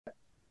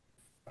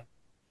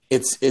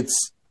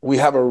it's we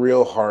have a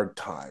real hard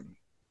time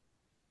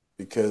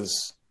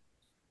because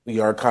we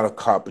are kind of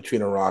caught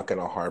between a rock and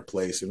a hard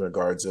place in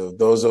regards of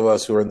those of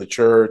us who are in the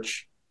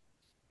church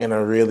and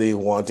are really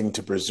wanting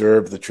to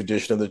preserve the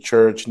tradition of the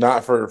church,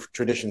 not for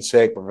tradition's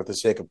sake, but for the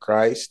sake of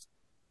Christ.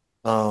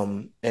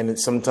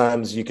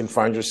 Sometimes you can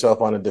find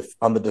yourself on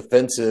the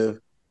defensive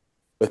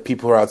with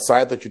people who are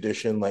outside the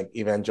tradition, like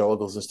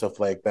evangelicals and stuff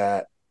like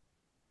that.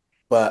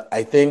 But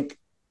I think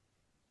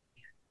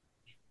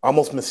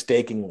almost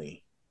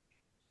mistakenly,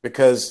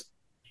 because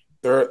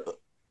there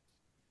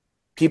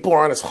people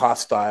aren't as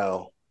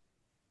hostile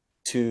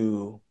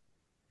to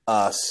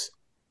us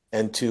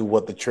and to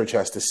what the church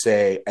has to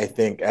say, I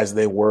think, as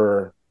they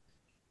were,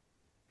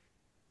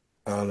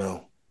 I don't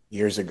know,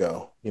 years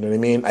ago. You know what I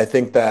mean? I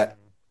think that,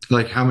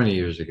 Like how many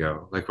years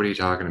ago? Like what are you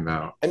talking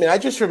about? I mean, I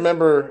just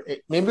remember,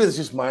 maybe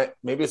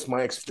it's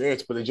my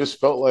experience, but it just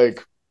felt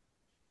like,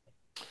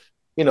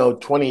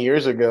 20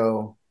 years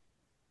ago,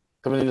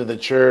 coming into the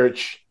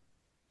church,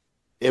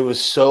 it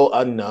was so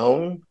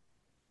unknown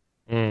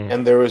Mm.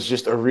 and there was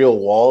just a real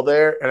wall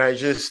there.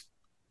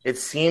 It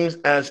seems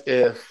as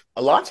if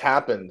a lot's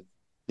happened.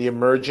 The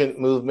emergent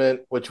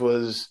movement, which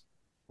was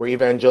where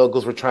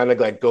evangelicals were trying to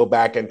like go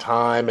back in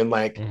time and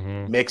like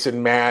Hmm. mix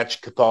and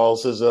match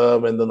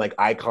Catholicism and then like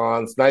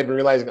icons, not even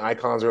realizing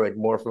icons are like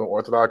more from the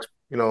Orthodox,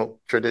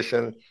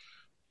 tradition.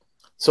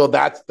 So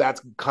that's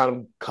kind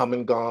of come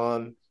and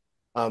gone.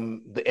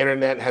 The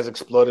internet has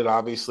exploded,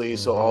 obviously.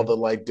 So all Hmm. the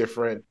like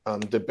different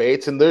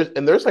debates and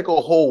there's like a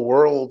whole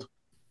world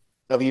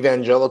of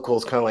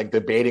evangelicals kind of like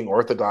debating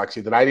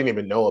orthodoxy that I didn't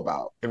even know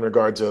about in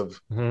regards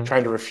of Hmm.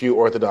 trying to refute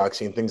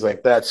orthodoxy and things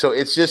like that. So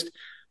it's just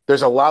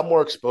there's a lot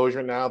more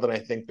exposure now than I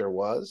think there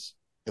was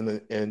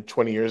in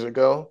 20 years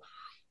ago.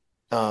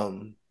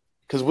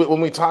 Because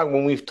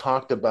when we've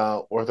talked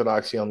about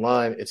orthodoxy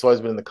online, it's always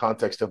been in the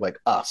context of like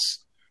us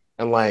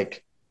and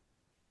like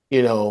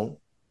you know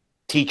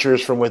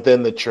teachers from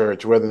within the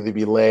church, whether they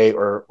be lay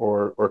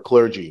or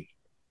clergy.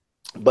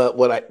 But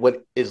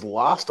what is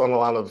lost on a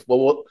lot of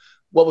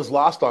what was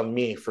lost on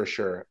me for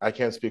sure. I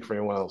can't speak for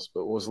anyone else,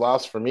 but what was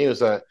lost for me was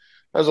that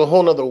there's a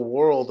whole other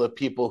world of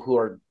people who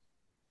are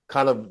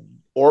kind of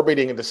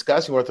orbiting and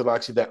discussing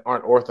orthodoxy that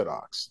aren't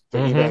orthodox.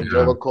 They're Hmm. Yeah.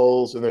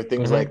 evangelicals and they're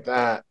things Hmm. like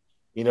that.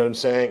 You know what I'm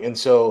saying? And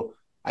so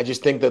I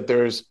just think that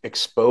there's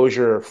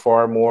exposure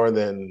far more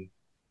than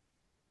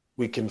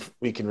we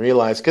can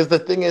realize. Because the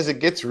thing is, it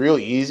gets real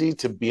easy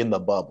to be in the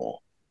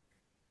bubble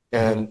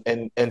Hmm.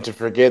 and to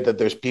forget that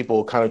there's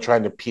people kind of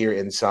trying to peer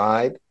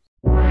inside.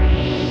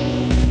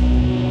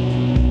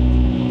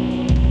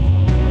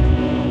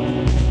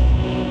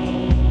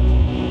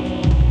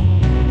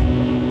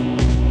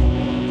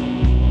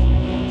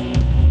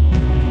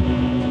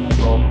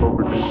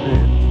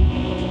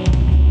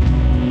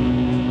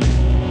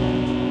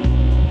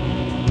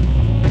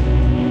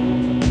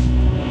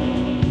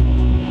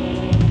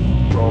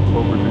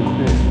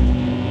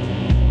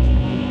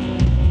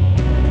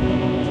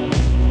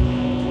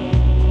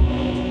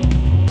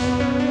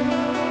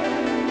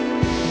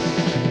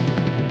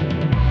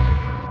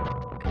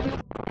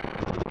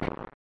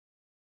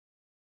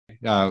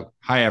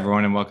 Hi,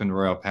 everyone, and welcome to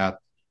Royal Path.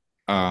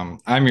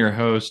 I'm your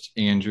host,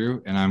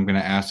 Andrew, and I'm going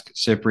to ask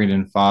Cyprian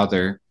and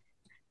Father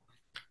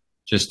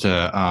just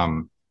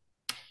to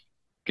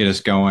get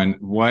us going.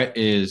 What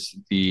is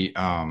the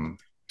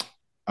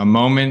a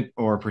moment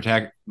or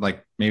protect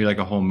like maybe like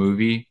a whole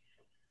movie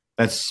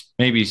that's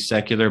maybe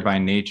secular by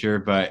nature,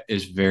 but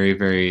is very,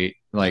 very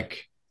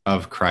like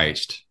of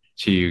Christ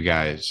to you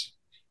guys?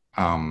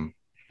 Um,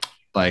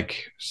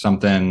 like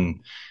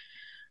something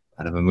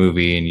out of a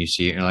movie, and you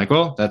see it, and you're like,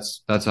 well,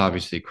 that's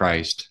obviously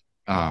Christ.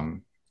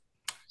 Um,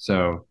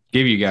 So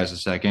give you guys a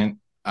second.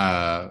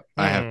 I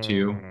have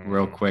two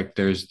real Hmm. quick.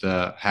 There's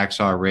the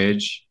Hacksaw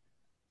Ridge,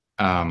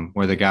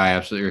 where the guy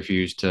absolutely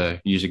refused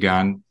to use a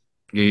gun.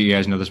 You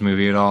guys know this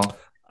movie at all?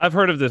 I've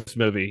heard of this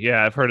movie.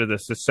 Yeah, I've heard of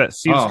this. Seems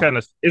Oh, kind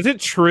of. Is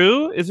it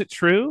true? Is it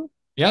true?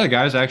 yeah, the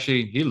guy's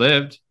actually he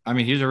lived. I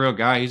mean, he's a real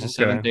guy. He's a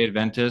Seventh Okay. Day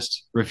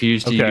Adventist.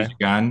 Refused to use Okay.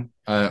 a gun.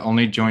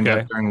 Only joined up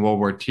Okay. during World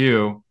War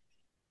II,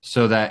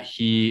 so that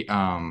he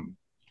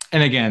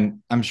and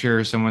again, I'm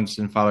sure someone's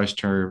in Father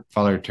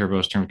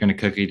Turbo's term going to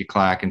cookie to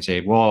clack and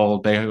say, well,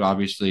 they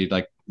obviously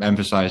like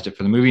emphasized it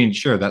for the movie, and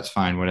sure, that's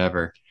fine,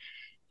 whatever.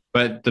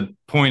 But the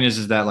point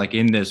is that like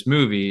in this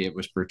movie, it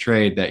was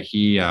portrayed that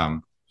he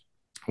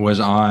was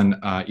on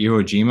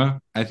Iwo Jima,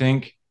 I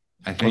think,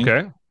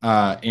 Okay.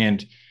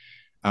 and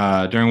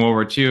during World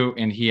War II,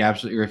 and he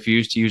absolutely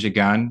refused to use a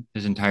gun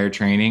his entire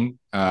training.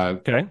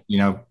 Okay.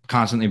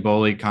 Constantly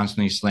bullied,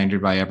 constantly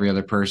slandered by every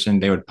other person.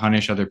 They would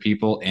punish other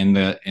people in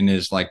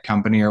his like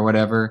company or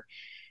whatever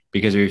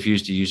because he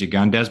refused to use a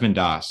gun. Desmond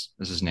Doss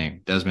is his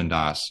name, Desmond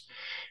Doss,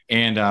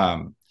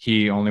 and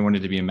he only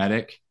wanted to be a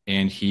medic,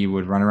 and he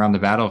would run around the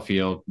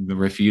battlefield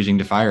refusing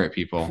to fire at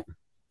people.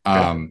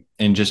 Okay.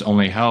 And just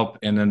only help.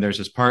 And then there's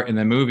this part in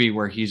the movie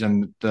where he's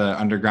in the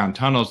underground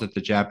tunnels that the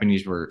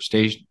Japanese were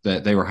stationed,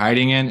 that they were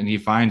hiding in, and he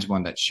finds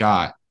one that's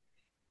shot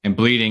and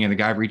bleeding, and the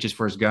guy reaches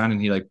for his gun and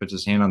he like puts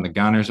his hand on the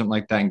gun or something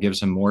like that and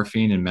gives him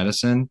morphine and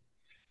medicine.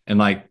 and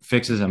like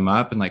fixes him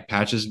up and like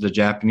patches the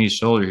Japanese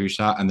soldier who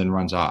shot and then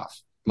runs off.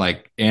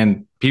 Like,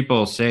 and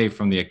people say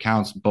from the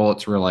accounts,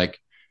 bullets were like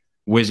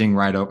whizzing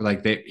right over,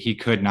 like he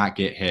could not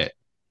get hit.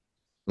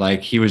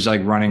 Like he was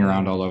like running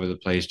around all over the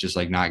place, just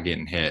like not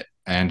getting hit.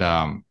 And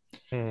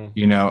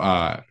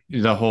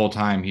the whole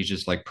time he's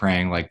just like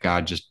praying, like,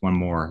 God, just one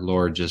more,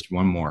 Lord, just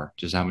one more,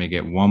 just help me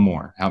get one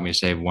more, help me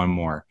save one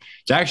more.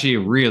 It's actually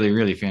really,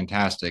 really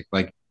fantastic.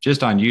 Like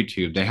just on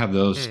YouTube, they have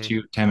those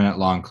 10-minute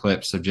long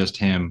clips of just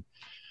him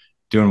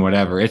doing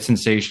whatever. It's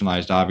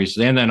sensationalized,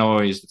 obviously. And then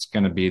always it's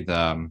going to be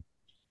the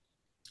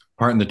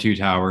part in the Two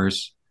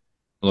Towers,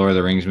 Lord of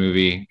the Rings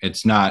movie.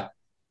 It's not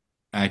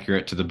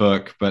accurate to the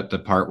book, but the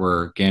part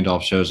where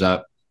Gandalf shows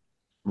up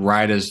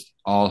right as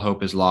all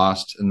hope is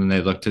lost, and then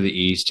they look to the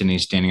east, and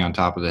he's standing on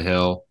top of the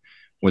hill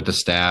with the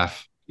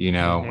staff, with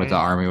the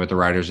army, with the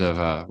riders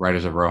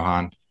of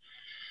Rohan.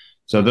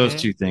 So those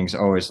two things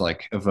always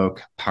like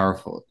evoke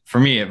powerful. For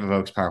me, it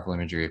evokes powerful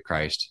imagery of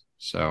Christ.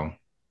 So,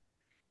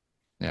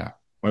 yeah.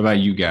 What about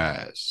you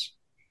guys?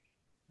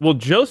 Well,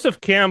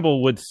 Joseph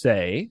Campbell would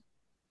say.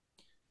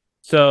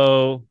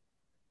 So,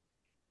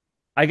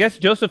 I guess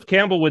Joseph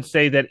Campbell would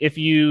say that if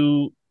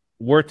you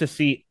were to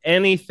see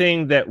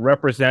anything that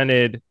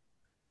represented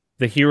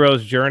the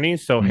hero's journey,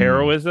 so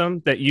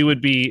heroism, that you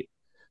would be.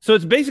 So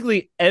it's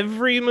basically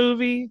every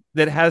movie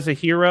that has a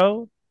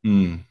hero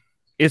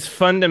is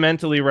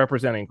fundamentally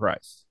representing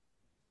Christ,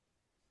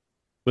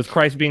 with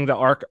Christ being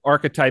the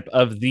archetype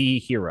of the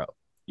hero.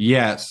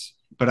 Yes,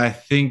 but I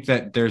think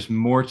that there's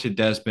more to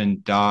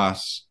Desmond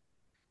Doss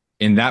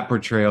in that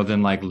portrayal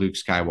than like Luke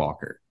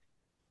Skywalker.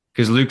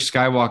 Because Luke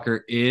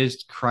Skywalker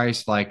is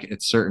Christ-like at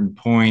certain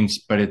points,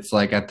 but it's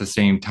like at the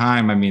same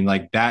time, I mean,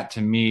 like that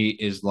to me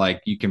is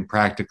like you can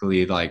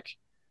practically like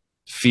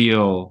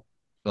feel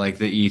like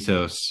the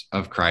ethos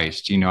of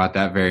Christ, at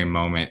that very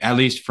moment. At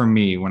least for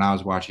me, when I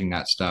was watching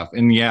that stuff.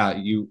 And yeah,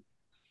 you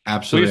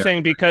absolutely. So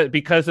you're saying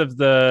because of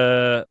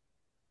the,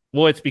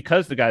 well, it's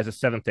because the guy's a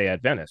Seventh-day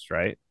Adventist,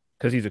 right?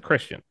 Because he's a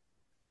Christian.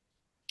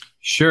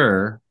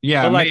 Sure,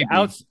 yeah, but like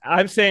maybe.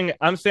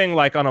 I'm saying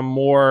like on a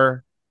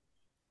more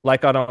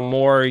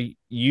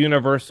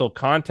universal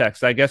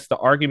context, I guess the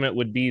argument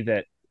would be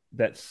that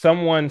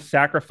someone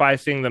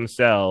sacrificing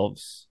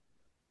themselves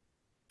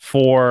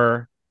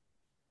for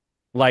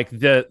like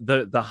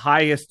the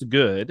highest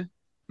good,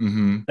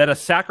 that a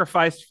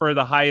sacrifice for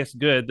the highest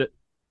good,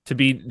 to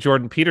be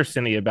Jordan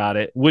Peterson-y about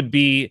it, would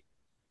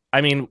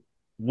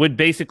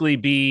basically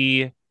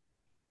be,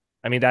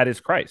 that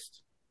is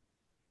Christ.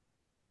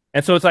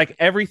 And so it's like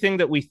everything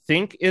that we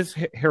think is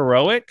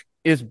heroic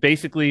is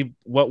basically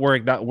what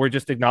we're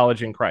just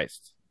acknowledging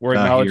Christ. We're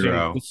acknowledging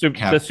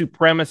the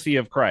supremacy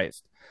of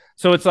Christ.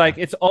 So it's like,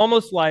 it's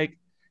almost like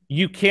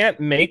you can't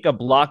make a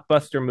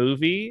blockbuster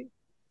movie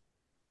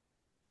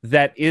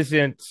that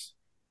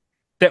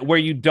where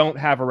you don't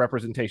have a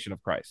representation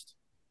of Christ.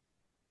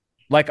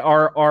 Like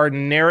our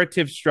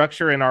narrative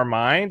structure in our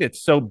mind,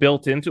 it's so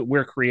built into,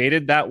 we're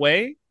created that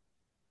way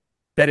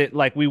that it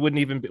like we wouldn't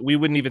even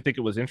think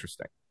it was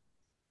interesting.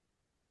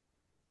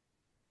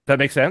 Does that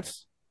make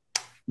sense?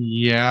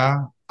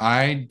 Yeah,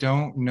 I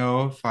don't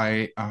know if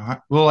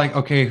like,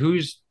 okay,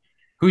 who's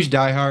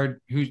Die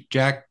Hard? Who's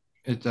Jack?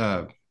 It's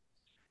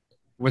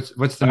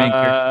what's the main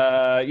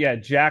character? Yeah,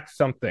 Jack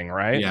something,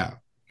 right? Yeah,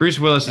 Bruce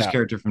Willis's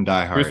character from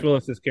Die Hard. Bruce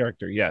Willis's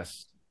character,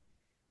 yes.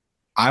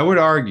 I would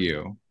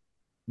argue,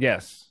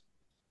 yes.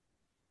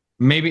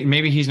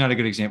 Maybe he's not a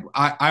good example.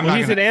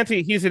 He's an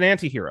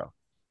anti-hero.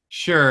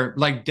 Sure,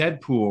 like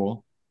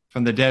Deadpool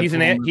from the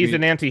Deadpool he's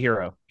an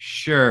anti-hero.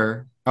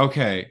 Sure.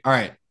 Okay. All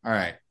right.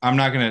 I'm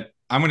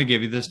gonna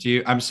give you this to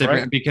you. I'm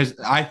Cyprian, because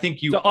I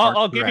think you. So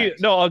I'll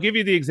give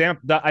you the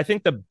example. I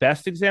think the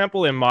best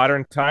example in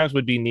modern times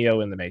would be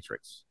Neo in the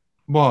Matrix.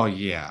 Well,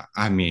 yeah.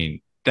 I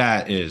mean,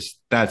 that's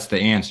the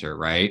answer,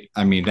 right?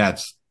 I mean,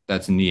 that's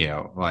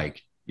Neo.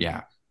 Like,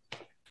 yeah.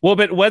 Well,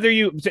 but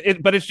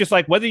it's just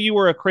like whether you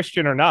were a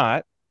Christian or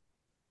not.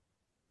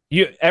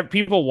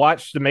 People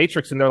watch the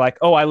Matrix and they're like,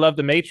 "Oh, I love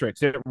the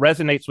Matrix." It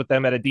resonates with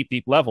them at a deep,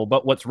 deep level.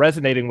 But what's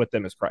resonating with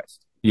them is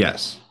Christ.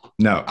 Yes.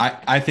 No,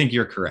 I think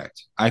you're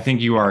correct. I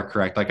think you are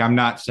correct. Like, I'm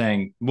not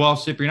saying, well,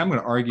 Cyprian, I'm going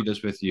to argue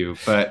this with you,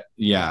 but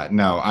yeah,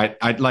 no, I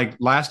like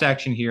Last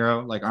Action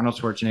Hero, like Arnold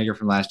Schwarzenegger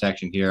from Last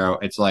Action Hero.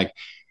 It's like,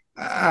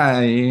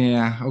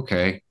 yeah,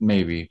 okay,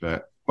 maybe.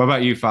 But what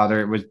about you,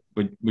 Father?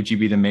 Would you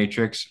be the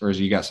Matrix, or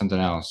you got something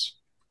else?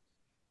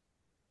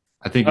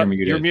 I think you're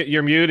muted.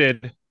 You're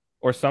muted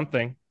or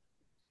something.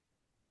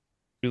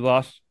 We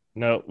lost.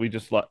 No, we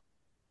just lost.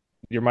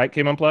 Your mic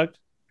came unplugged?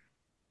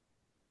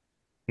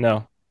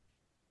 No.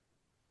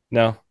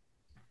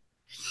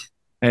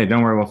 Hey,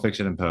 don't worry. We'll fix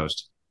it in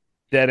post.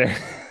 Dead air.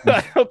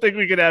 I don't think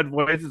we can add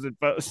voices in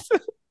post.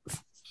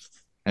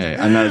 Hey,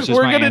 I know.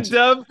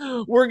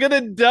 We're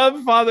gonna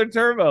dub Father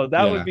Turbo.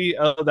 That would be.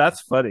 Oh,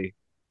 that's funny.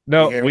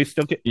 No, we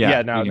still can.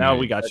 Yeah, now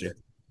we got you.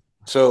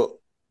 So,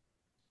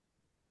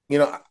 we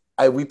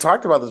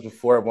talked about this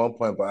before at one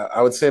point, but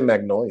I would say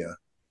Magnolia.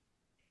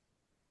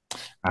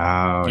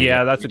 Oh,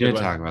 yeah, that's a good one. We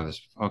did talk about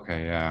this.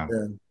 Okay, yeah.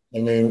 I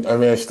mean,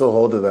 I still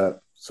hold to that.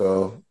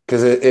 So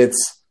because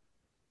it's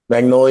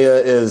Magnolia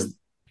is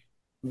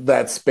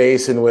that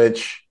space in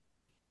which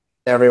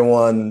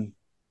everyone,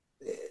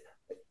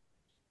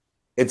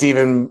 it's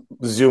even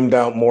zoomed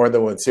out more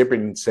than what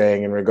Cyprian's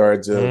saying in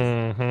regards of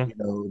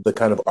the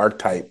kind of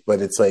archetype,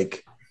 but it's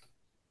like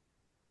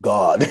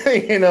God,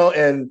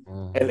 and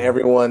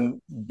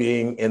everyone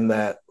being in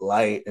that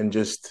light and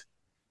just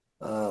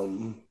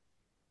having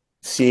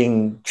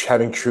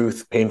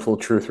truth, painful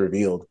truth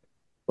revealed,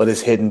 what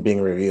is hidden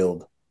being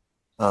revealed,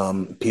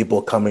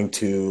 people coming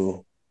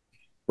to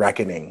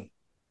reckoning.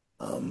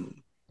 I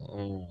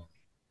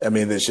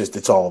mean,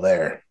 it's all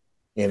there,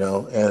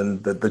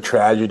 and the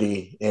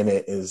tragedy in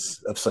it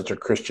is of such a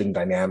Christian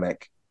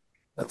dynamic.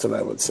 That's what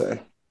I would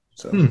say.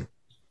 So,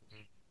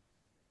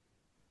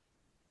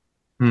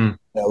 yeah,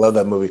 I love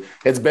that movie.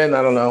 It's been,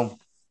 I don't know,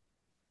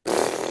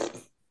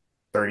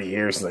 30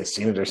 years since I've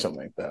seen it or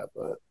something like that,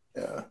 but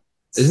yeah.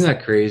 Isn't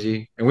that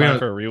crazy? And we Time don't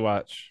for a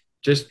rewatch.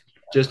 Just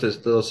a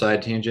little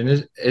side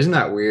tangent. Isn't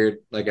that weird?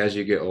 Like as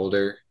you get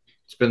older,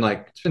 it's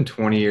been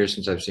 20 years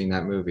since I've seen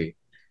that movie.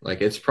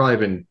 Like it's probably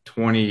been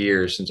 20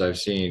 years since I've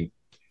seen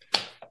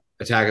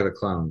Attack of the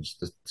Clones,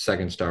 the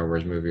second Star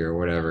Wars movie or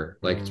whatever.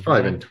 Like it's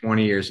probably been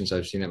 20 years since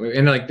I've seen that movie.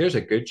 And like there's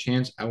a good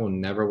chance I will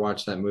never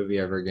watch that movie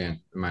ever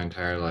again in my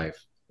entire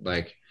life.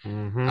 Like I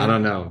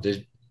don't know.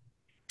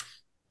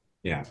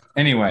 Yeah.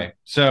 Anyway,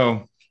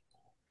 so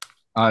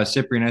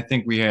Cyprian, I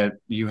think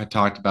you had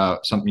talked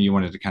about something you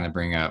wanted to kind of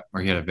bring up,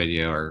 or you had a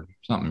video or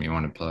something you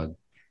want to plug.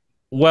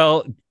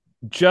 Well,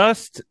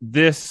 just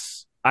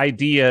this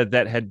idea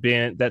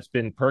that's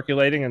been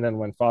percolating, and then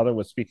when Father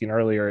was speaking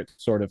earlier, it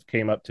sort of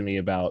came up to me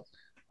about,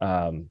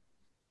 and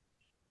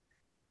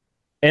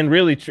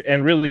really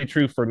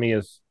true for me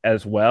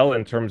as well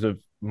in terms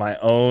of my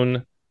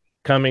own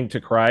coming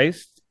to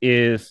Christ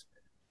is,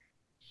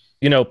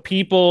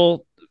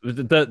 people.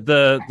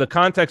 The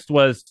context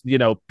was,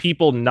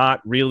 people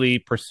not really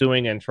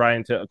pursuing and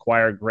trying to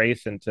acquire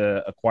grace and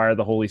to acquire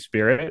the Holy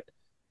Spirit,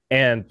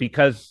 and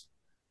because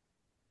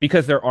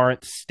there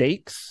aren't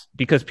stakes,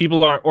 because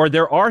people aren't, or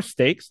there are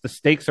stakes, the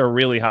stakes are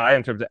really high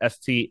in terms of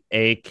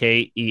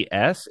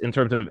STAKES, in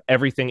terms of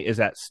everything is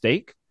at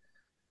stake.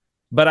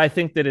 But I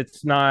think that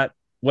it's not.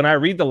 When I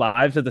read the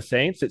lives of the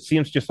saints, it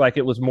seems just like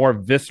it was more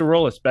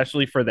visceral,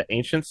 especially for the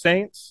ancient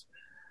saints,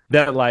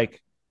 that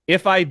like,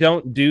 if I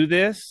don't do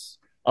this,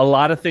 a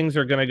lot of things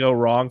are going to go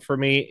wrong for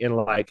me in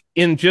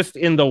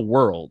the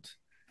world,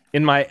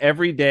 in my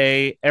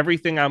everyday,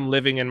 everything I'm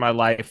living in my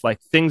life, like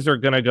things are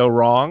going to go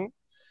wrong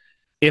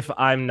if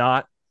I'm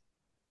not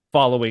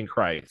following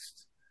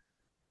Christ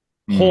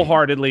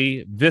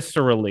wholeheartedly,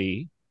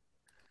 viscerally.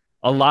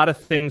 A lot of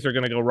things are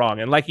going to go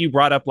wrong. And like you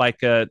brought up, like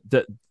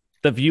the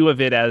view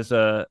of it as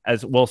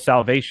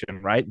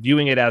salvation, right?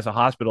 Viewing it as a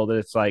hospital, that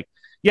it's like,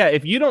 yeah,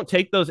 if you don't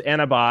take those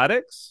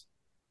antibiotics,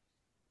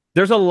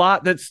 there's a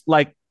lot that's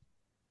like,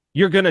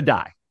 you're going to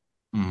die.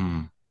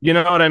 You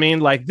know what I mean?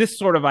 Like this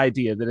sort of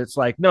idea that it's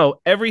like, no,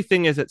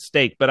 everything is at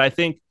stake. But I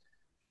think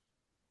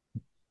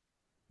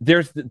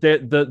there's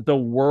the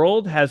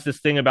world has this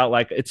thing about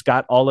like, it's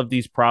got all of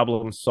these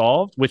problems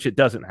solved, which it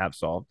doesn't have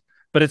solved,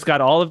 but it's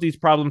got all of these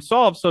problems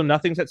solved. So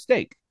nothing's at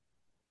stake.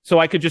 So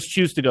I could just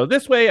choose to go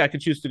this way. I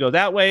could choose to go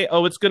that way.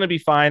 Oh, it's going to be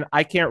fine.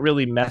 I can't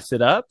really mess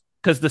it up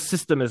because the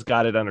system has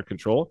got it under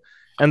control.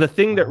 And the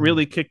thing that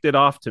really kicked it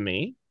off to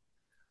me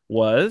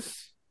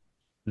was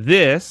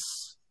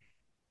this.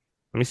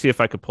 Let me see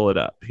if I could pull it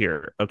up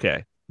here.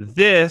 Okay.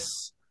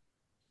 This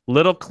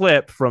little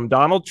clip from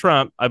Donald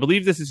Trump. I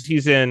believe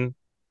he's in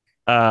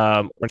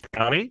Orange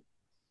County.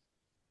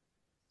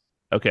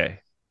 Okay.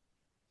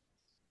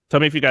 Tell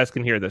me if you guys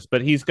can hear this,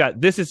 but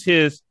this is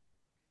his.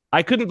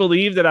 I couldn't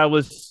believe that I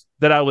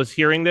was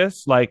hearing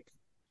this. Like,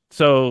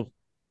 so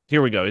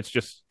here we go. It's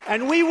just.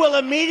 And we will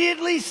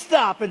immediately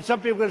stop. And some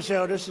people are going to say,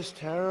 oh, this is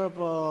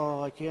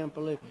terrible. I can't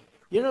believe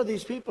it.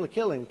 These people are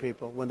killing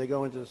people when they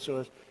go into the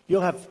stores. You'll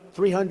have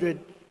 300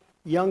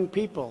 young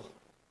people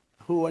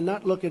who are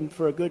not looking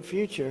for a good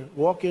future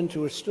walk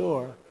into a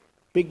store,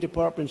 big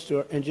department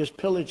store, and just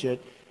pillage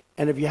it.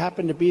 And if you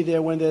happen to be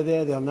there when they're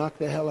there, they'll knock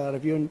the hell out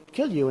of you and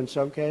kill you in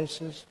some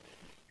cases.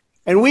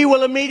 And we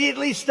will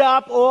immediately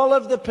stop all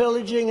of the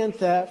pillaging and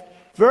theft.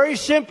 Very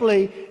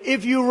simply,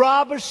 if you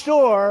rob a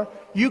store,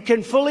 you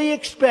can fully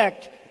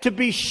expect to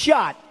be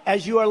shot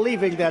as you are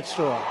leaving that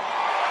store.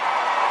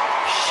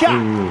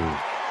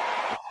 Shot.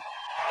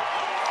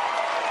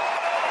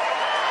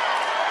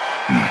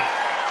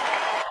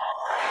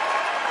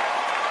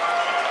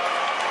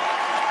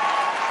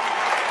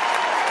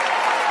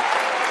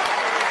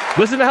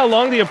 Listen to how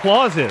long the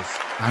applause is.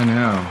 I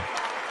know.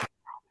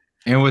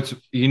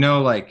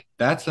 And like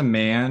that's a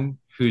man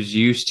who's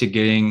used to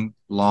getting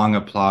long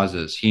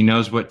applauses. He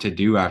knows what to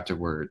do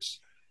afterwards.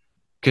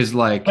 Because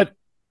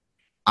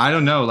I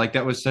don't know, like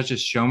that was such a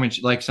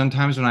showmanship. Like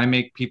sometimes when I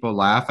make people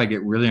laugh, I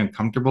get really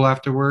uncomfortable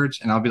afterwards,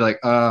 and I'll be like,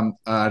 I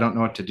don't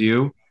know what to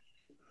do.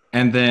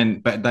 And then,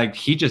 but like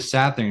he just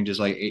sat there and just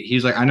like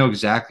he's like, I know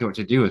exactly what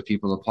to do with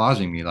people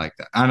applauding me like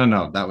that. I don't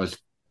know. That was.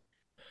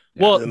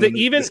 Well,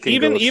 this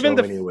can go so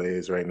many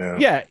ways right now.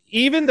 Yeah,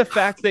 even the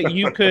fact that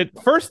you could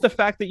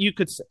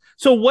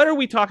so what are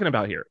we talking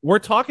about here? We're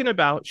talking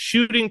about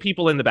shooting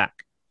people in the back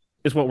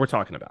is what we're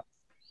talking about.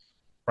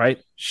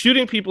 Right?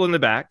 Shooting people in the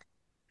back.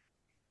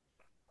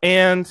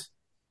 And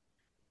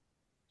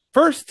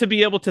first, to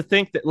be able to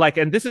think that, like,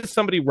 and this is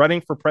somebody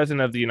running for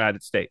president of the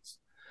United States.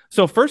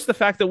 So first, the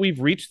fact that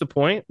we've reached the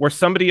point where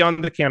somebody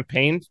on the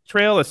campaign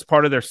trail, as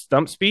part of their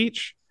stump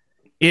speech,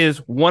 is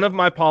one of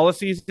my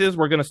policies is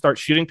we're going to start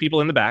shooting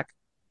people in the back.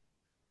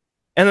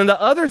 And then the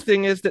other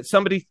thing is that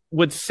somebody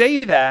would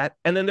say that,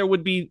 and then there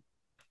would be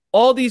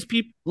all these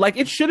people, like,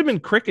 it should have been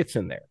crickets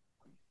in there.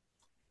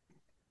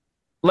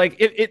 Like,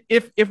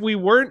 if we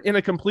weren't in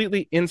a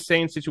completely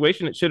insane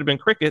situation, it should have been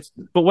crickets.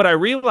 But what I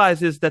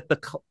realize is that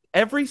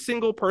every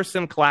single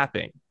person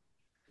clapping,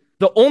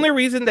 the only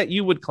reason that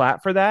you would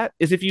clap for that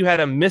is if you had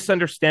a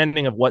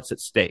misunderstanding of what's at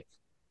stake.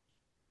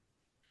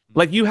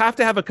 Like, you have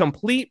to have a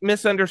complete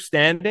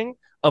misunderstanding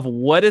of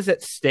what is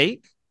at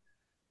stake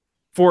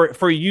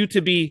for you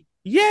to be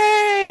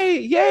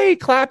yay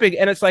clapping.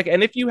 And it's like,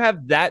 and if you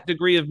have that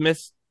degree of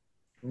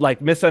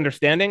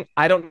misunderstanding,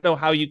 I don't know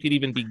how you could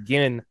even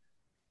begin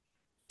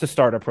to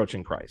start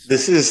approaching Christ.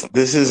 This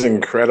is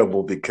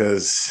incredible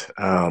because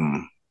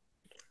man,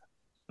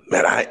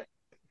 I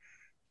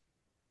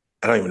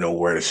don't even know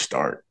where to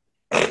start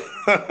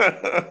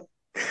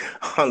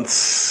on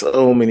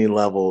so many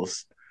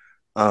levels.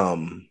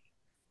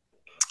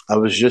 I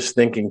was just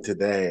thinking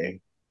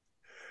today,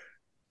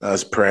 I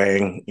was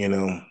praying,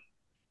 and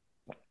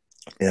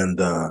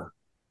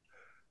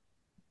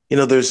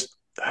there's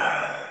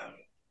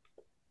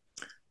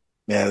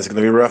man, it's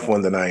gonna be a rough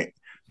one tonight.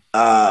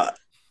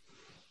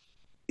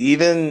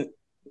 Even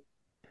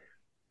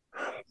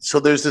so,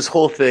 there's this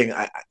whole thing.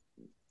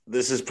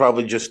 This is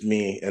probably just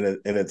me, and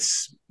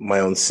it's my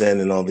own sin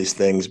and all these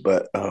things,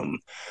 but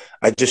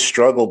I just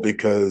struggle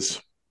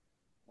because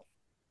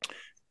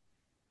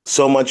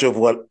so much of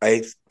what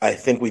I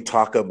think we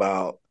talk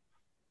about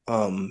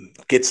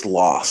gets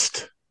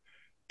lost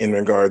in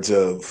regards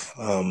of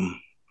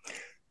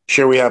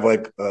sure, we have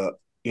like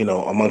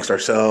amongst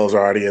ourselves,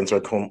 our audience,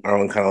 our own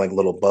kind of like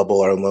little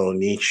bubble, our own little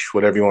niche,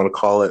 whatever you want to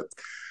call it.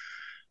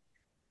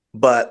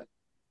 But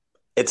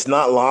it's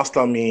not lost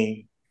on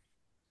me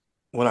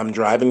when I'm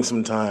driving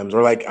sometimes,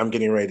 or like I'm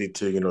getting ready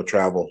to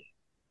travel,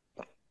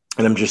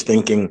 and I'm just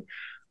thinking,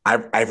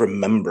 I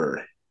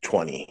remember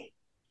 20.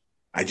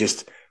 I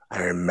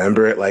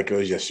remember it like it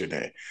was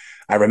yesterday.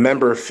 I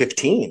remember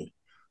 15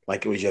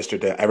 like it was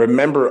yesterday. I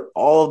remember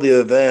all the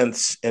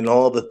events and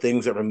all the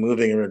things that were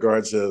moving in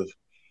regards of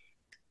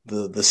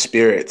the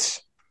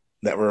spirits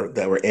that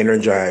were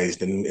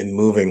energized and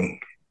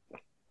moving,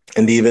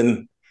 and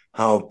even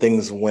how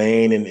things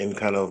wane and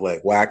kind of like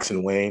wax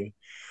and wane.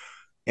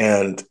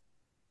 And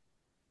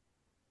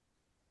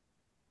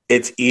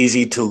it's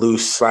easy to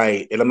lose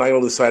sight, and I'm not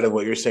going to lose sight of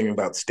what you're saying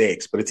about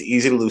stakes, but it's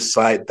easy to lose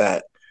sight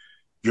that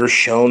you're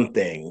shown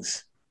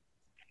things,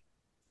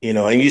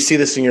 and you see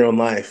this in your own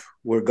life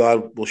where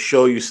God will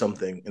show you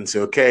something and say,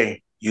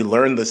 okay, you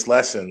learned this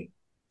lesson.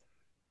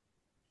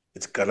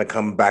 It's going to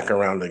come back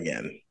around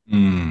again.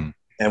 Mm.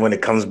 And when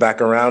it comes back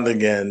around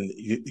again,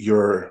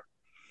 the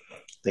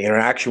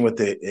interaction with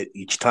it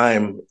each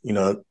time,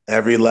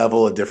 every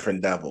level, a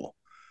different devil.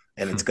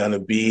 And it's going to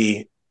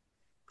be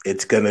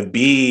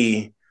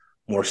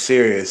more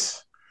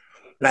serious.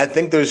 And I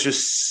think there's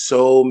just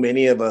so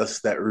many of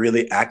us that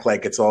really act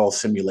like it's all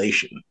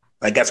simulation,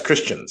 like as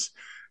Christians.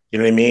 You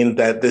know what I mean?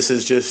 That this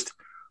is just,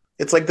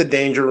 it's like the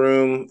danger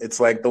room. It's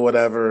like the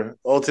whatever.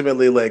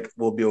 Ultimately, like,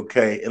 we'll be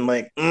okay. And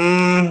like,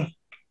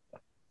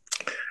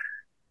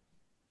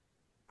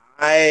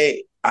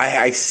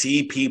 I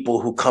see people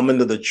who come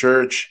into the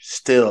church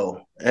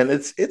still, and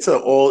it's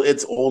old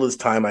as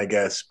time, I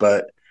guess.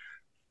 But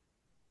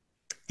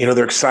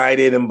they're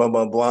excited and blah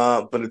blah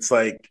blah. But it's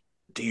like,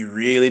 do you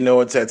really know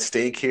what's at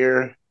stake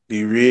here? Do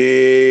you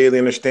really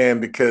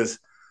understand? Because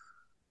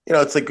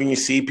it's like when you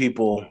see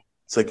people,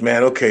 it's like,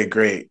 man, okay,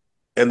 great,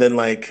 and then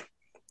like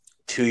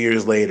 2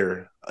 years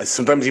later,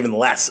 sometimes even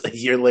less, a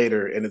year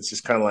later, and it's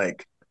just kind of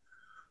like,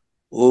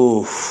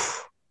 ooh.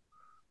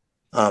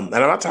 And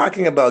I'm not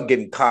talking about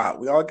getting caught.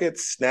 We all get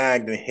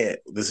snagged and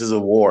hit. This is a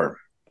war.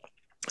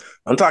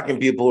 I'm talking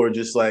people who are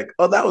just like,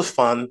 oh, that was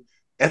fun.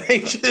 And they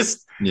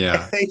just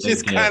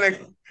kind of,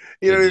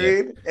 you know what I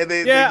mean?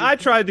 And I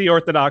tried the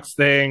Orthodox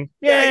thing.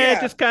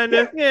 Just kind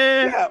of,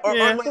 or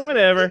like,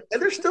 whatever.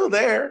 And they're still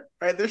there,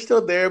 right? They're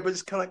still there, but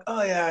it's kind of like,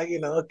 oh yeah,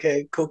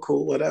 okay,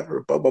 cool,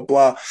 whatever, blah, blah,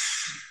 blah.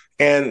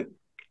 And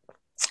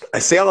I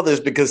say all this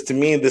because to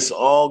me, this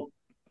all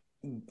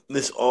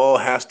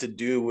has to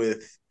do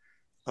with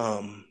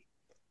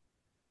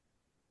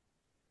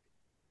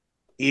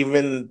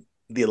even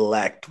the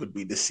elect would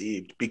be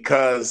deceived,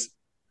 because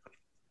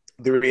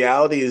the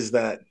reality is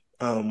that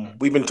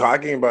we've been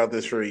talking about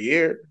this for a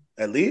year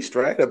at least,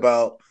 right?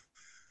 About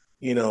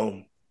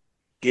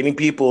getting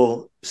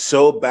people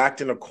so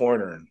backed in a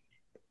corner.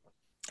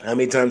 How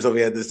many times have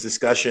we had this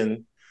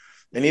discussion?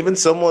 And even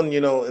someone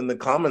in the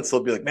comments,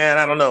 they'll be like, man,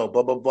 I don't know,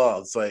 blah blah blah.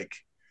 It's like,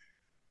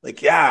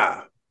 like,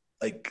 yeah,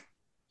 like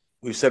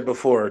we've said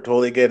before,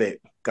 totally get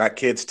it. Got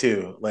kids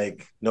too.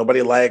 Like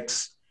nobody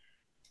likes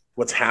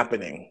what's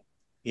happening,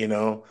 you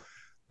know.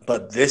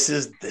 But this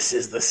is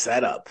the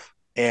setup,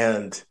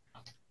 and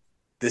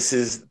this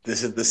is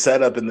the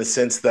setup in the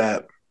sense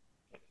that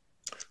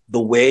the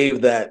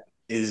wave that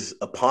is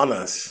upon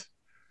us,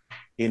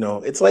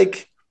 it's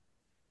like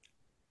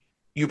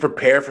you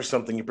prepare for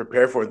something, you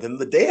prepare for it, then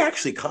the day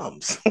actually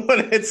comes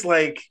when it's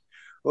like,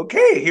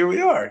 okay, here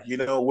we are.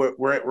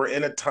 We're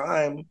in a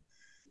time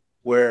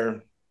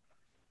where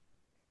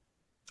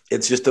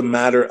it's just a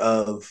matter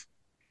of,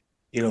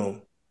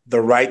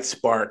 the right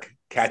spark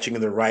catching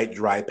the right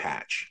dry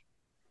patch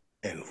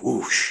and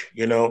whoosh.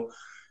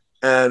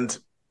 And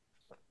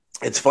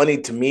it's funny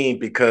to me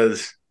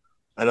because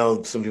I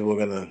know some people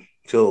are gonna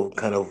feel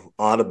kind of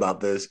odd about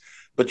this,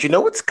 but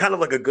what's kind of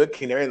like a good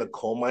canary in the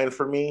coal mine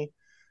for me,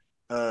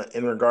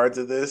 in regard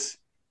to this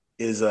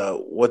is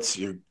what's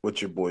your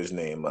boy's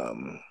name?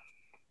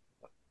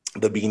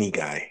 The beanie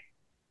guy.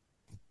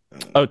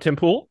 Oh, Tim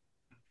Pool?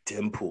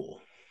 Tim Pool.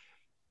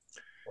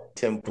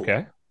 Tim Pool.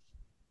 Okay.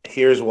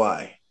 Here's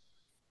why.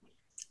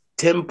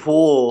 Tim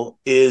Pool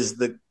is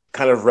the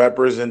kind of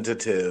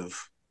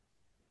representative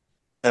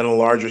on a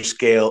larger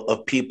scale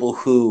of people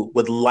who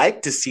would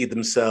like to see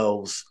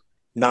themselves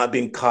not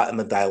being caught in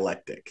the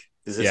dialectic.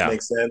 Does this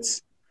make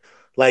sense?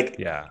 Like,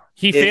 yeah,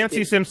 he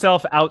fancies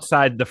himself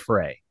outside the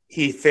fray.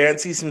 He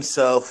fancies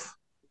himself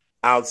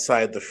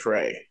outside the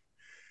fray.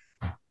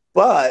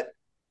 But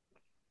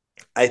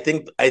I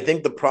think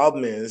the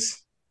problem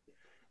is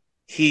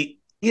he,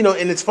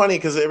 and it's funny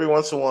because every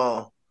once in a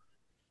while,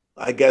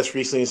 I guess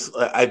recently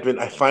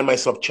I find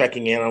myself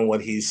checking in on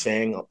what he's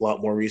saying a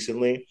lot more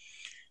recently,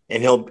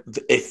 and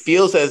it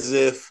feels as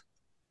if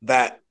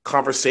that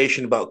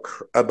conversation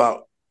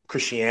about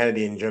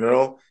Christianity in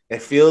general,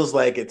 it feels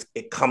like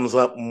it comes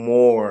up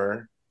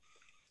more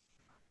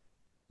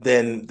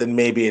than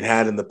maybe it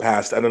had in the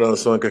past. I don't know if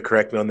someone could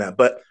correct me on that,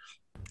 but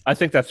I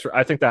think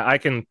that I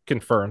can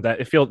confirm that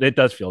it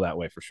does feel that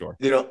way for sure.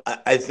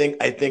 I think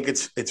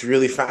it's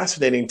really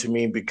fascinating to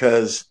me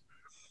because,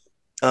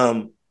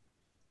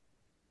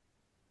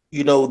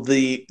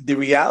 the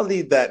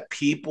reality that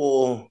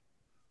people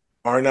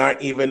are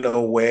not even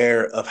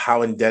aware of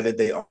how indebted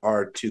they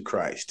are to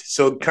Christ.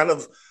 So kind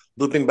of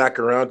looping back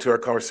around to our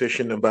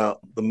conversation about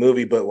the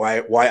movie, but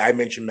why I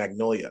mentioned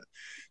Magnolia.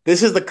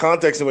 This is the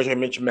context in which I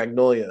mentioned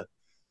Magnolia.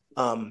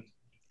 The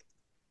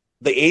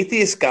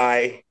atheist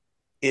guy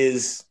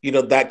is,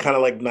 that kind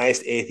of like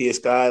nice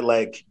atheist guy,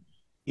 like,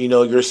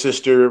 your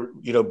sister,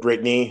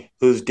 Brittany,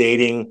 who's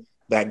dating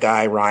that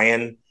guy,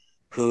 Ryan,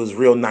 who's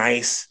real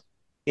nice.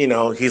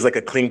 He's like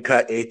a clean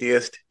cut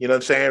atheist. You know what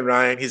I'm saying?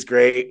 Ryan, he's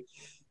great.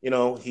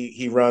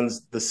 He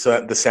runs the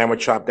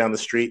sandwich shop down the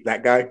street,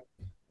 that guy.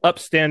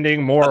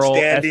 Upstanding, moral,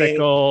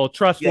 ethical,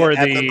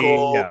 trustworthy.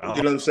 Ethical, you know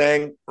what I'm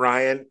saying?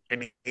 Ryan,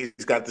 and he's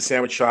got the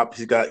sandwich shop.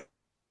 He's got,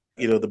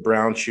 the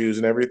brown shoes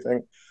and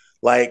everything.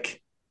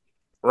 Like,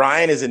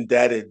 Ryan is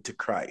indebted to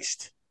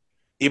Christ.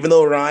 Even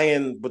though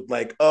Ryan would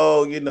like,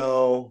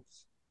 Ryan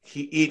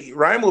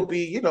will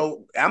be,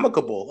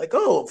 amicable. Like,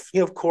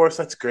 of course,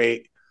 that's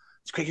great.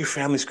 It's great your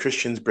family's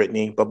Christians,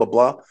 Brittany, blah, blah,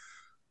 blah.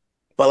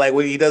 But like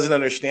what he doesn't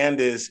understand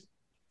is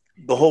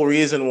the whole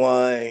reason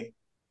why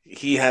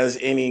he has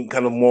any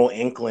kind of moral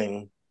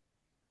inkling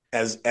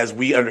as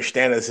we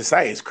understand as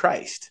society is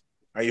Christ.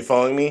 Are you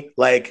following me?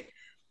 Like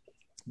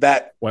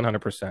that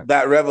 100%.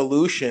 That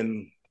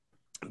revolution,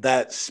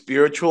 that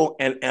spiritual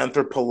and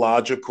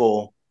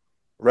anthropological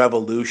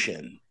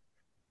revolution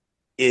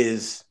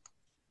is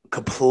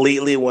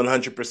completely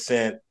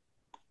 100%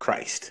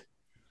 Christ.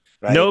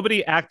 Right?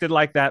 Nobody acted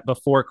like that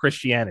before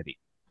Christianity.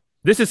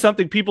 This is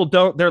something people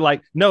don't, they're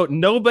like, no,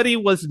 nobody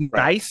was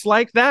nice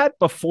like that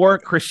before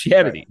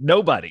Christianity. Right.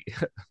 Nobody.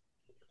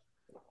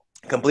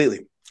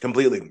 Completely.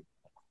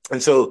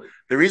 And so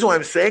the reason why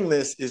I'm saying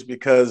this is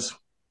because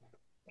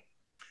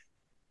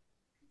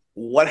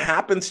what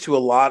happens to a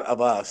lot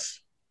of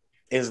us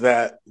is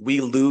that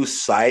we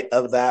lose sight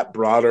of that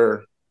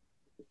broader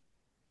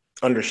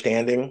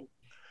understanding.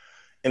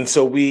 And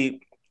so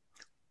we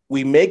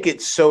make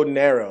it so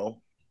narrow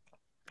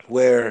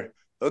where,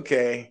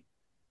 okay,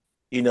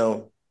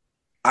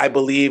 I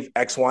believe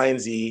X, Y, and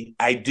Z.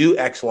 I do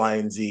X, Y,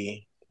 and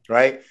Z,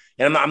 right?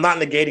 And I'm not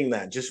negating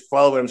that. Just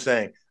follow what I'm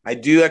saying. I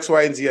do X,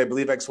 Y, and Z. I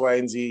believe X, Y,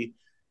 and Z.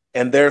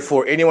 And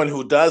therefore, anyone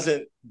who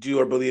doesn't do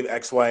or believe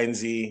X, Y, and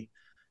Z,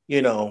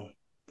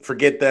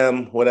 forget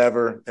them,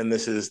 whatever. And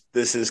this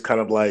is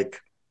kind of like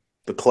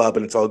the club,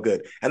 and it's all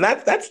good. And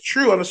that's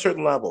true on a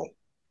certain level.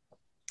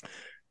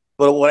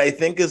 But what I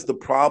think is the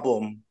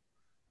problem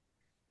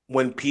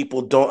when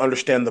people don't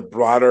understand the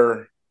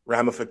broader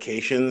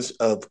ramifications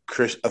of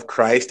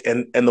Christ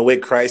and the way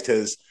Christ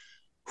has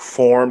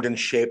formed and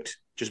shaped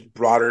just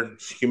broader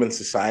human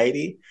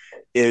society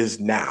is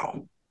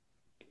now,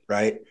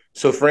 right?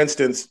 So, for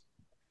instance,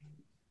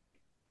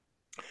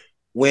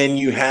 when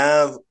you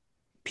have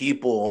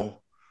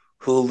people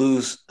who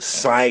lose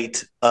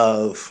sight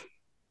of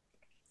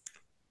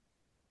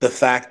the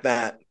fact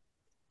that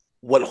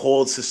what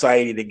holds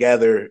society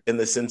together in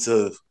the sense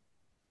of,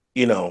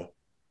 you know,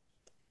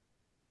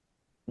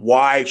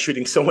 why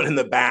shooting someone in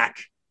the back,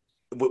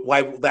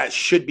 why that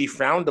should be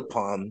frowned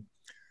upon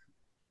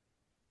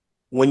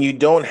when you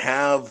don't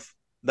have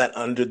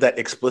that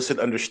explicit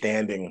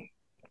understanding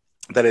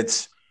that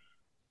it's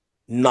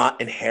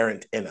not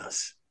inherent in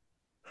us,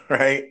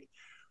 right?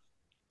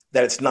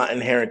 That it's not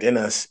inherent in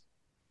us,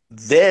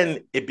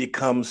 then it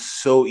becomes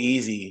so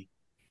easy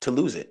to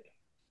lose it,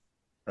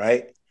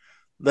 right?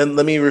 Then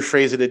let me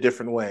rephrase it a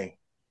different way,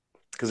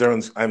 because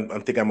I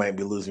think I might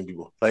be losing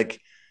people.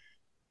 Like,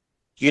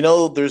 you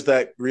know, there's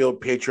that real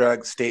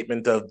patriotic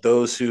statement of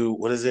those who,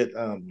 what is it?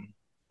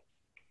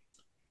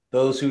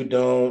 Those who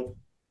don't,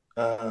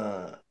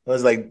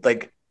 was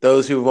like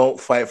those who won't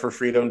fight for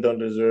freedom don't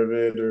deserve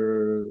it,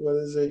 or what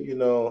is it? You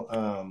know,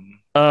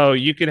 Oh,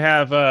 you could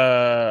have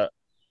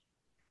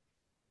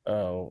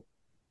oh,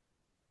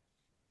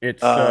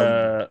 it's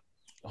um,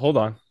 hold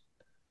on.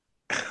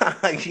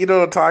 you know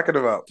what I'm talking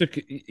about?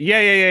 Yeah.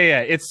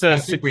 It's I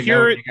think we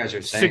know what you guys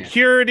are saying.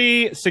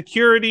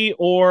 security,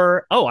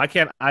 or I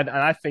can't.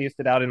 I phased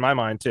it out in my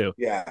mind too.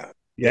 Yeah,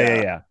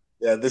 Yeah.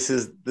 This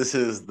is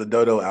the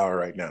dodo hour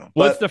right now.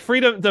 Well, it's But the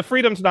freedom. The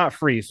freedom's not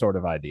free sort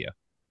of idea.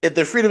 if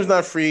the freedom's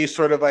not free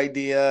sort of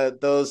idea,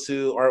 those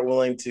who aren't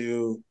willing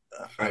to,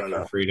 I Fight don't for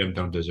know. freedom,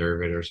 don't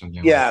deserve it, or something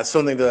like Yeah,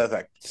 something to that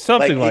effect.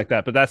 Something like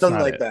that, but that's something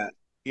not like it. that.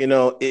 You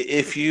know,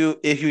 if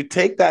you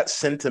take that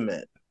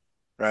sentiment,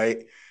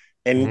 right,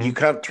 and you Mm-hmm.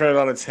 kind of turn it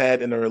on its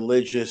head in a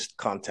religious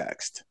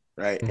context,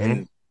 right, Mm-hmm.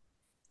 and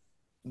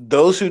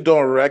those who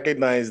don't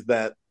recognize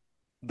that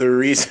the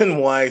reason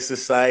why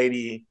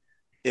society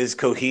is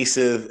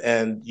cohesive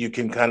and you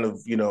can kind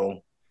of, you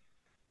know,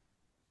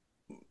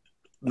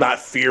 not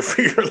fear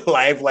for your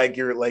life like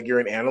you're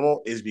an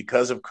animal is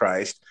because of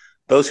Christ.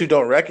 Those who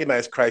don't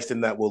recognize Christ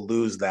in that will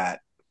lose that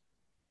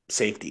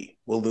safety.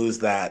 Will lose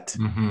that.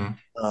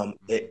 Mm-hmm.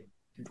 It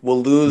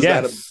will lose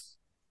that. Yes.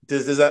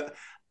 Does that?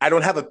 I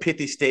don't have a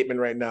pithy statement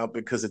right now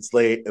because it's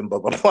late and blah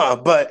blah blah.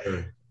 But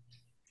Sure.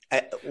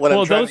 what I'm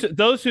Well, trying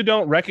those who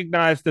don't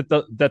recognize that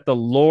the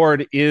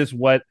Lord is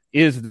what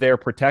is their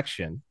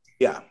protection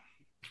yeah,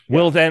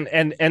 will then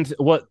and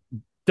what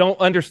don't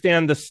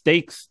understand the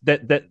stakes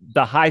that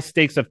the high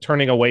stakes of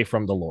turning away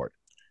from the Lord.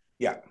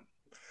 yeah,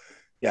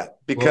 yeah, Well,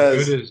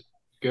 because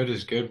good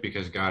is good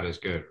because God is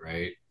good,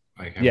 right?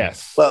 Like, I mean,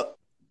 Yes. well,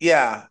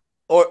 yeah,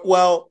 or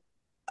well,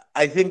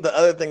 I think the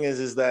other thing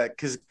is that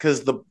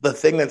because the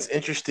thing that's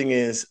interesting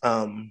is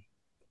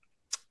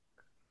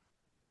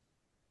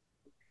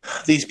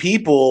these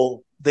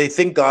people they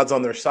think God's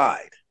on their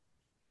side.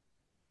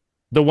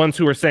 The ones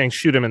who are saying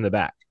shoot him in the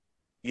back.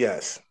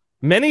 Yes,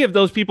 Many of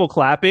those people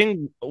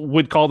clapping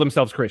would call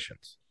themselves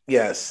Christians.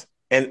 yes,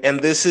 and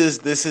this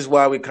is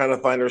why we kind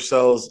of find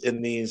ourselves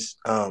in these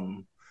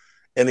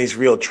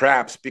real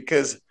traps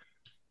because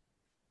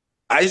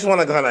I just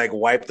want to kind of like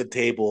wipe the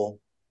table,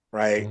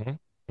 right, Mm-hmm.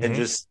 and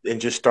Mm-hmm.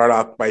 just start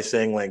off by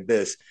saying like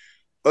this.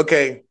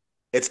 Okay,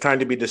 it's time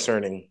to be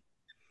discerning,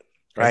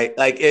 Okay. right?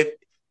 Like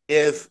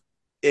if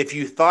if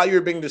you thought you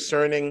were being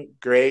discerning,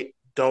 great.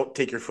 Don't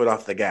take your foot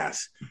off the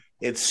gas.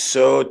 It's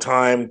so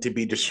time to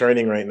be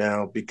discerning right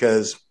now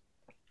because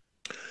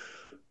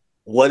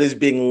what is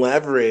being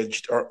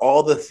leveraged are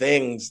all the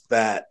things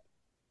that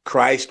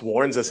Christ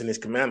warns us in his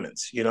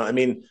commandments. You know, I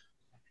mean,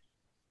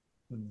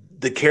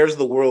 the cares of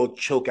the world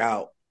choke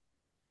out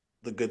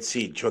the good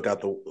seed, choke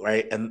out the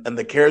right, and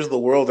the cares of the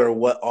world are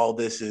what all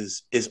this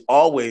is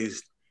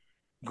always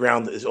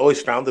grounded is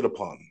always founded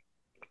upon,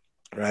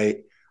 right?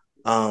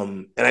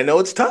 And I know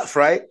it's tough,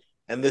 right?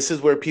 And this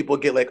is where people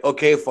get like,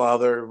 okay,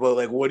 Father, well,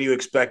 like, what do you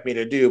expect me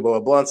to do? Blah blah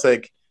blah. It's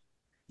like,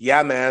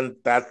 yeah, man,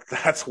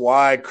 that's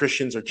why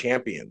Christians are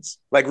champions,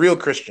 like real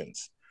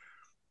Christians.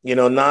 You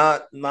know,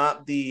 not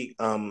the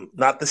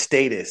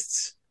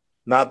statists,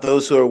 not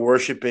those who are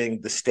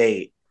worshiping the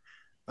state,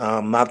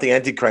 not the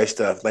antichrist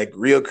stuff. Like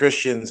real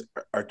Christians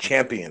are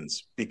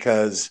champions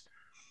because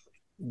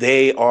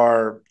they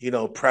are, you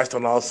know, pressed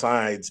on all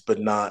sides, but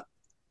not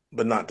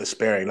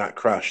despairing, not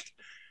crushed,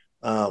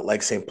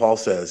 like St. Paul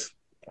says.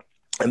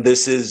 And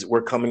this is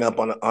we're coming up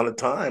on a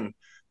time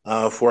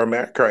for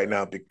America right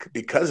now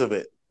because of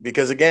it.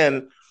 Because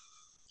again,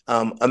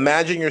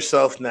 imagine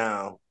yourself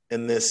now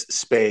in this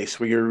space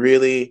where you're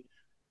really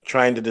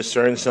trying to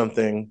discern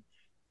something,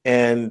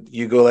 and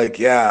you go like,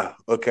 yeah,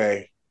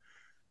 okay,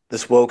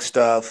 this woke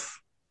stuff,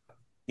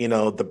 you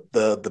know, the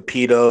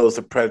pedos,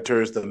 the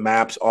predators, the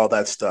maps, all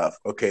that stuff.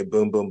 Okay,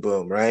 boom, boom,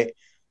 boom, right?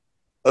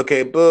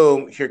 Okay,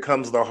 boom, here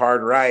comes the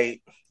hard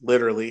right,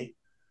 literally,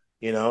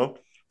 you know?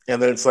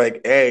 And then it's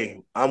like,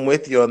 hey, I'm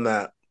with you on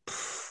that.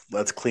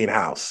 Let's clean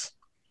house.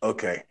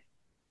 Okay,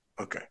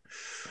 okay.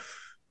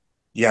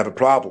 You have a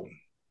problem.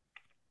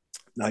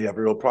 Now you have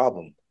a real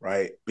problem,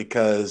 right?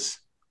 Because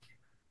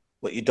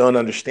what you don't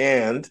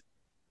understand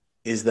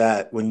is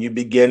that when you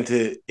begin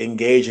to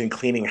engage in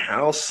cleaning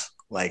house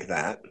like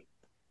that,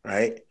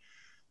 right?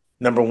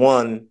 Number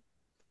one,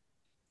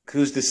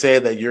 who's to say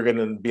that you're going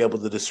to be able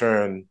to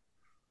discern,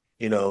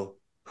 you know,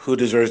 who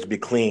deserves to be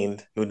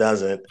cleaned, who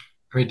doesn't?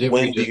 I mean, didn't we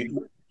When do just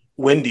you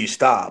when do you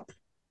stop?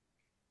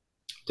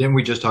 Didn't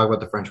we just talk about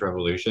the French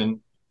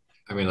Revolution?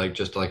 I mean, like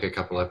just like a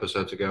couple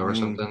episodes ago or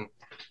something.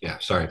 Yeah,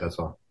 sorry, that's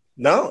all.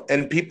 No,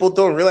 and people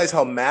don't realize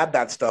how mad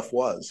that stuff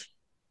was.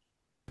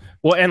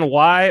 Well, and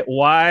why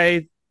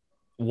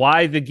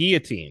the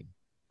guillotine?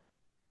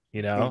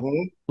 You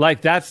know,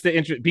 like that's the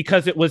interest,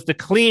 because it was the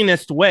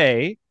cleanest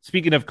way.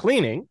 Speaking of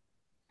cleaning,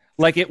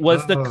 like it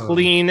was the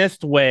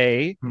cleanest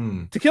way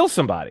to kill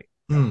somebody.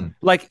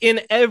 Like in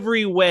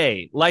every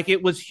way, like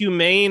it was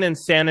humane and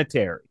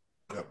sanitary.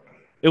 Yep.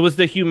 It was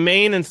the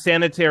humane and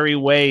sanitary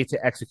way to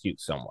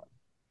execute someone.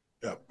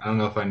 Yep. I don't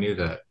know if I knew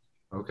that.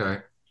 Okay.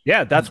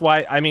 Yeah, that's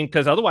why. I mean,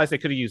 because otherwise they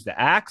could have used the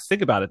axe.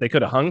 Think about it; they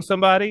could have hung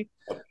somebody.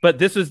 But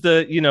this is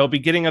the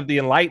beginning of the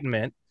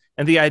Enlightenment,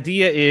 and the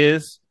idea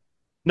is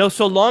no.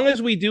 So long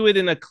as we do it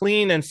in a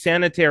clean and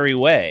sanitary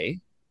way,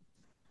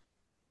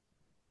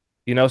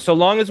 so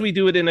long as we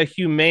do it in a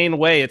humane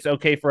way, it's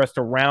okay for us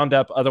to round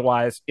up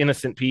otherwise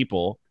innocent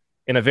people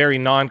in a very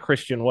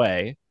non-Christian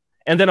way,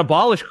 and then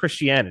abolish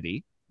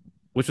Christianity,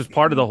 which was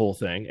part of the whole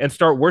thing, and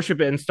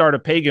start a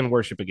pagan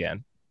worship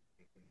again,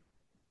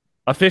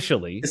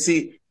 officially.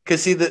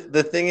 Because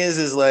the thing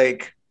is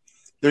like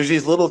there's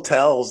these little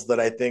tells that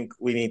I think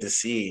we need to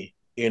see,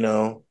 and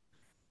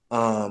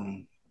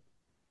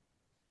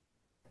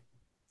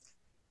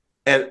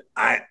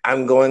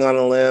I'm going on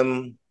a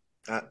limb.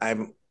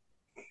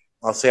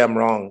 I'll say I'm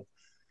wrong,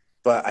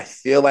 but I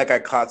feel like I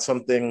caught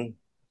something,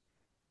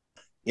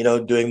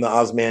 doing the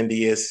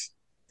Osmandius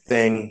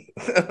thing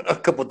a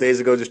couple of days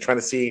ago, just trying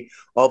to see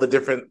all the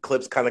different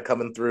clips kind of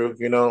coming through,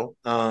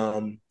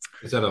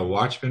 Is that a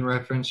Watchmen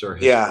reference or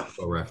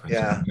historical reference?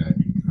 Yeah. Okay.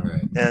 All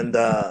right. And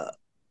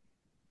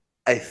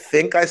I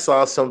think I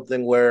saw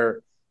something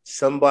where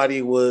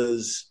somebody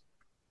was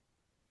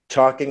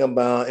talking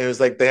about, it was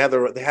like they had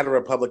a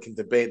Republican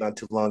debate not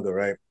too long ago,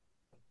 right?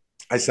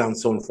 I sound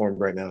so informed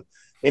right now.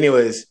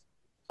 Anyways,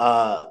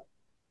 but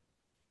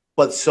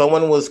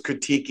someone was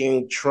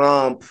critiquing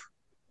Trump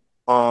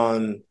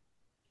on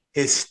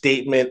his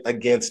statement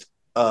against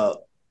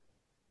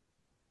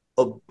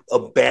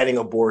banning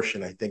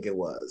abortion, I think it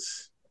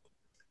was.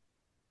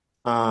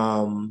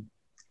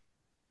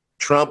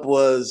 Trump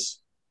was,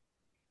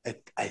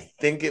 I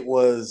think it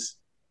was,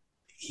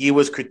 he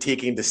was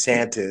critiquing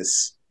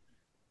DeSantis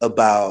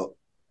about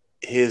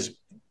his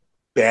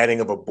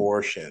banning of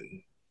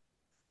abortion,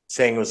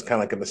 saying it was kind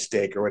of like a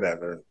mistake or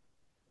whatever.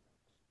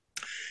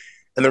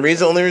 And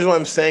the only reason why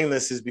I'm saying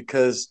this is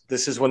because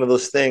this is one of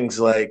those things,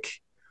 like,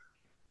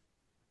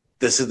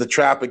 this is the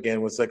trap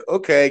again. It's like,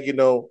 okay,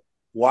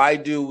 why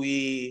do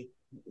we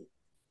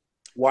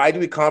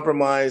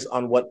compromise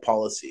on what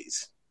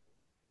policies?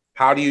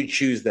 How do you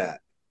choose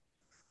that?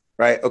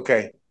 Right?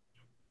 Okay.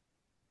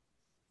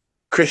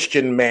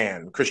 Christian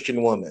man,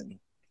 Christian woman,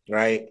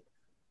 right?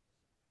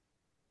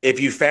 If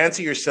you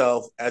fancy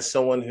yourself as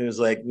someone who's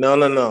like,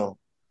 no,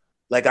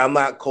 like I'm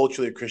not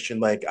culturally Christian,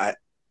 like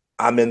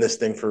I'm in this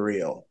thing for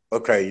real.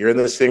 Okay, you're in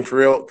this thing for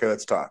real? Okay,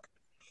 let's talk.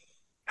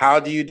 How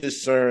do you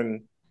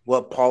discern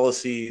what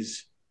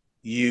policies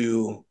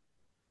you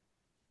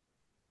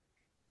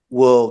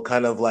will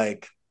kind of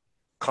like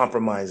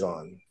compromise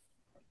on,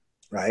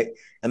 right?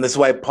 And this is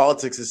why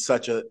politics is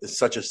such a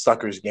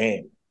sucker's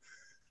game,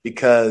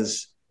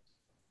 because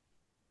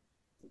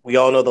we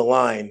all know the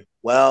line,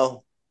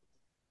 well,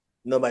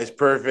 nobody's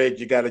perfect,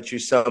 you got to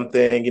choose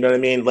something, you know what I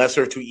mean?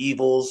 Lesser of two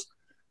evils.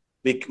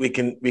 We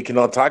can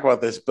all talk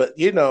about this, but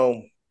I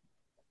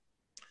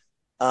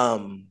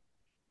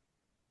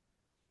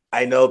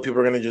know people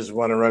are going to just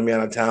want to run me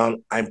out of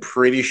town. I'm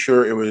pretty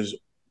sure it was,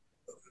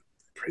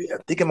 I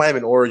think it might have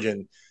been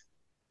Origin,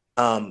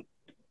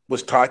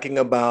 was talking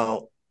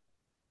about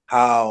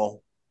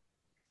how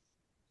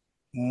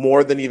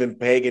more than even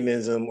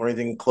paganism or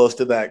anything close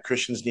to that,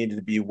 Christians needed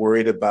to be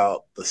worried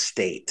about the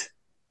state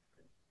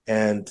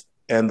and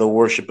the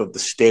worship of the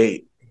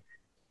state.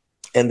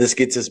 And this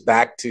gets us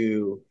back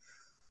to,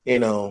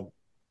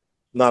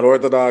 not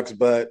Orthodox,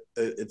 but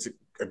it's an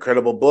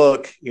incredible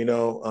book,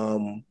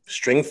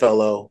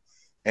 Stringfellow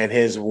and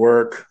his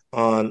work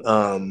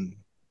on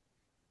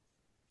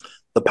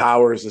the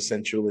powers,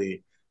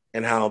 essentially,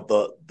 and how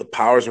the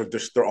powers are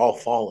just, they're all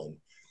fallen.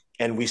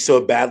 And we so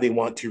badly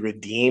want to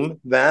redeem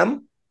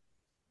them.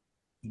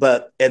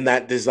 But in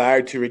that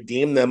desire to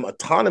redeem them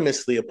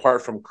autonomously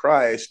apart from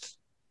Christ,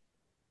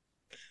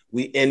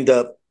 we end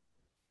up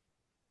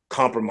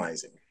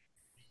compromising,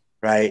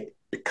 right?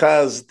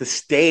 Because the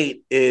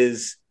state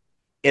is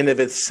in of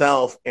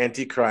itself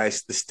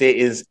antichrist. The state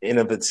is in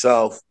of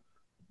itself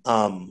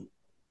a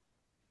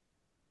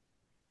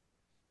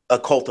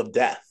cult of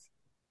death,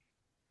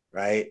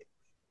 right?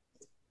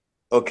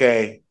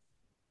 Okay.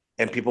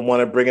 And people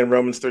want to bring in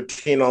Romans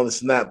 13, all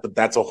this and that, but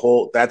that's a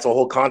whole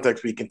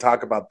context. We can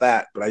talk about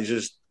that. But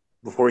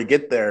before we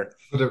get there,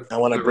 I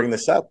want to bring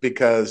this up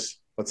because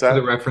what's that?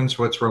 For the reference,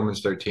 what's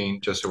Romans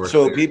 13? Just so we're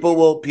clear.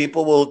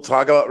 People will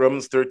talk about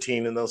Romans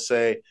 13 and they'll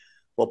say,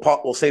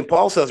 well, St.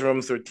 Paul says in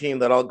Romans 13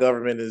 that all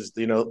government is,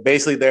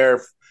 basically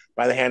there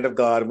by the hand of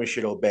God and we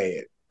should obey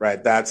it,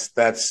 right? That's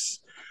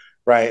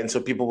right? And so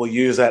people will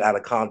use that out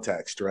of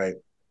context, right?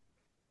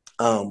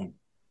 And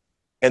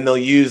they'll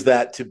use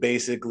that to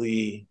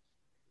basically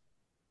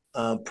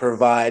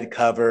provide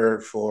cover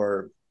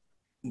for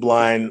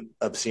blind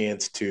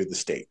obedience to the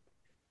state.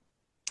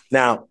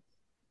 Now,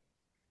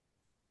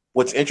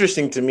 what's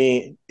interesting to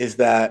me is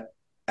that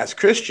as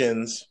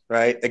Christians,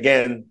 right,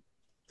 again,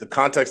 the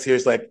context here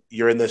is like,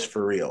 you're in this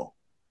for real,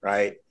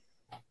 right?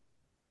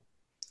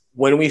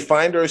 When we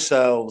find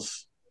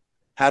ourselves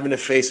having to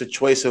face a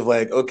choice of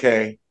like,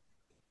 okay,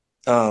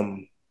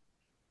 Biden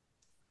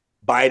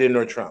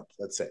or Trump,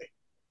 let's say,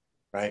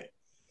 right?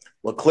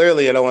 Well,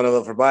 clearly I don't want to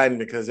vote for Biden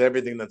because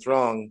everything that's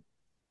wrong,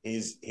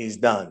 he's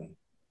done,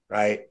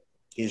 right?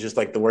 He's just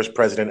like the worst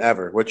president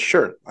ever, which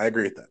sure, I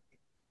agree with that.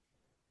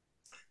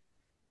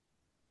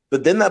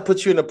 But then that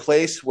puts you in a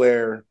place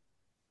where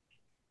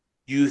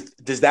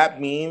does that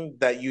mean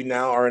that you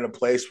now are in a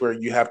place where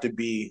you have to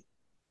be,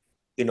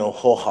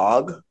 whole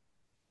hog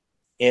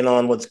in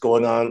on what's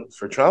going on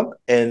for Trump?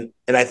 And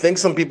I think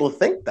some people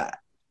think that.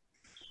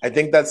 I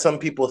think that some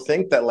people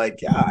think that,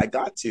 like, yeah, I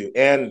got to.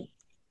 And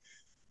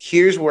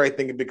here's where I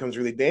think it becomes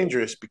really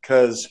dangerous,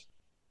 because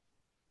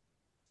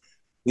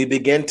we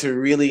begin to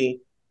really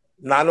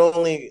not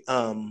only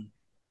kind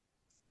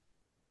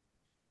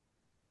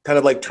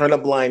of like turn a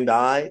blind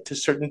eye to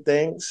certain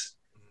things,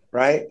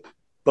 right?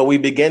 But we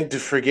begin to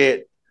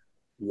forget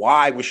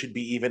why we should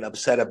be even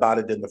upset about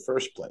it in the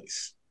first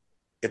place,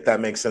 if that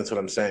makes sense what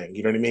I'm saying.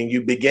 You know what I mean?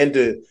 You begin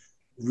to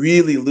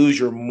really lose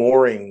your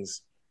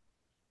moorings,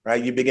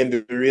 right? You begin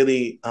to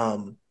really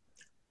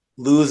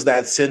lose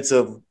that sense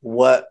of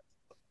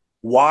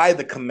why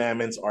the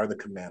commandments are the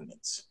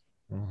commandments.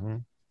 Mm-hmm.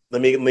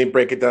 Let me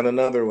break it down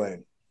another way.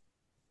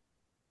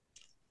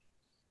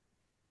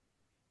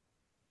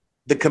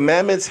 The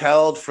commandments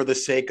held for the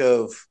sake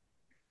of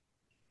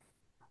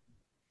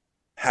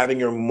having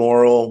your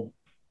moral,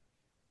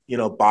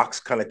 box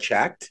kind of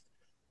checked,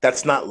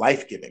 that's not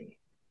life-giving.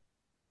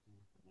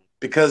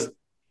 Because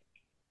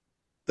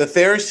the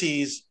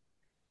Pharisees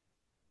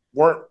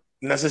weren't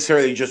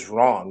necessarily just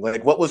wrong.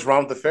 Like, what was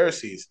wrong with the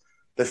Pharisees?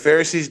 The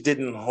Pharisees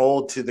didn't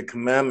hold to the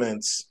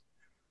commandments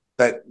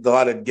that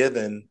God had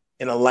given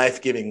in a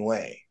life-giving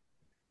way.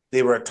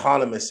 They were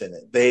autonomous in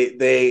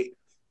it.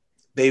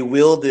 They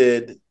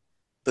wielded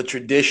the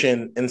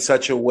tradition in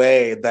such a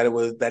way that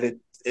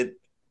it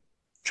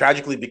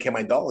tragically became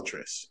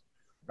idolatrous,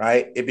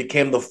 right? It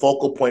became the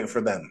focal point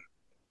for them.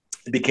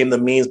 It became the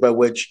means by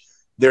which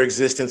their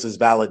existence is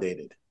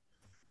validated,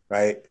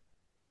 right?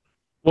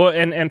 Well,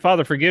 and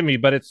Father, forgive me,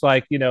 but it's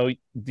like,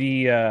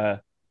 the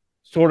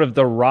sort of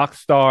the rock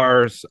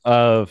stars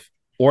of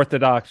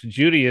Orthodox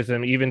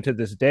Judaism, even to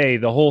this day,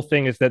 the whole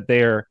thing is that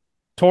they're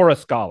Torah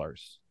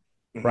scholars,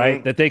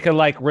 right? That they can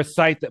like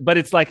recite, but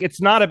it's like,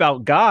 it's not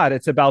about God.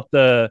 It's about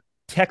the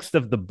text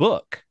of the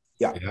book.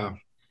 Yeah.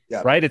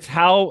 Right. It's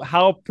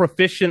how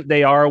proficient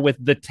they are with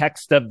the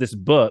text of this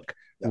book,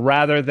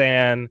 rather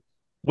than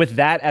with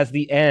that as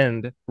the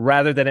end,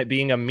 rather than it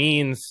being a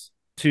means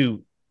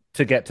to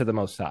get to the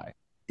Most High.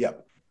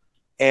 Yep.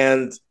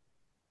 And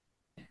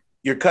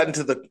you're cutting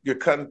to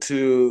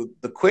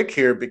the quick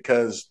here,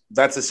 because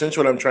that's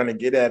essentially what I'm trying to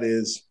get at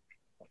is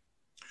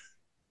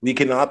we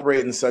can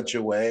operate in such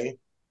a way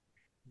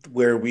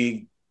where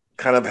we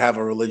kind of have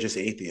a religious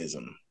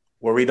atheism,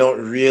 where we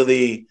don't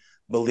really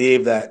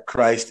believe that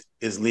Christ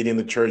is leading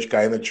the church,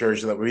 guiding the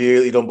church, that we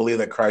really don't believe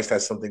that Christ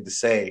has something to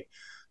say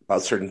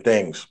about certain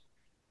things.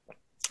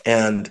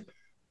 And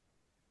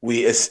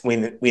we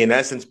in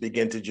essence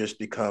begin to just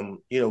become,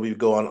 we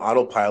go on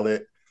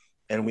autopilot,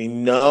 and we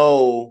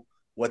know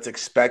what's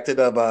expected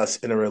of us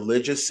in a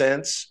religious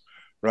sense,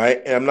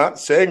 right? And I'm not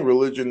saying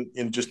religion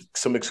in just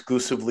some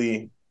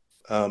exclusively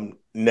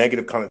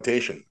negative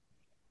connotation,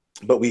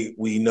 but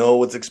we know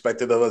what's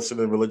expected of us in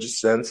a religious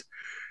sense,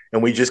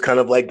 and we just kind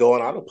of like go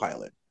on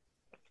autopilot.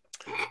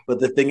 But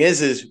the thing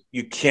is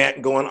you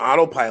can't go on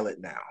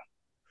autopilot now.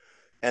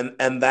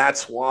 And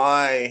that's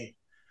why,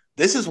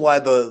 this is why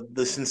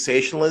the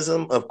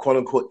sensationalism of quote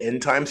unquote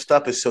end time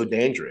stuff is so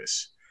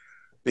dangerous,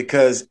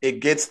 because it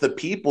gets the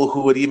people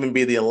who would even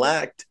be the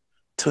elect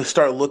to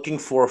start looking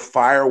for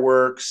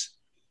fireworks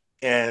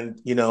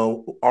and,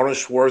 Arnold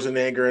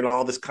Schwarzenegger and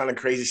all this kind of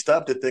crazy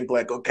stuff, to think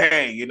like,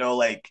 okay, I'm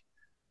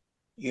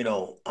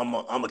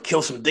gonna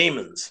kill some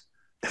demons.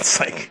 It's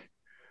like,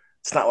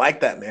 it's not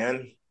like that,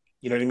 man.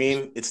 You know what I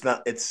mean? It's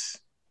not. It's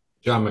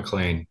John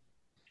McClane.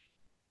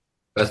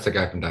 That's the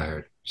guy from Die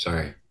Hard.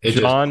 Sorry,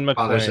 John McClane.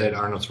 Father said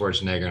Arnold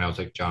Schwarzenegger, and I was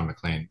like, John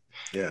McClane.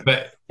 Yeah,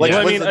 but like,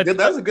 that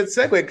was a good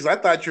segue, because I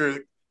thought you were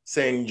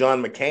saying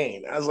John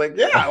McCain. I was like,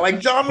 yeah, like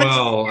John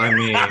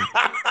McCain.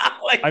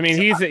 Well, I mean,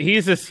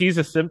 he's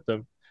a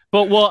symptom.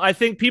 But I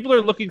think people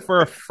are looking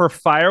for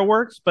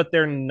fireworks, but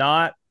they're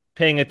not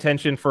paying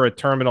attention for a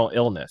terminal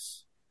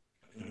illness.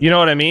 You know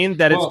what I mean?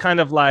 That it's kind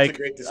of like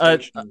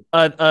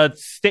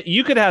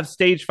you could have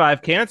stage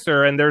 5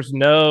 cancer and there's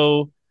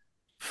no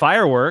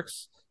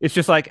fireworks. It's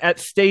just like at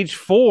stage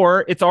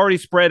 4, it's already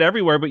spread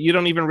everywhere, but you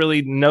don't even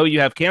really know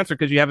you have cancer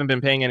because you haven't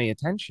been paying any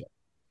attention.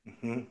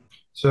 Mm-hmm.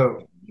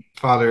 So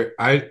Father,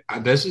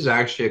 this is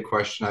actually a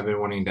question I've been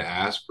wanting to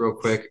ask real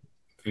quick,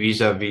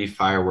 vis-a-vis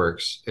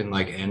fireworks in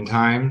like end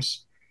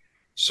times.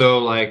 So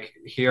like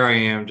here I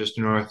am, just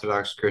an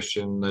Orthodox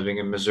Christian living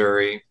in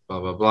Missouri, blah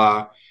blah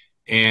blah.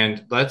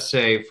 And let's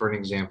say, for an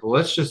example,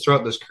 let's just throw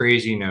out this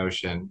crazy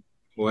notion,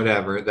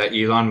 whatever, that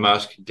Elon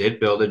Musk did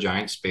build a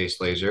giant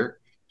space laser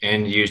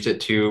and used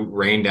it to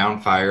rain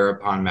down fire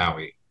upon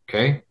Maui.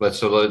 Okay, let's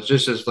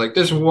just like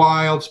this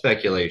wild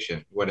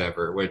speculation,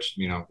 whatever, which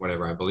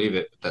whatever, I believe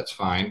it, but that's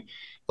fine.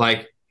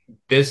 Like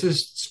this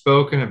is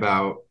spoken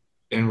about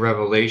in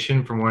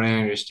Revelation, from what I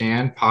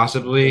understand,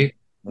 possibly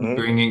Mhm.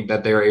 bringing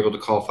that they were able to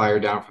call fire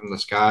down from the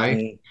sky.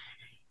 Mhm.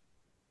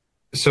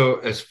 So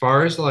as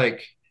far as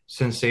like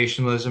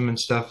sensationalism and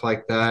stuff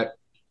like that,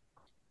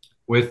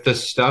 with the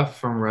stuff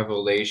from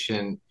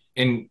Revelation,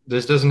 and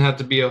this doesn't have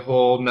to be a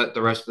whole not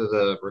the rest of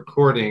the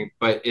recording,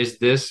 but is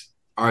this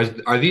are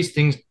these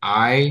things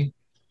I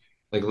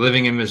like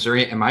living in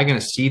Missouri, am I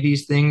gonna see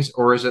these things?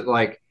 Or is it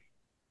like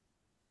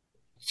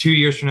 2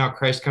 years from now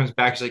Christ comes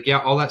back, he's like, yeah,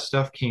 all that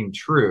stuff came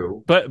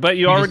true. But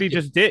you You already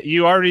just did.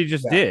 You already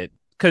just Yeah. did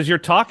because you're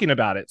talking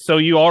about it. So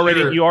Sure. you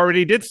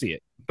already did see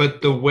it.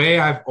 But the way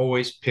I've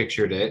always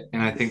pictured it,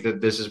 and I think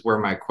that this is where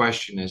my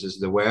question is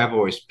the way I've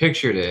always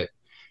pictured it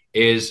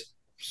is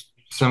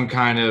some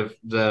kind of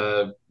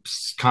the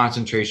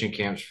concentration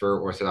camps for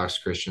Orthodox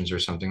Christians or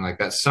something like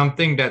that.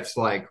 Something that's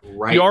like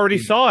right. You already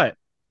saw it.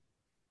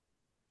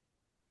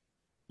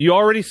 You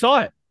already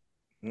saw it.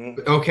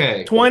 Mhm.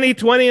 Okay.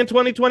 2020 and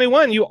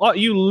 2021. You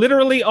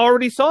literally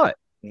already saw it.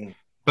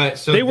 But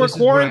so They were this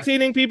is what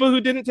quarantining people who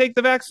didn't take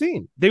the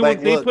vaccine. They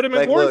Look, put them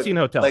in quarantine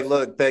hotels.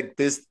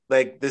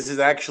 this is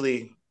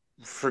actually,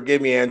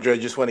 forgive me, Andrew, I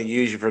just want to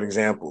use you for an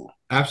example.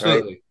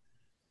 Absolutely. Right?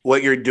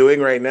 What you're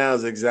doing right now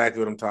is exactly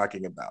what I'm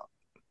talking about.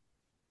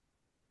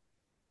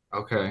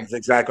 Okay. It's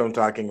exactly what I'm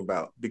talking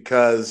about,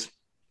 because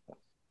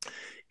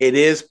it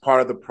is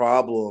part of the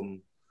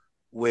problem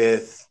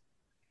with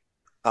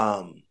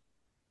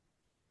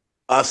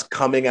us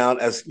coming out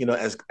as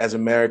as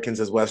Americans,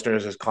 as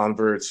Westerners, as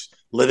converts,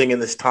 living in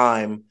this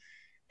time,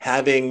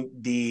 having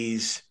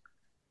these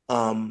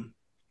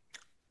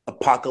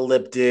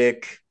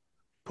apocalyptic,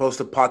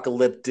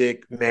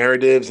 post-apocalyptic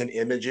narratives and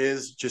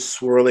images just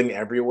swirling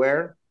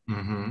everywhere,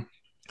 Mm-hmm.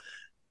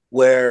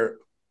 where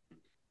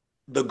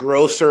the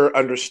grosser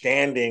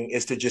understanding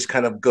is to just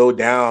kind of go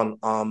down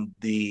on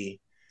the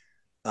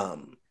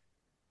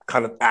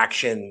kind of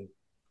action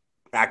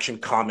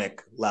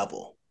comic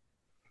level,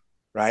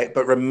 right?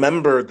 But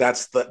remember,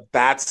 that's the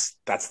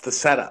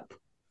setup,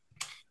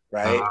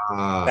 right?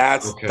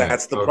 Okay.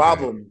 That's the Okay.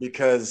 problem,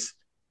 because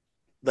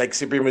like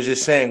Cyprian was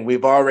just saying,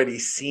 we've already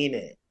seen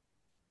it.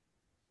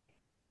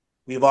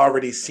 We've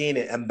already seen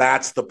it, and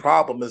that's the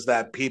problem, is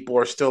that people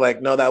are still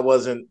like, no, that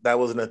wasn't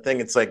a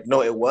thing. It's like,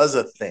 no, it was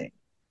a thing.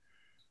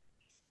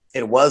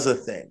 It was a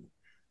thing.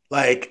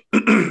 Like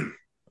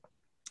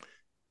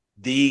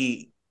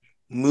the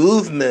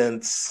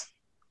movements.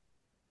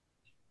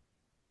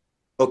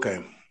 Okay,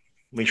 let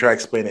me try to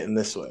explain it in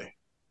this way.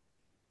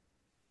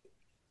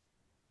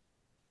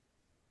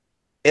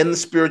 In the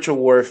spiritual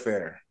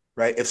warfare,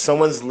 right? If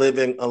someone's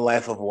living a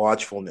life of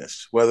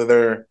watchfulness, whether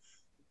they're,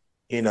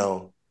 you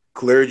know,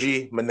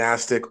 clergy,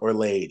 monastic, or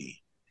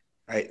laity,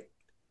 right?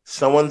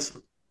 Someone's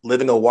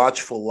living a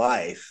watchful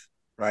life,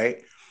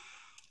 right?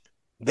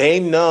 They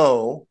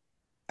know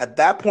at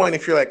that point,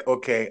 if you're like,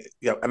 okay,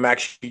 yeah, I'm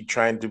actually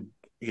trying to,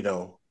 you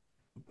know,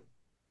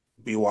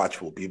 be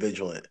watchful, be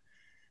vigilant.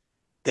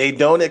 They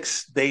don't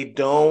expect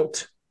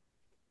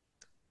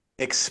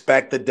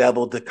the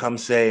devil to come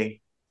say,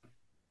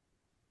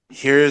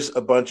 here's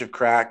a bunch of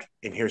crack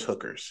and here's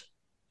hookers,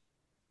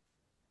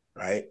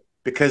 right?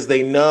 Because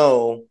they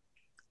know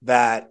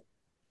that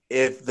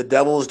if the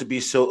devil is to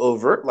be so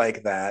overt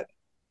like that,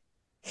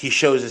 he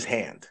shows his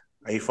hand.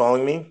 Are you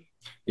following me?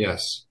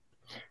 Yes.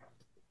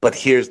 But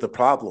here's the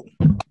problem.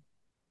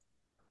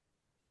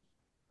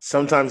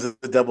 Sometimes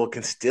the devil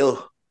can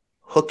still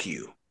hook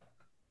you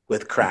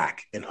with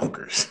crack and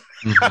hookers.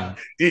 Mm-hmm.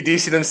 Do you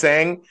see what I'm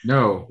saying?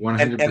 No,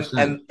 And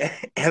 100%.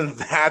 and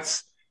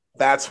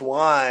that's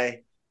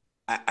why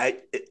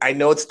I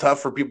know it's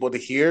tough for people to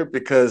hear,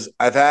 because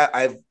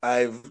I've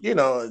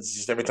it's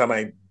just every time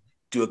I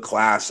do a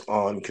class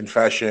on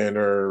confession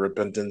or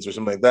repentance or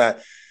something like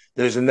that,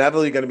 there's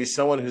inevitably going to be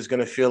someone who's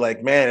going to feel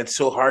like, man, it's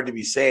so hard to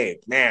be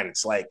saved. Man,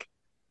 it's like,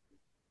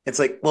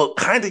 well,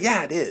 kind of,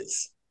 yeah, it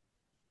is.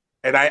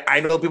 And I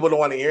know people don't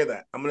want to hear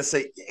that. I'm going to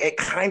say it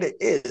kind of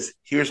is.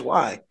 Here's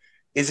why.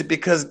 Is it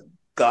because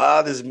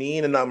God is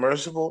mean and not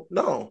merciful?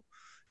 No.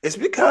 It's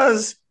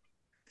because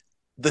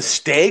the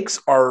stakes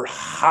are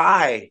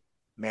high,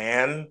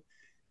 man.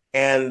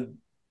 And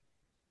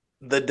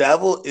the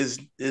devil is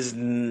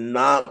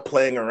not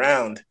playing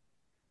around.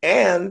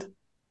 And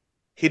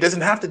he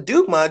doesn't have to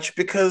do much,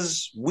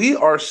 because we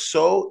are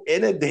so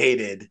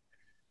inundated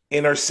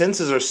and our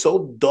senses are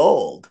so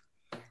dulled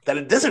that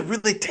it doesn't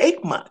really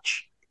take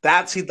much.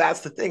 That's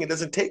the thing. It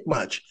doesn't take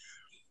much.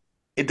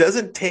 It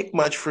doesn't take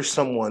much for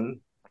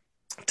someone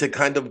to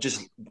kind of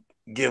just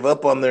give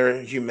up on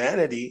their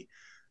humanity,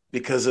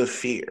 because of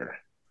fear,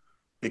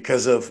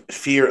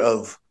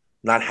 of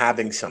not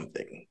having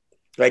something.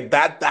 Like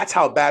that's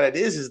how bad it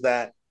is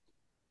that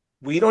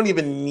we don't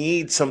even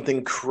need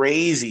something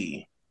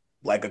crazy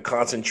like a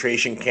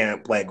concentration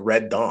camp like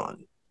Red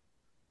Dawn.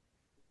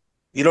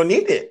 You don't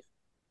need it.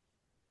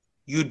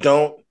 You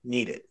don't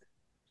need it,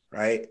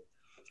 right?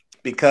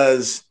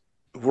 Because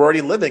we're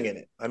already living in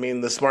it. I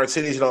mean, the smart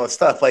cities and all that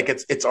stuff, like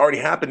it's already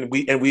happened.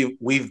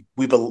 We've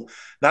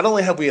not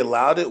only have we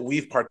allowed it,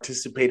 we've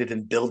participated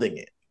in building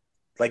it.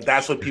 Like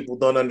that's what people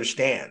don't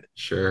understand.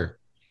 Sure.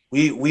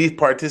 We've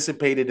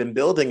participated in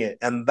building it,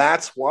 and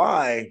that's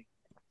why,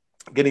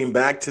 getting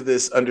back to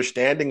this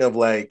understanding of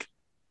like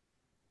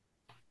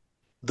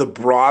the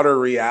broader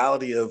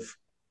reality of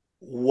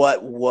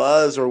what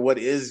was or what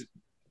is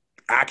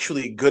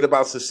actually good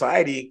about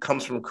society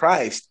comes from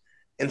Christ.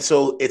 And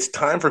so it's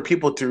time for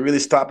people to really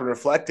stop and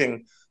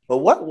reflecting, but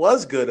what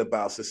was good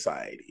about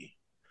society?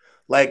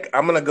 Like,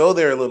 I'm going to go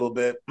there a little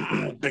bit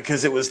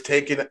because it was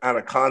taken out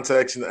of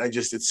context and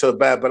it's so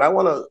bad, but I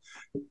want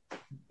to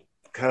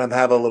kind of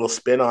have a little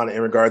spin on it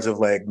in regards of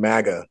like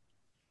MAGA,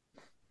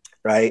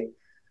 right?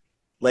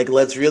 Like,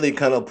 let's really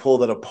kind of pull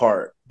that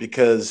apart,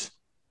 because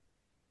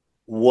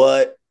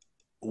what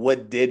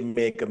did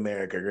make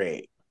America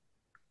great,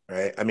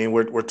 right? I mean,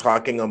 we're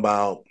talking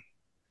about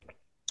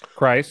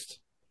Christ.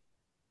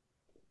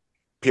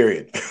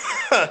 Period.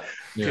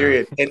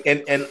 Period.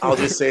 And I'll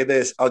just say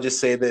this.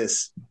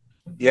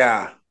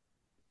 Yeah.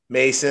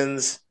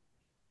 Masons,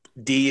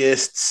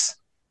 deists,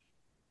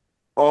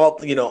 all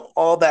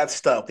that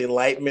stuff. The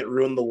Enlightenment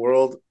ruined the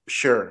world.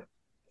 Sure.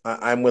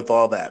 I'm with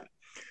all that.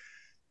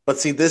 But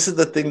see, this is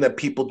the thing that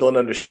people don't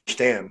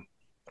understand.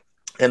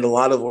 And a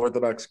lot of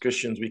Orthodox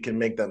Christians, we can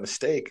make that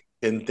mistake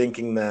in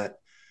thinking that,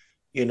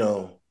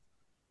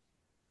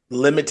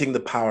 limiting the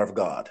power of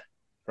God,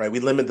 right? We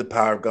limit the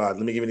power of God.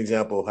 Let me give you an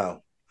example of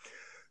how.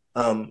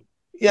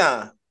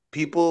 Yeah,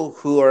 people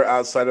who are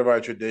outside of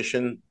our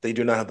tradition, they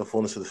do not have the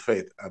fullness of the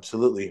faith.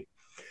 Absolutely.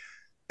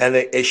 And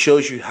it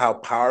shows you how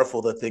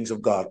powerful the things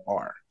of God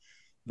are.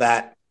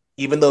 That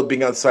even though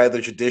being outside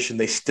the tradition,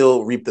 they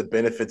still reap the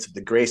benefits of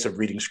the grace of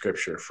reading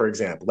scripture, for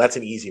example. That's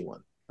an easy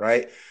one,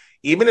 right?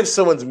 Even if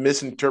someone's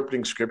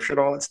misinterpreting scripture and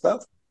all that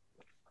stuff,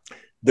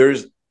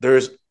 there's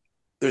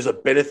a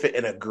benefit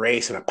and a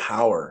grace and a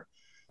power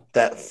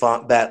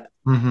that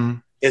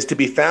is to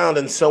be found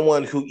in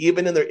someone who,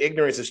 even in their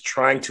ignorance, is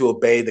trying to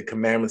obey the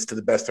commandments to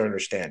the best of their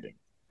understanding,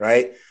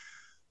 right?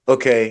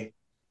 Okay,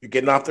 you're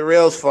getting off the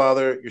rails,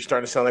 Father. You're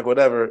starting to sound like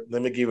whatever.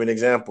 Let me give you an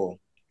example.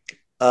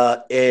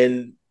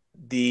 In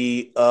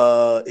the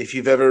if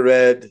you've ever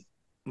read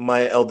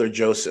My Elder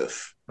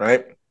Joseph,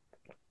 right?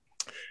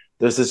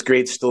 There's this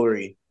great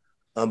story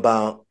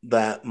about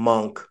that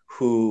monk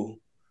who,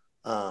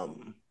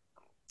 who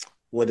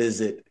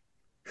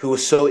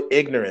was so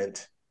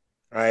ignorant,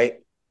 right?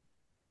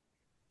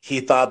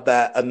 He thought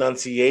that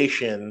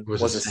Annunciation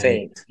was a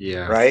saint.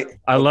 Yeah. Right?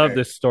 I love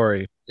this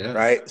story. Yeah.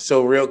 Right?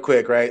 So real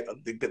quick, right?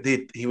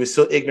 He was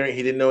so ignorant,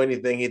 he didn't know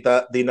anything. He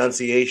thought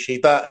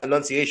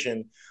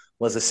Annunciation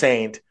was a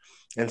saint.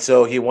 And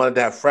so he wanted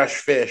to have fresh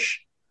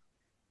fish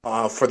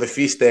for the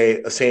feast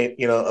day, a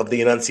saint, of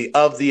the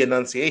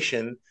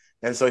Annunciation.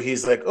 And so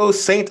he's like, "Oh,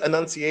 Saint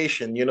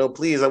Annunciation,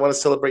 please, I want to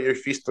celebrate your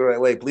feast the right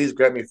way. Please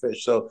grab me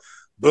fish." So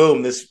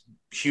boom, this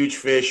huge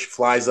fish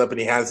flies up and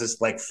he has this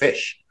like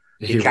fish.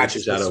 He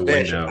catches this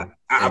fish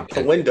out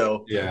the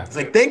window. Yeah. It's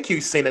like, "Thank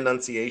you, Saint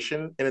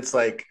Annunciation." And it's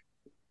like,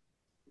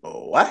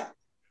 oh, what?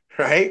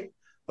 Right?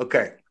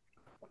 Okay.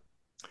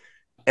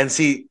 And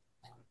see,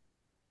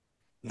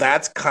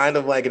 that's kind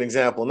of like an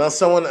example. Now,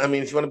 if you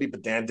want to be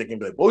pedantic and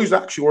be like, "Well, he's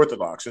actually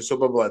Orthodox," and so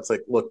blah, blah, it's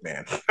like, look,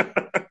 man,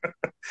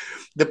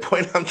 the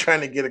point I'm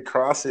trying to get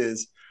across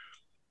is,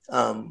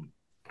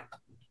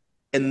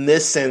 in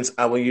this sense,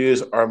 I will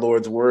use our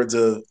Lord's words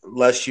of,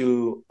 "Lest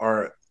you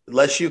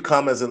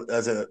come as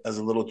a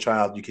little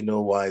child, you can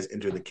no wise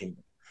enter the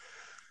kingdom."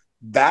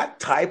 That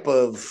type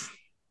of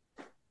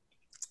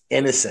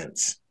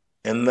innocence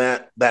and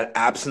that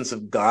absence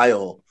of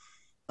guile,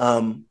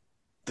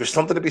 there's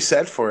something to be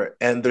said for it.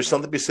 And there's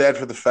something to be said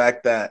for the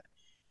fact that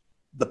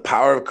the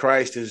power of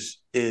Christ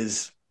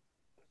is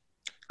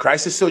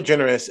Christ is so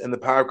generous, and the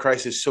power of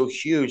Christ is so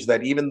huge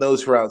that even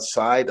those who are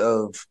outside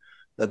of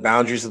the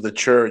boundaries of the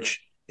church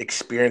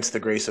experience the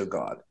grace of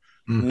God.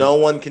 Mm-hmm. No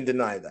one can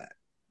deny that.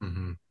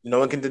 Mm-hmm. No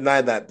one can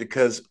deny that,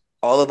 because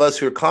all of us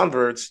who are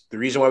converts, the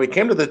reason why we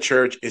came to the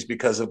church is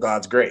because of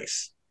God's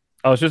grace.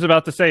 I was just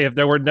about to say,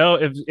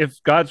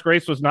 if God's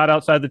grace was not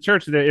outside the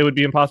church, it would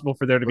be impossible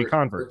for there to be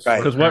converts.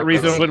 Because what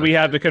reason would we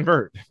have to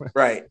convert?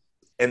 Right.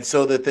 And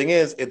so the thing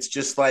is, it's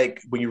just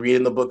like when you read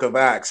in the book of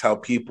Acts, how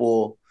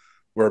people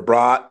were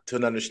brought to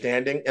an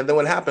understanding. And then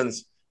what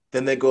happens?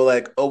 Then they go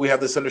like, "Oh, we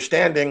have this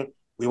understanding.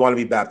 We want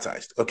to be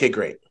baptized." Okay,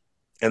 great.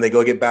 And they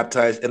go get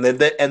baptized. And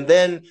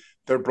then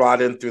they're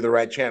brought in through the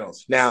right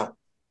channels. Now,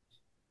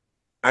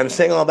 I'm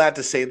saying all that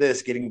to say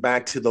this, getting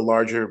back to the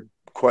larger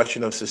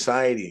question of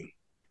society.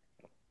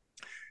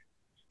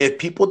 if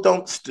people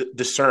don't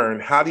discern,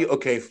 how do you,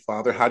 okay,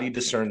 Father, how do you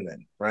discern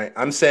then? Right.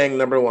 I'm saying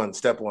number one,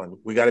 step one,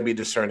 we got to be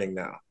discerning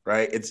now.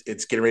 Right.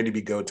 It's getting ready to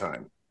be go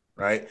time.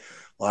 Right.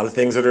 A lot of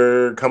things that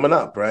are coming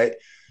up. Right.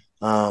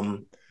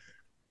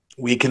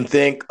 We can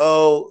think,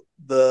 oh,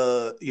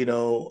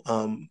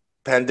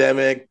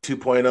 pandemic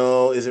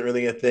 2.0 isn't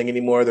really a thing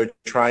anymore. They're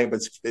trying,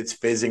 but it's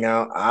fizzing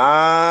out.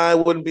 I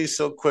wouldn't be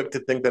so quick to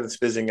think that it's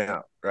fizzing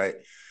out. Right.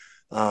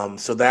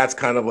 So that's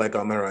kind of like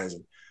on the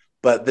horizon.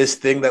 But this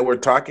thing that we're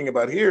talking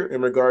about here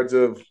in regards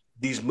of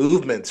these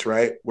movements,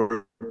 right,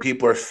 where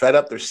people are fed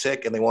up, they're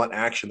sick, and they want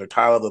action. They're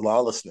tired of the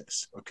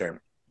lawlessness. Okay.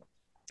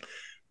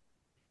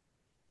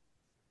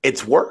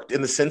 It's worked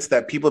in the sense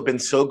that people have been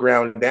so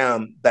ground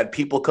down that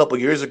people a couple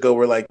years ago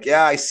were like,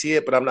 yeah, I see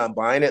it, but I'm not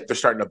buying it. They're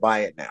starting to buy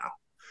it now.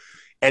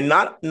 And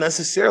not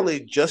necessarily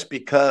just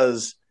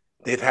because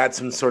they've had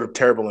some sort of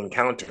terrible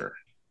encounter,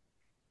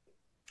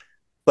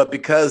 but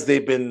because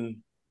they've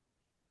been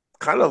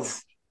kind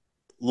of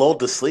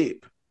lulled to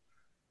sleep.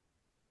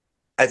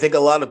 I think a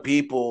lot of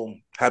people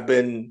have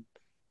been,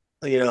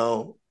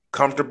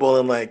 comfortable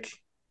in like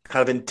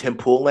kind of in Tim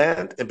Pool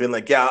land and been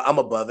like, yeah, I'm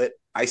above it.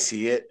 I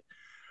see it.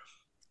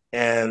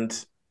 And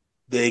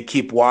they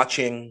keep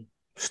watching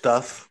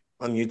stuff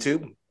on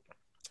YouTube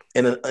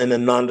in a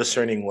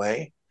non-discerning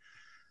way.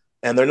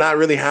 And they're not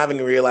really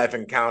having real life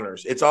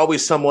encounters. It's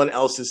always someone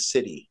else's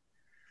city,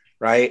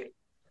 right?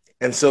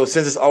 And so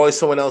since it's always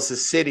someone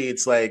else's city,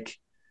 it's like,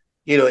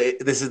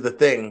 this is the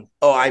thing.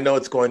 Oh, I know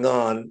what's going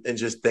on, and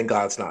just thank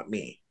God it's not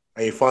me.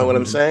 Are you following what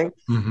I'm saying?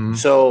 Mm-hmm.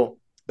 So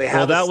they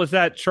have. Well, that was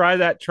that. Try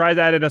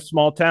that in a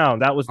small town.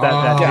 That was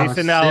that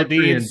Jason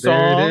Aldean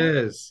song. There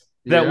it is.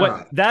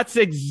 That's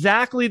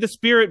exactly the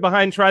spirit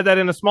behind "Try That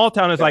in a Small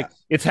Town." Is like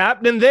it's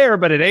happening there,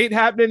 but it ain't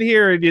happening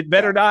here, and it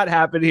better not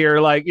happen here.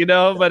 Like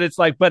but it's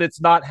like, but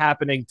it's not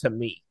happening to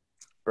me.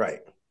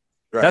 Right.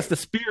 That's the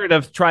spirit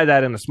of "Try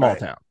That in a Small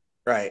Town."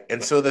 Right.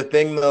 And so the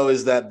thing though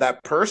is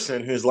that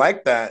person who's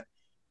like that,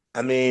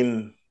 I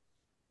mean,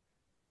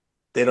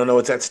 they don't know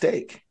what's at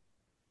stake.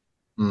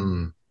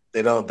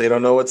 They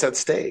don't know what's at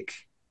stake,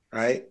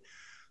 right?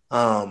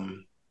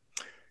 And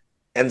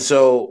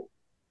so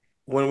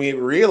when we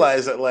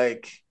realize that,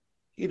 like,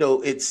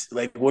 it's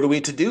like, what are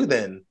we to do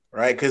then,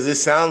 right? Because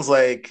this sounds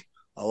like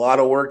a lot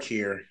of work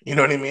here. You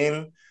know what I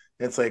mean?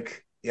 It's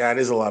like, yeah, it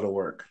is a lot of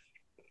work.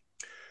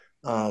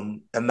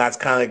 And that's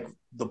kind of like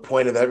the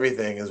point of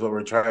everything is what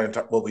we're trying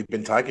to what we've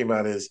been talking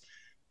about is,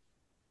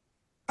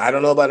 I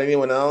don't know about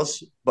anyone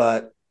else,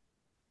 but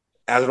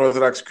as an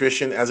Orthodox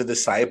Christian, as a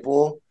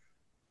disciple,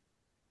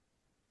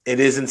 it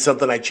isn't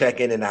something I check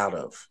in and out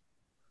of.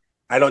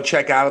 I don't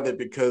check out of it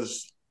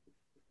because,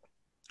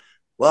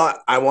 well,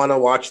 I want to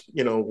watch,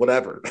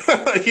 whatever.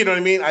 You know what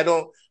I mean? I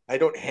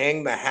don't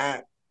hang the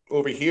hat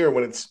over here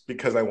when it's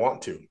because I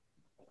want to.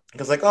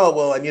 Because like, oh,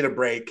 well, I need a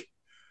break.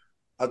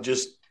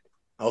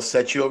 I'll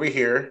set you over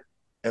here,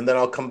 and then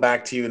I'll come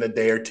back to you in a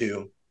day or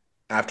two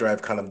after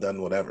I've kind of done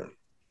whatever.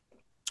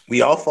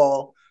 We all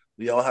fall.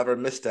 We all have our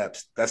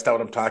missteps. That's not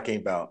what I'm talking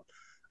about.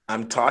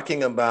 I'm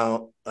talking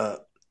about a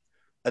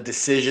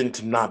decision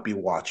to not be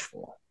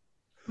watchful.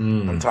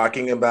 I'm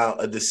talking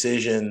about a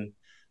decision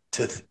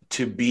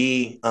to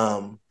be,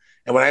 and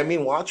when I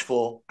mean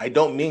watchful, I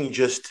don't mean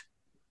just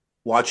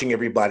watching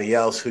everybody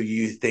else who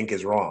you think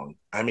is wrong.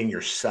 I mean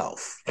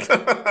yourself.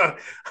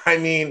 I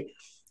mean,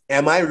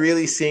 am I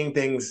really seeing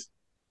things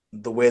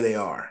the way they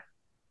are?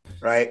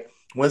 Right?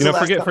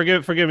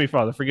 Forgive me,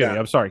 Father. Forgive me.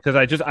 I'm sorry,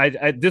 because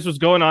I this was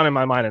going on in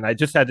my mind, and I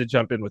just had to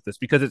jump in with this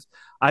because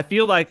I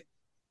feel like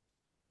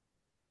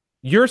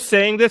you're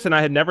saying this, and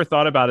I had never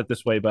thought about it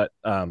this way, but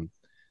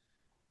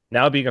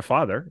now being a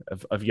father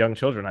of young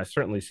children, I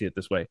certainly see it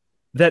this way.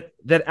 That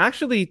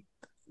actually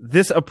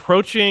this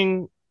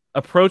approaching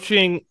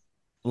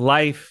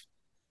life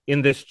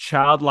in this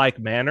childlike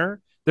manner,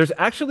 there's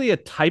actually a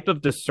type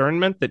of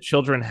discernment that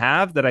children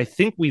have that I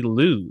think we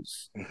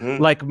lose.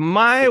 Mm-hmm. Like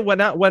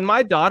when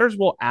my daughters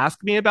will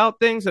ask me about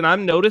things, and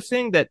I'm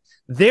noticing that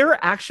they're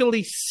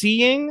actually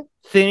seeing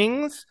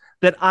things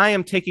that I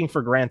am taking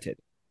for granted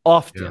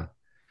often. Yeah.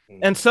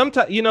 And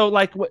sometimes,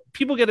 like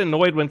people get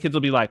annoyed when kids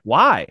will be like,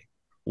 why?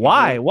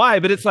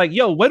 But it's like,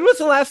 yo, when was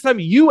the last time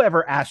you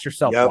ever asked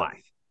yourself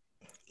why?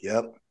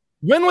 Yep.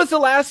 When was the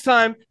last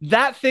time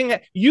that thing,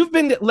 you've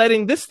been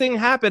letting this thing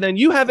happen and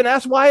you haven't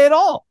asked why at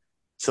all?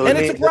 So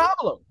it's a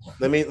problem.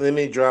 Let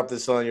me drop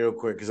this on you real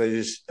quick because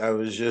I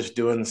was just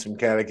doing some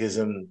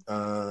catechism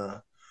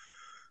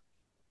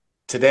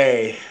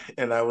today,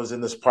 and I was in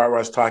this part where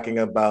I was talking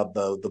about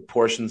the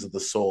portions of the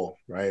soul,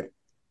 right?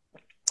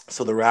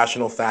 So the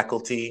rational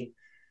faculty,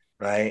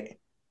 right?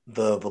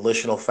 The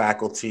volitional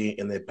faculty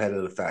and the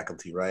appetitive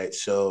faculty, right?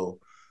 So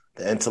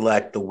the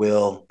intellect, the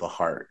will, the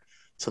heart.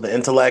 So the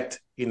intellect,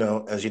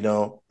 as you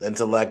know, the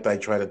intellect, I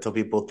try to tell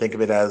people, think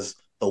of it as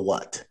the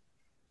what,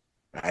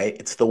 right?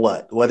 It's the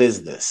what. What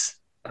is this,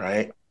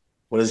 right?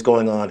 What is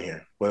going on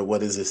here?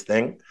 What is this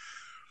thing?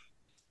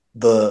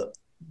 The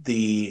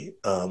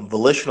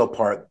volitional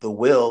part, the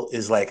will,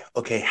 is like,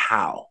 okay,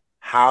 how?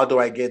 How do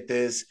I get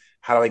this?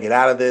 How do I get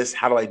out of this?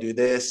 How do I do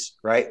this?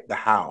 Right? The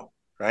how,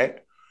 right?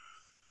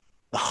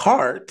 The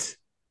heart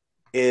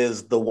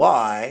is the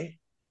why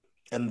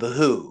and the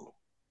who.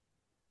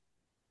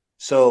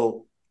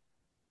 So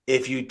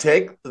if you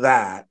take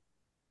that,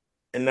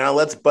 and now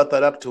let's butt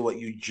that up to what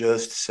you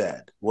just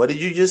said. What did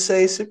you just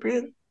say,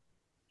 Cyprian?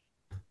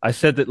 I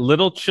said that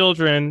little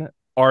children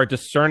are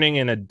discerning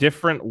in a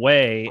different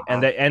way,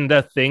 and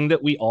the thing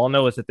that we all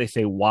know is that they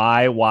say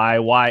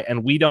why,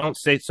 and we don't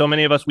say. So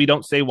many of us, we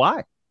don't say why,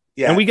 and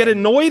Yeah, we get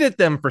annoyed at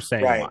them for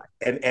saying right.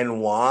 why.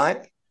 And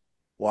why?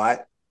 Why?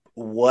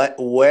 What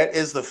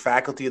is the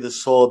faculty of the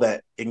soul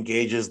that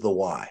engages the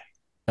why?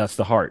 That's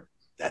the heart.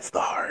 That's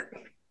the heart.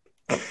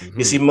 Mm-hmm.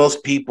 You see,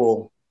 most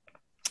people,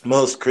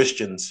 most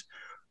Christians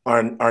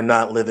are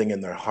not living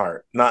in their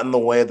heart, not in the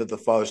way that the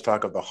fathers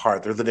talk of the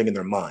heart. They're living in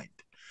their mind.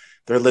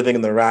 They're living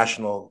in the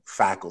rational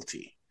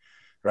faculty,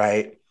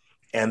 right?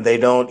 And they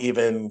don't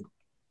even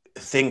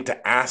think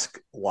to ask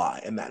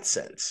why in that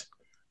sense,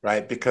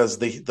 right? Because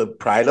the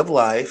pride of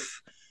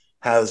life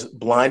has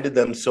blinded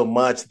them so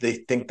much they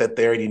think that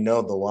they already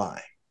know the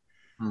why.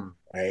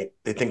 Right?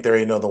 They think they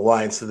already know the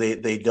why, and so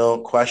they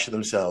don't question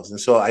themselves. And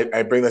so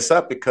I bring this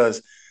up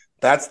because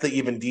that's the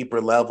even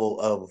deeper level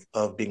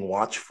of being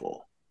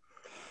watchful.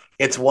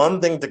 It's one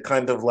thing to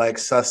kind of like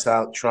suss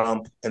out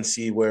Trump and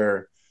see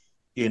where,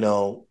 you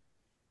know,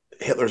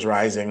 Hitler's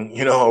rising,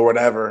 you know, or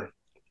whatever.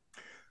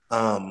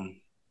 Um,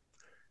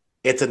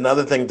 it's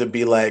another thing to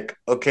be like,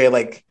 okay,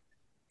 like,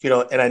 you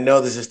know, and I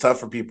know this is tough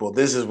for people.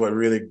 This is what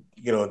really,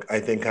 you know, I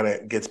think kind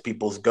of gets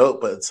people's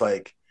goat, but it's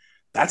like,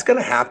 that's going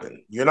to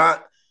happen. You're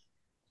not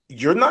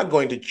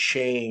going to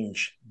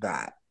change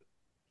that.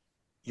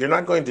 You're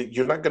not going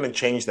to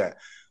change that.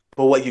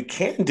 But what you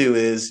can do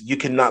is you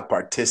cannot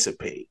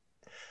participate.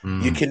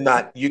 You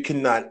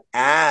cannot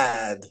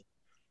add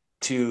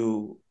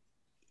to,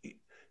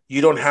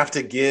 you don't have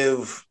to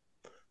give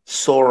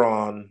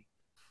Sauron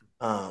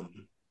a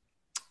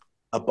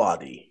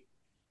body,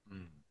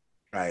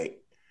 right?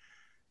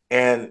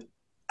 And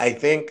I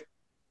think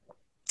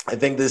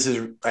this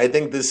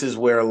is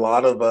where a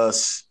lot of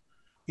us,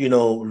 you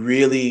know,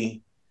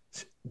 really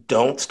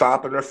don't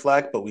stop and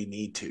reflect, but we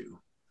need to,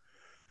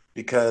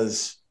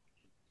 because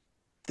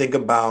think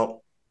about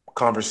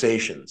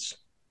conversations,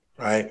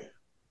 right?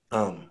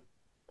 Um,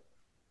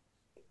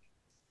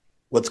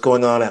 what's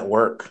going on at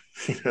work?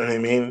 You know what I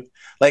mean?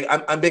 Like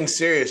I'm being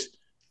serious.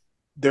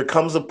 There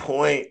comes a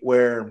point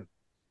where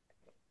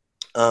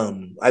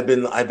I've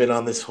been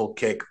on this whole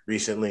kick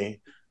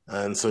recently,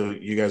 and so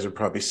you guys are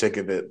probably sick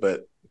of it,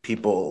 but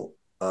people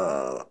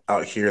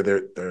out here,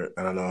 they're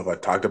I don't know if I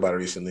talked about it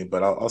recently,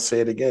 but I'll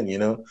say it again. You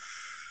know,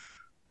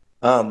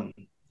 um,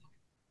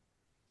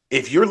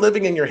 if you're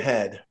living in your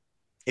head,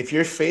 if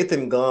your faith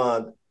in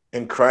God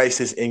and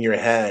Christ is in your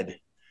head,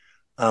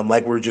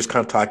 like we're just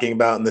kind of talking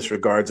about in this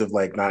regards of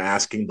like not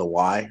asking the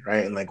why,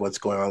 right? And like what's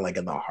going on like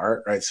in the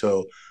heart, right?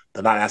 So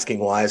the not asking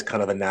why is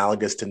kind of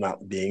analogous to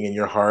not being in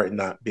your heart and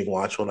not being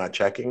watchful, not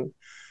checking.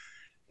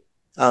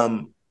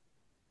 Um,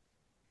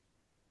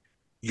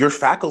 your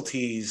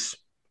faculties,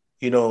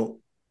 you know,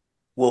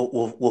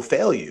 will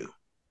fail you,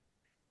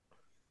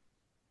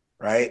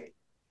 right?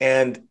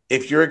 And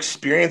if your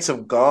experience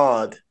of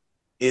God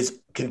is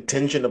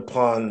contingent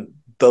upon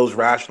those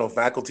rational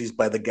faculties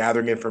by the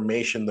gathering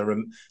information,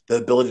 the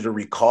ability to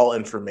recall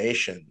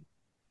information,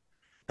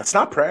 that's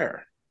not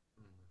prayer.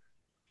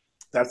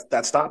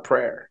 That's not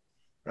prayer,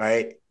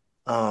 right?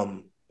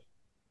 Um,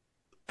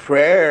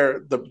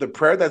 the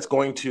prayer that's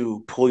going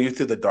to pull you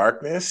through the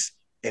darkness,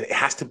 and it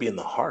has to be in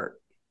the heart,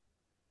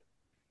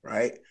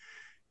 right?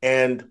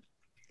 And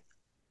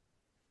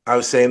I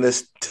was saying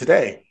this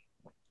today.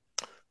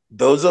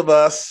 Those of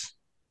us,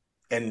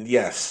 and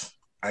yes,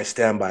 I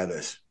stand by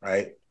this,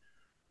 right?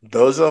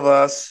 Those of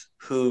us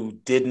who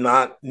did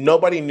not,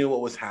 nobody knew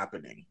what was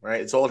happening,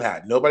 right? It's old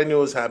hat. Nobody knew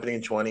what was happening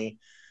in 20,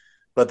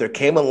 but there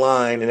came a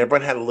line and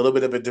everyone had a little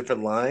bit of a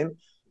different line.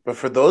 But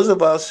for those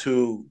of us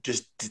who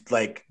just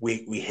like,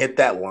 we hit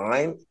that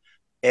line,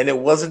 and it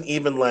wasn't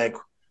even like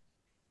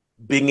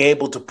being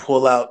able to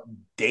pull out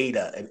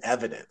data and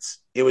evidence.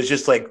 It was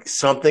just like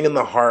something in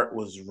the heart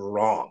was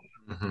wrong.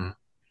 Mm-hmm.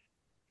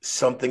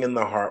 Something in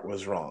the heart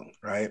was wrong,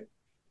 right?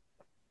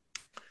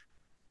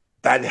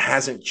 That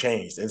hasn't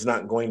changed. It's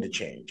not going to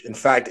change. In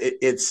fact,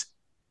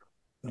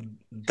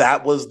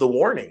 that was the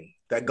warning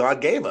that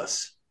God gave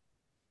us,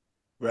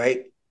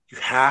 right? You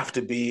have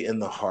to be in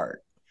the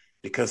heart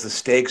because the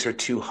stakes are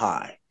too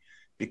high.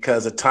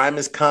 Because a time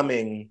is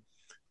coming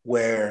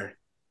where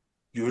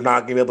you're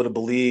not going to be able to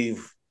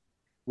believe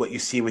what you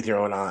see with your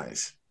own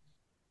eyes.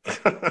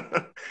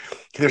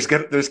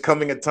 There's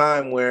coming a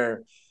time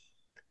where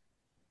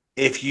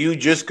if you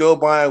just go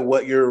by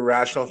what your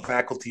rational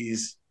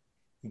faculties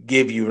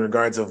give you in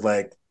regards of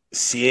like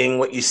seeing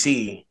what you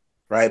see,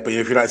 right? But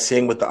if you're not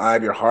seeing with the eye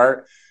of your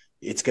heart,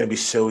 it's going to be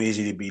so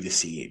easy to be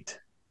deceived.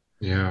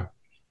 Yeah.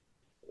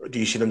 Do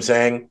you see what I'm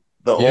saying?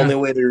 The Yeah. only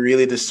way to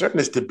really discern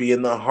is to be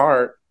in the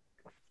heart,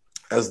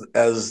 as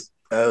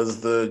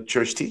the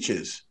church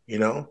teaches, you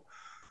know,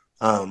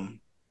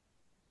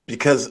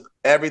 because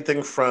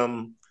everything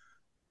from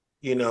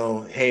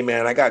hey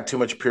man, I got too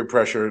much peer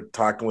pressure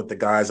talking with the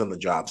guys on the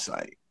job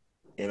site.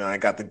 I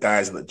got the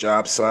guys on the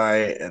job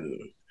site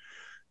and,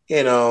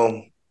 you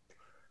know,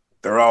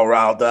 they're all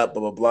riled up,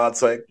 blah, blah, blah.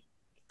 It's like,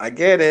 I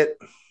get it.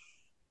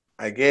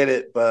 I get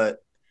it. But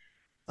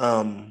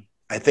I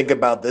think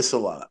about this a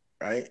lot,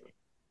 right?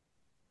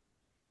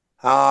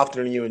 How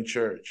often are you in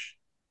church?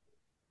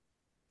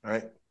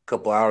 Right? A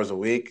couple hours a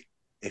week,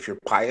 if you're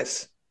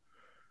pious,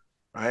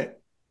 right?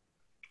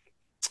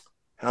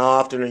 How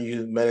often are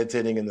you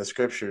meditating in the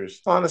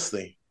scriptures?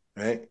 Honestly,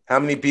 right? How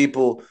many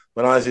people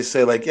would honestly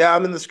say, like, yeah,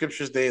 I'm in the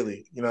scriptures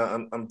daily.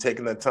 I'm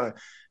taking that time.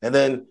 And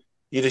then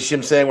you just see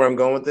I'm saying where I'm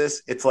going with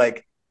this. It's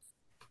like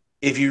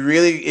if you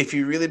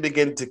really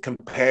begin to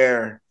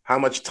compare how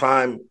much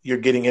time you're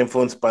getting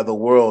influenced by the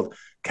world,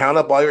 count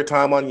up all your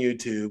time on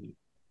YouTube,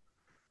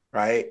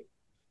 right?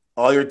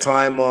 All your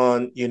time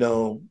on,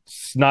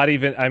 It's not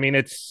even. I mean,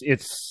 it's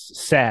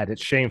sad.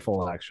 It's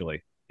shameful,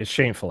 actually. It's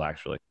shameful,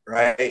 actually.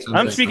 right?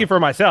 I'm speaking for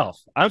myself.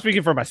 I'm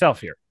speaking for myself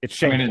here. It's I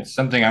shameful. mean, it's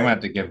something I'm gonna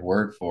have to give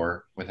word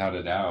for, without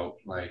a doubt.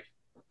 Like,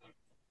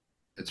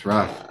 it's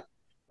rough.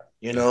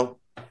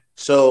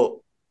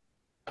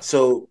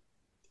 So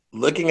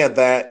looking at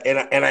that,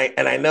 and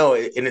I know,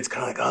 and it's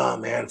kind of like, oh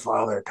man,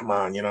 Father, come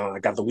on, I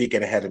got the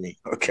weekend ahead of me.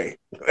 Okay,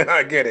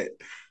 I get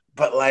it,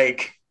 but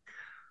like,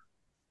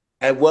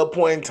 at what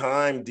point in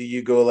time do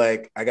you go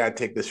like, I gotta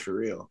take this for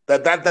real?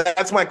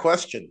 That's my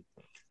question,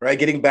 right?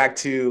 Getting back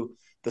to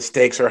the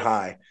stakes are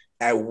high.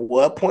 At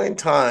what point in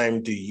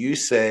time do you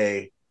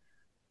say,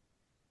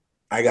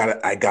 I've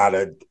got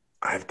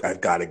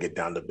to get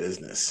down to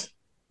business,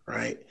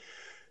 right?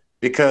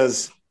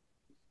 Because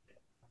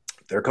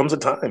there comes a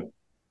time.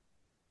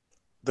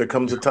 There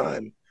comes a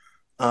time.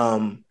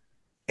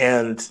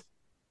 And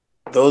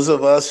those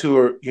of us who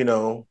are,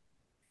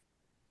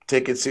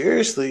 take it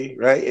seriously,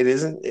 right? It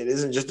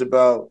isn't just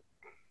about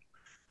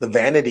the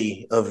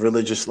vanity of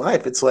religious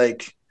life. It's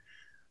like,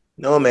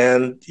 no,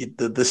 man,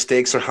 the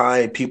stakes are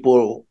high.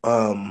 People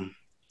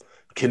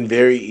can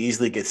very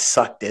easily get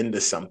sucked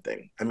into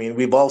something. I mean,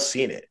 we've all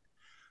seen it.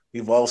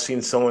 We've all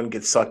seen someone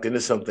get sucked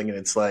into something, and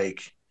it's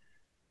like,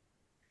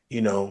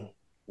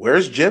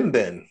 where's Jim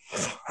been?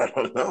 I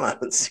don't know. I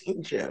haven't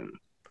seen Jim.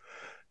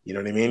 You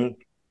know what I mean?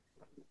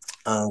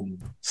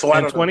 So I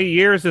And don't 20 know.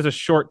 years is a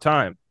short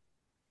time,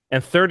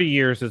 and 30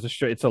 years is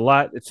it's a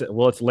lot. It's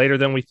later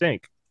than we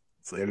think.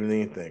 It's later than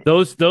you think.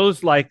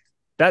 Those like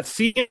that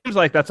seems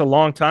like that's a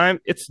long time.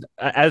 It's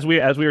as we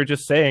were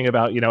just saying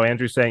about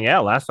Andrew saying, yeah,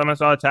 last time I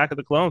saw Attack of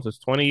the Clones was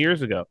 20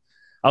 years ago.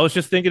 I was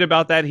just thinking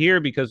about that here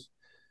because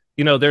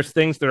there's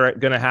things that are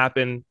going to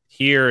happen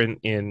here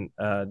in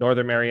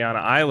Northern Mariana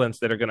Islands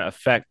that are going to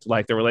affect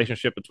like the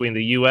relationship between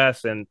the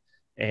U.S. and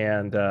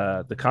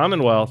the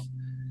Commonwealth,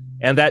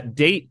 and that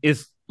date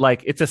is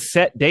like it's a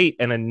set date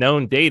and a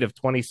known date of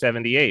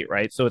 2078,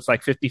 right? So it's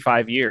like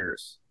 55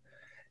 years.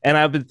 And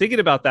I've been thinking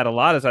about that a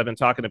lot as I've been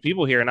talking to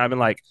people here, and I've been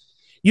like,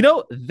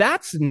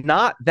 that's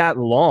not that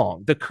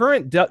long. The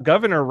current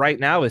governor right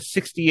now is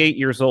 68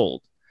 years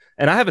old.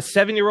 And I have a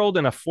 7-year-old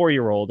and a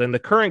 4-year-old, and the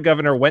current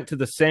governor went to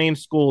the same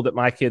school that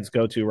my kids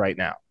go to right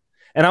now.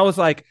 And I was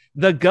like,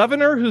 the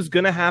governor who's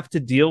going to have to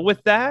deal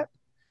with that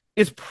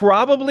is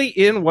probably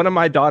in one of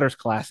my daughter's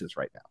classes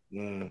right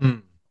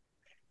now.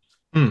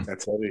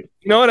 That's heavy.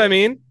 You know what I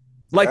mean?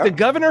 Like Yeah. the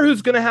governor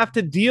who's going to have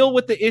to deal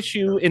with the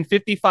issue in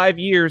 55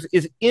 years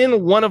is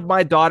in one of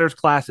my daughter's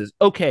classes.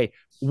 Okay,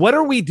 what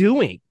are we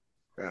doing?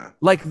 Yeah.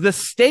 Like the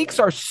stakes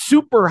are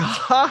super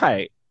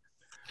high.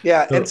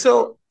 Yeah. And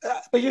so,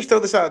 but you throw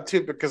this out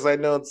too, because I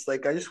know it's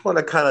like, I just want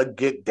to kind of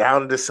get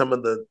down to some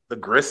of the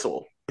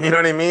gristle. You know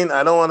what I mean?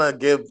 I don't want to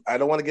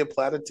give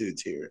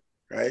platitudes here.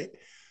 Right.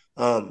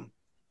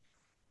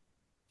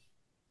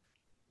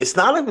 It's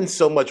not even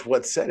so much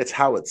what's said, it's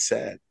how it's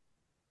said.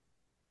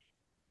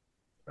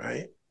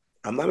 Right.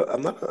 I'm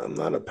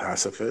not a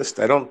pacifist.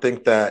 I don't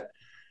think that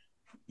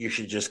you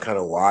should just kind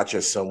of watch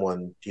as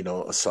someone,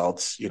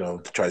 assaults,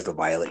 tries to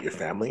violate your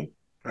family.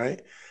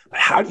 Right. But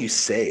how do you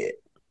say it?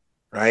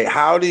 Right.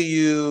 How do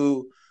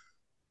you,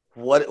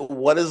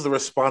 what is the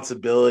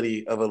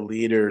responsibility of a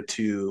leader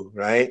to,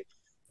 right?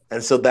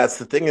 And so that's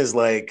the thing is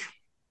like,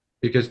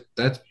 Because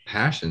that's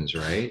passions,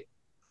 right?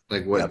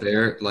 Like Yep.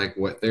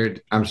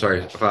 I'm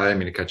sorry if I didn't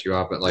mean to cut you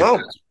off, but like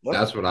No.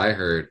 that's what I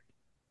heard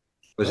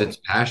was No. it's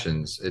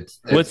passions. It's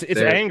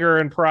their Anger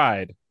and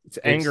pride. It's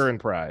anger and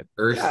pride.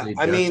 earthly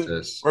I mean,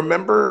 justice.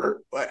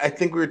 remember, I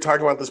think we were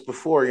talking about this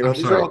before. I'm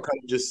These sorry. are all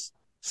kind of just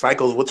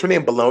cycles. What's her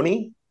name?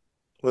 Baloney?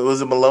 What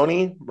was it?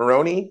 Maloney?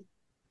 Maroney?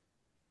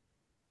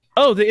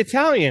 Oh, the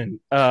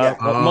Italian. Yeah.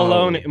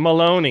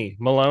 Maloney.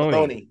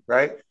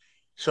 Right?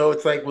 So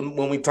it's like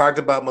when we talked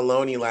about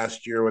Maloney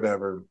last year or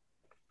whatever,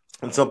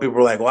 and some people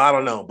were like, well, I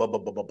don't know, blah, blah,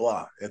 blah, blah,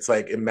 blah. It's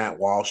like in Matt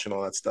Walsh and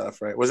all that stuff,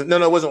 right? Was it?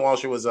 No, it wasn't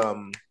Walsh. It was,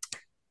 well,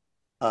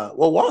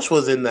 Walsh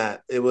was in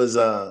that. It was,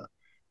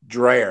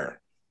 Dreyer.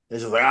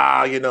 It's just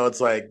like, it's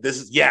like,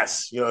 this is,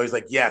 yes. He's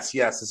like, yes,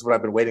 this is what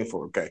I've been waiting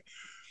for. Okay.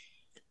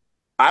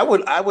 I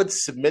would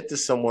submit to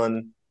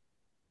someone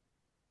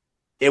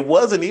it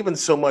wasn't even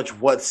so much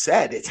what's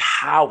said, it's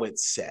how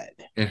it's said.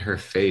 In her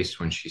face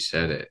when she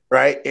said it.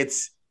 Right?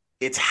 It's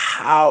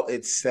how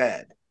it's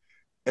said.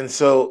 And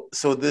so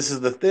this is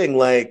the thing,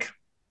 like,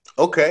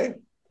 okay,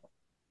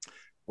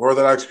 we're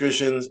Orthodox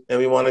Christians and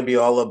we want to be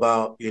all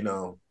about,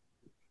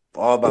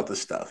 all about the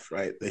stuff,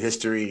 right? The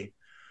history.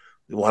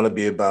 We want to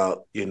be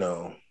about,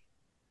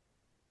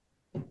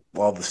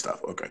 all the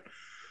stuff. Okay.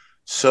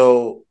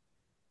 So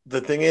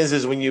the thing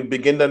is when you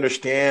begin to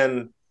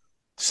understand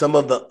some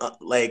of the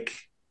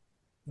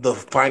the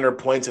finer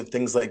points of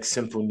things like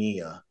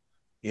symphonia,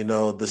 the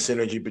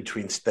synergy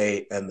between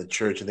state and the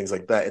church and things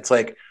like that. It's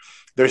like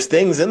there's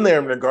things in there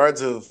in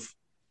regards of,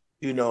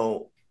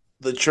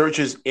 the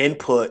church's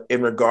input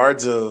in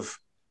regards of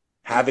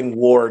having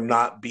war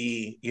not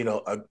be,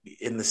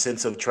 in the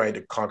sense of trying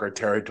to conquer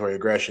territory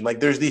aggression. Like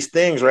there's these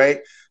things,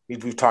 right?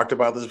 We've talked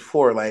about this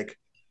before, like,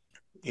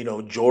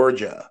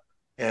 Georgia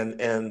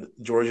and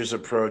Georgia's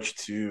approach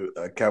to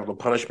capital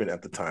punishment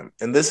at the time.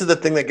 And this is the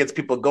thing that gets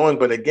people going.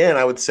 But again,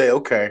 I would say,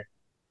 okay,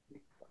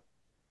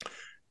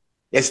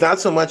 it's not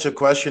so much a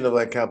question of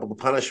like capital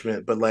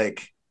punishment, but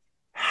like,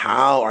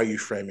 how are you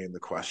framing the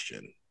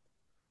question?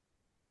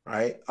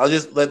 Right?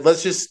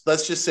 Let's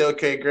just say,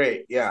 okay,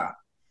 great. Yeah.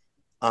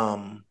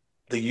 The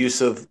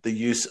use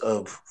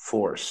of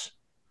force.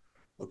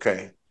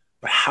 Okay.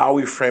 But how are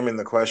we framing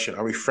the question?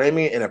 Are we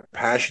framing it in a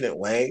passionate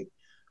way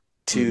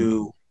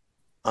to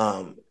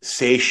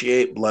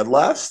satiate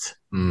bloodlust?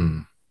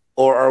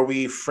 Or are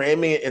we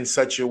framing it in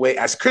such a way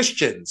as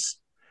Christians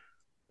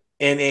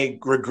in a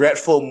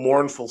regretful,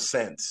 mournful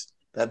sense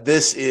that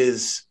this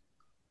is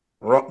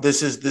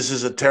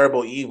a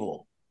terrible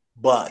evil,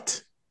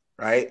 but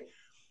right?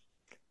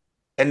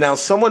 And now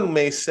someone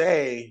may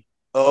say,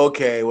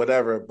 okay,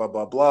 whatever, blah,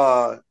 blah,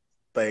 blah.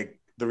 Like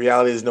the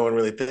reality is no one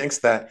really thinks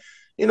that.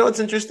 It's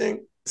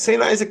interesting.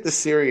 St. Isaac the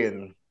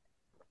Syrian,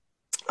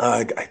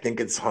 I think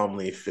it's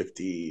homily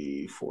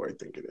 54, I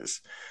think it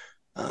is.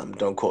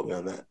 Don't quote me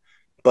on that.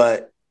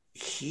 But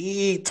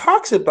he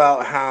talks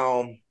about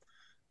how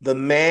the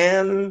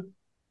man,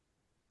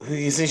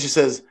 he essentially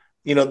says,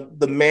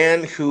 the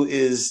man who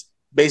is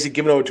basically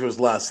given over to his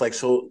lust, like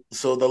so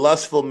the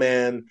lustful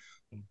man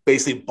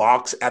basically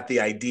balks at the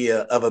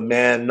idea of a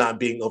man not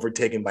being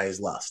overtaken by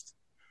his lust.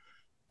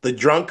 The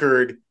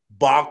drunkard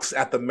balks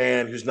at the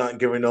man who's not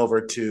given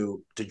over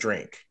to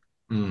drink,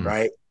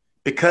 right?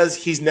 Because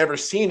he's never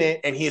seen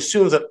it and he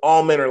assumes that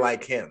all men are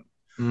like him.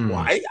 Well,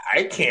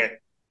 I can't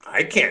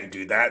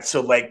do that.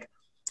 So like,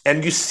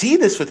 and you see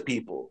this with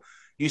people.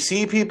 You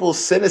see people's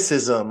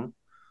cynicism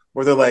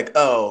where they're like,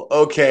 oh,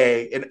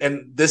 okay.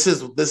 And this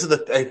is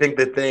I think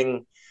the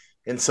thing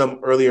in some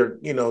earlier,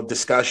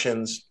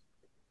 discussions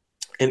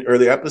in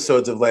earlier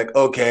episodes of like,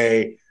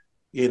 okay,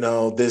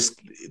 this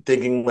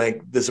thinking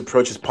like this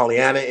approach is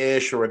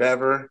Pollyanna-ish or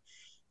whatever.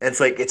 And it's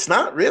like, it's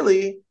not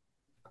really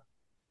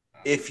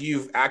if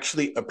you've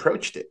actually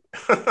approached it.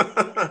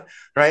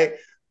 Right.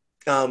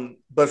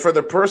 But for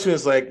the person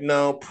who's like,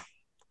 nope,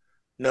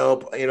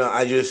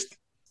 I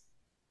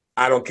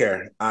don't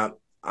care.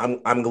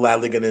 I'm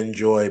gladly going to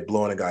enjoy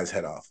blowing a guy's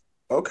head off.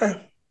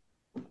 Okay.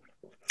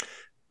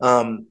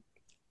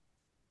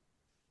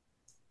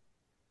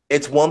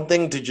 It's one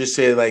thing to just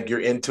say like you're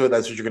into it,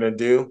 that's what you're gonna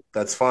do.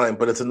 That's fine,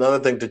 but it's another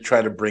thing to try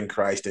to bring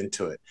Christ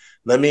into it.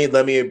 Let me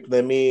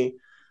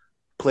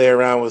play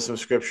around with some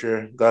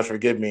scripture. God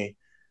forgive me,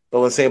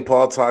 but when St.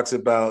 Paul talks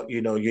about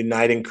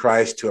uniting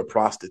Christ to a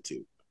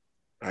prostitute,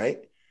 right?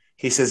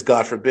 He says,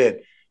 God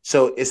forbid.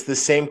 So it's the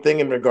same thing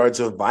in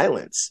regards of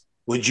violence.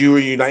 Would you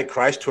unite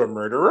Christ to a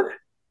murderer?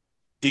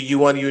 Do you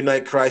want to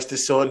unite Christ to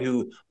someone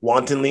who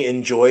wantonly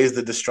enjoys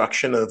the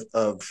destruction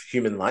of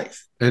human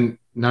life? And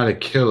not a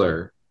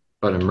killer,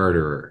 but a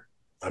murderer.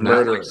 Not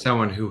murderer. Like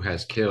someone who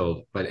has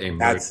killed, but a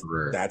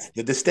murderer. That's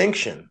the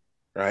distinction,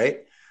 right?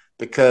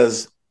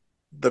 Because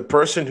the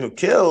person who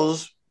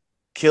kills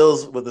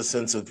with a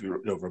sense of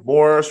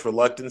remorse,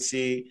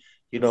 reluctancy.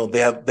 They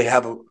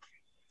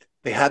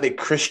have a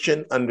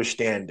Christian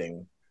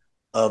understanding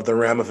of the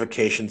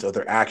ramifications of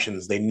their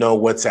actions. They know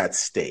what's at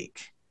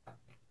stake,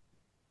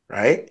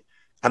 right?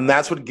 And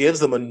that's what gives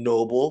them a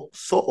noble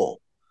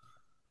soul,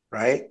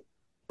 right?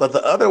 But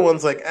the other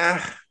one's like,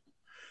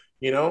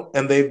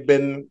 and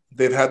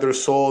they've had their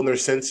soul and their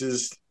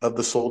senses of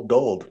the soul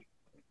dulled.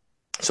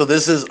 So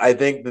this is, I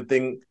think, the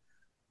thing,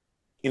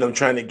 I'm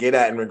trying to get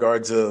at in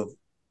regards of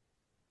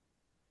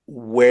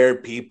where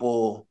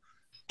people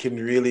can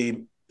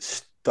really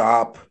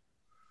stop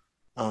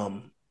that.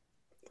 I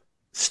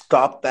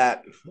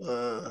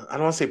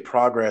don't want to say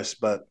progress,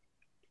 but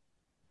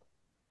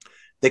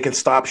they can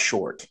stop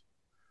short,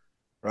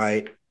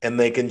 right? And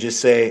they can just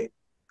say,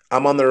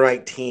 I'm on the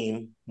right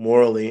team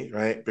morally,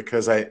 right?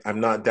 Because I'm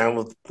not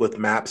down with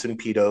maps and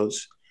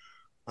pedos.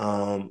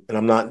 And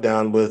I'm not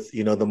down with,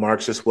 the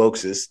Marxist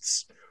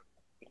wokesists.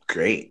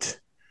 Great.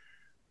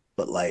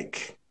 But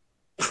like,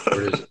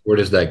 where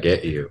does that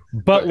get you?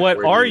 But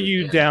what are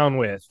you down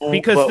with?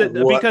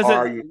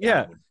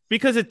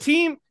 Because a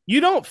team,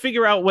 you don't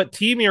figure out what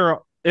team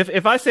you're.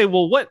 If I say,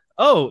 well, what?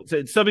 Oh,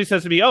 somebody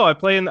says to me, oh, I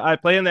play in the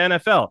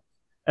NFL.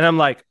 And I'm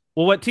like,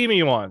 well, what team are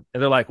you on?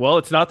 And they're like, well,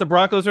 it's not the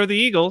Broncos or the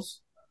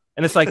Eagles.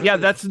 And it's like, yeah,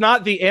 that's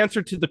not the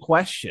answer to the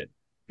question.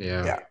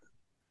 Yeah.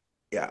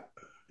 Yeah.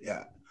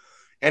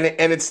 And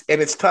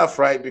it's tough,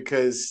 right?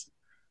 Because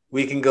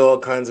we can go all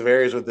kinds of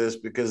areas with this,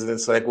 because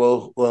it's like,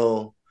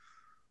 well,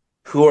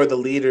 who are the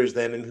leaders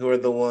then, and who are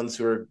the ones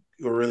who are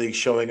really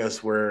showing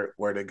us where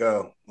to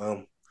go?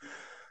 Well,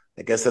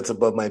 I guess that's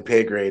above my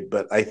pay grade,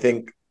 but I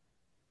think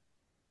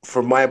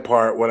for my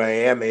part, what I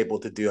am able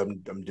to do,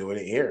 I'm doing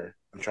it here.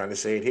 I'm trying to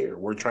say it here.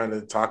 We're trying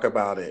to talk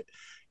about it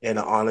in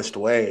an honest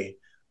way,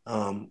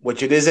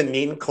 which it isn't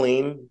neat and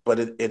clean, but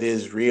it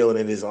is real and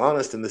it is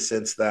honest in the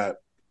sense that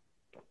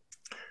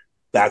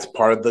that's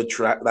part of the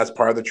trap. That's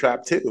part of the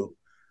trap too,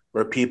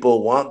 where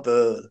people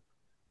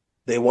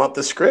they want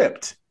the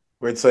script,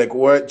 where it's like,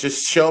 what?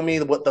 Just show me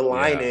what the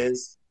line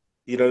is.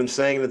 You know what I'm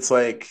saying? It's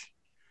like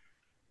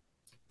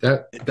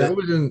That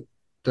was in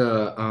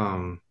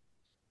the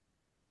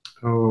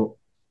oh,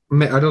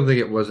 I don't think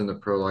it was in the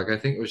prologue. I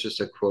think it was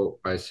just a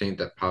quote by Saint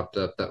that popped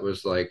up that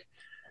was like,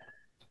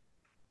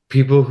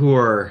 people who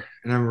are,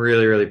 and I'm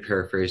really, really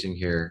paraphrasing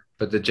here,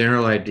 but the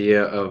general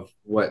idea of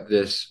what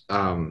this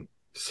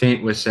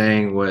Saint was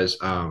saying was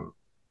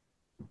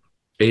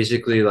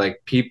basically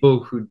like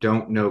people who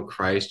don't know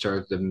Christ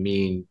are the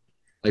mean,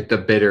 like the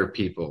bitter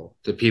people,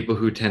 the people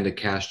who tend to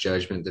cast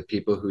judgment, the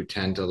people who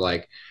tend to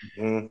like,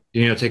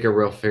 take a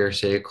real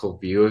pharisaical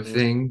view of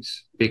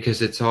things,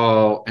 because it's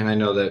all, and I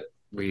know that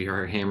we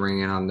are hammering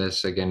in on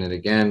this again and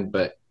again,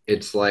 but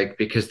it's like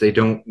because they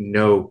don't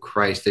know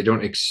Christ, they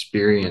don't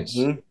experience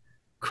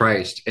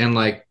Christ. And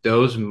like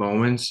those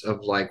moments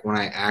of like when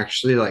I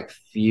actually like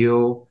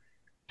feel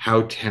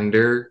how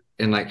tender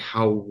and like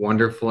how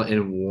wonderful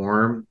and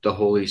warm the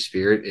Holy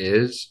Spirit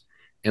is,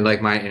 and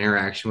like my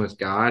interaction with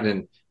God.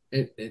 And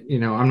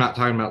I'm not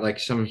talking about like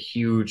some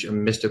huge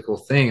mystical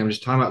thing. I'm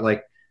just talking about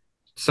like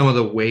some of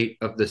the weight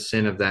of the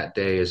sin of that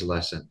day is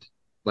lessened.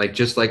 Like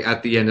just like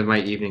at the end of my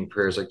evening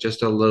prayers, like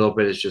just a little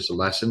bit is just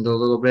lessened a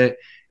little bit.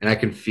 And I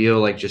can feel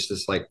like just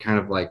this like kind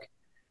of like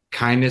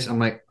kindness. I'm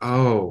like,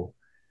 oh,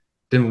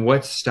 then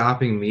what's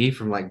stopping me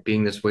from like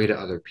being this way to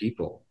other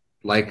people?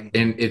 Like,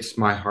 and it's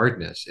my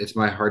hardness. It's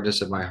my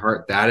hardness of my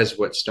heart. That is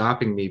what's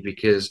stopping me,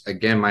 because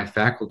again, my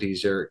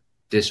faculties are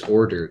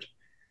disordered.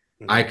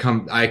 I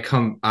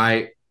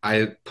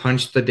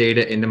punch the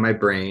data into my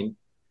brain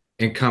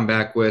and come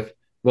back with,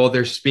 well,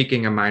 they're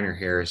speaking a minor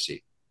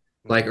heresy,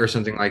 like, or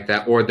something like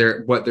that. Or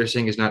what they're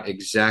saying is not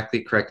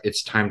exactly correct.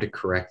 It's time to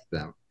correct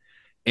them.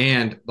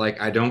 And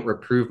like, I don't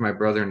reprove my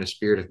brother in a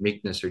spirit of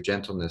meekness or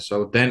gentleness.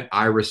 So then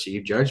I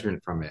receive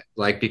judgment from it.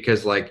 Like,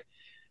 because like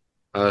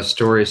a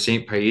story of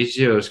St.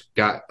 Paisios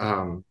got,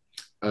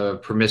 a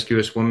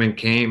promiscuous woman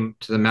came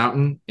to the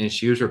mountain and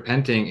she was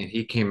repenting, and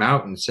he came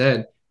out and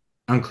said,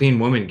 unclean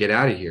woman, get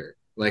out of here.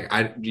 Like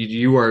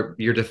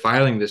you're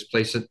defiling this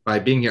place by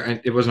being here.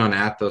 And it wasn't on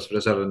Athos, but it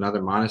was at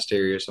another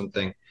monastery or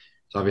something.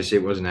 So obviously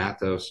it wasn't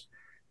Athos.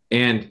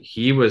 And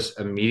he was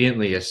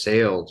immediately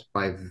assailed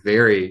by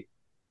very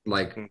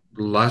like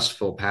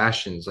lustful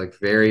passions, like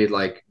very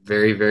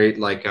very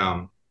like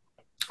a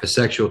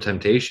sexual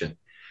temptation.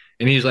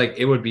 And he's like,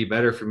 it would be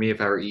better for me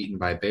if I were eaten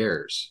by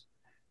bears.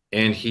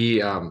 And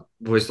he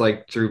was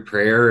like, through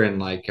prayer and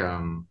like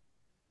God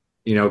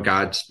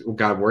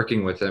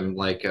working with him,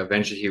 like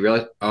eventually he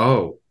realized,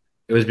 oh,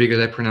 it was because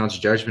I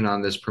pronounced judgment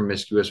on this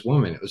promiscuous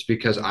woman. It was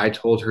because I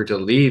told her to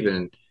leave,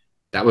 and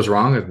that was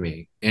wrong of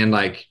me. And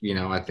like,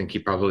 I think he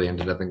probably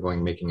ended up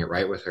making it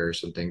right with her or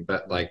something.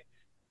 But like,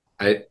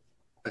 I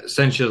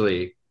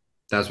essentially,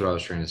 that's what I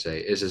was trying to say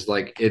is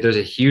like, there's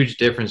a huge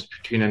difference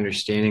between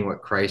understanding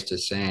what Christ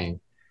is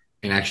saying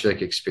and actually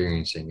like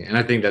experiencing it. And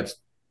I think that's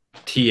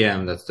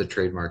that's the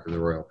trademark of the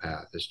Royal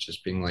Path. It's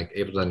just being like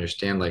able to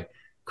understand like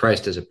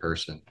Christ is a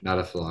person, not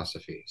a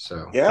philosophy.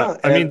 So yeah.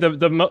 I mean well,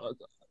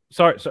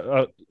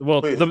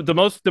 please.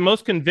 the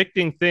most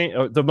convicting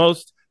thing, the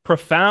most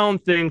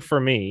profound thing for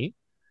me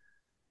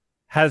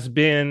has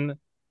been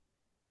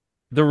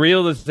the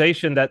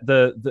realization that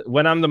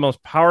when I'm the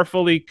most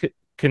powerfully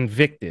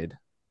convicted,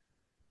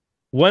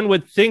 one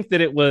would think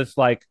that it was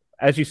like,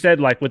 as you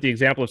said, like with the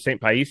example of St.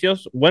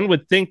 Paisios, one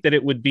would think that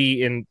it would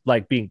be in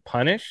like being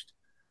punished,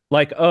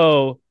 like,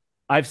 oh,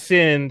 I've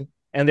sinned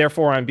and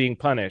therefore I'm being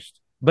punished.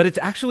 But it's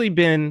actually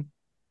been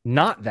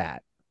not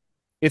that.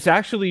 It's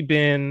actually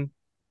been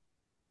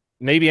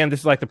maybe, and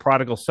this is like the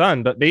prodigal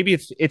son, but maybe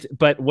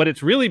but what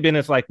it's really been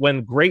is like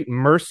when great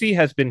mercy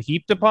has been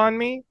heaped upon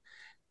me,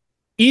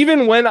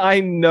 even when I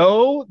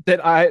know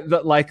that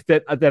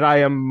I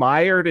am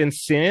mired in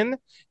sin.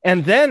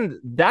 And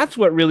then that's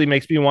what really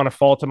makes me want to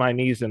fall to my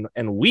knees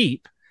and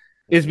weep,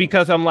 is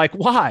because I'm like,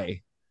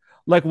 why?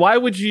 Like, why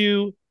would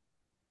you?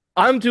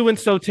 I'm doing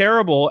so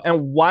terrible,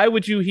 and why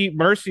would you heap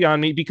mercy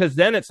on me? Because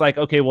then it's like,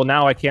 okay, well,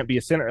 now I can't be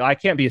a sinner. I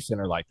can't be a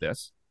sinner like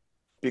this.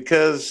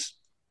 Because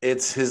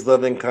it's his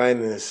loving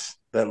kindness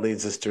that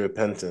leads us to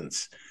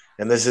repentance.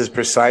 And this is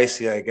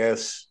precisely, I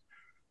guess,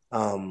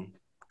 kind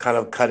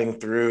of cutting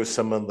through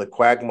some of the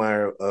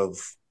quagmire of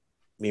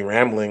me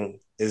rambling,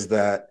 is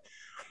that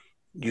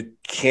you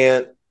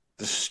can't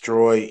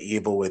destroy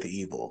evil with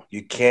evil.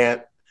 You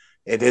can't,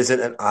 it isn't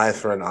an eye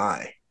for an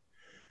eye.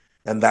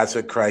 And that's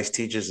what Christ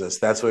teaches us.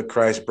 That's what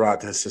Christ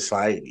brought to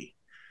society,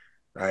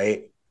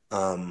 right?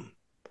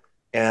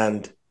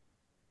 And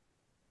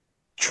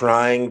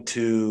trying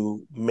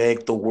to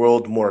make the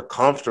world more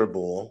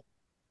comfortable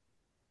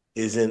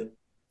isn't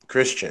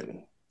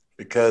Christian,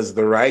 because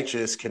the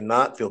righteous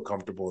cannot feel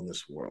comfortable in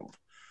this world,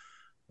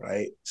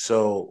 right?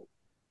 So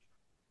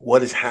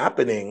what is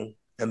happening,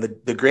 and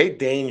the great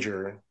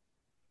danger,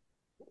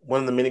 one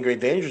of the many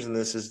great dangers in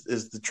this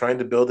is the trying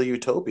to build a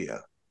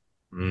utopia.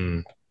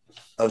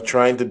 Of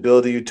trying to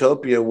build a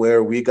utopia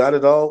where we got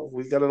it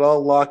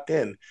all locked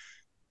in.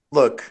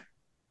 Look,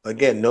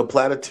 again, no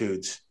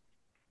platitudes.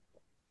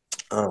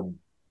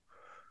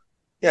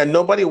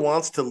 Nobody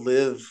wants to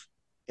live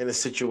in a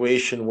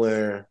situation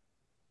where,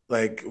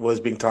 like was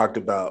being talked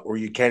about, where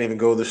you can't even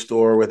go to the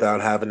store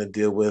without having to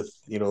deal with,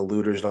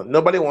 looters.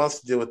 Nobody wants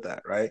to deal with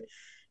that, right?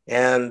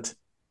 And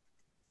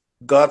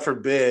God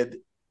forbid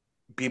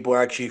people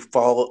actually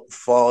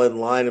fall in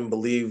line and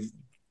believe,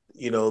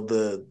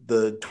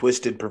 the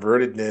twisted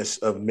pervertedness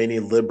of many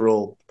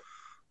liberal,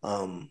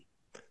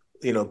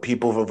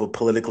 people of a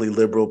politically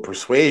liberal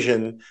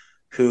persuasion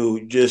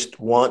who just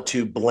want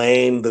to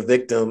blame the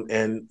victim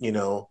and,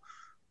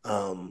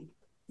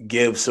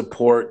 give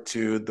support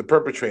to the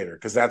perpetrator,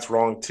 because that's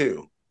wrong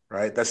too,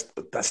 right?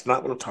 That's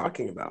not what I'm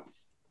talking about.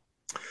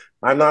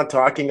 I'm not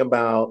talking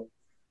about,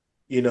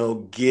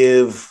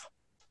 give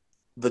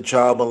the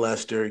child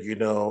molester,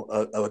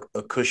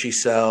 a cushy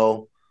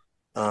cell.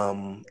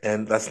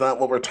 And that's not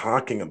what we're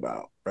talking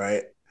about,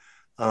 right?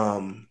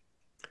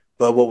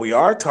 But what we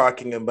are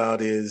talking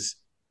about is,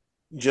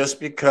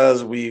 just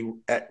because we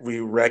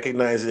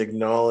recognize and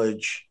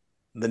acknowledge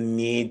the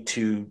need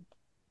to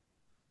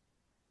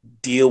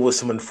deal with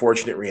some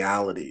unfortunate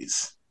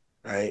realities,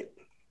 right?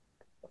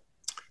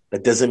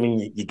 That doesn't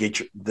mean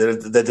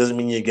that doesn't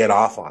mean you get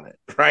off on it,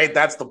 right?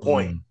 That's the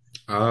point.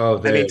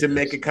 To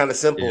make it kind of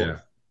simple,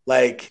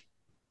 like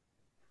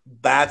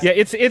that's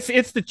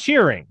it's the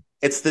cheering.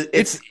 It's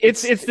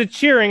the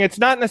cheering. It's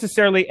not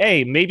necessarily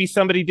maybe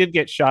somebody did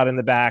get shot in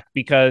the back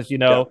because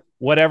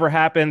whatever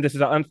happened. This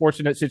is an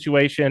unfortunate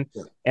situation,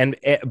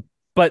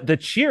 but the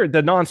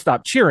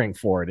nonstop cheering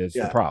for it is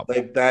the problem.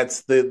 Like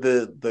that's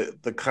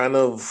the kind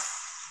of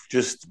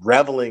just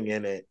reveling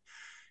in it.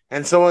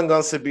 And someone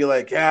goes to be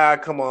like, yeah,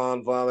 come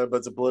on, Father, but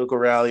it's a political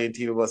rally and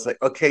TV. But it's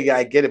like, okay, yeah,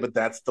 I get it, but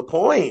that's the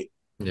point.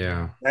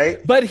 Yeah.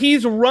 Right. But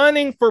he's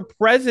running for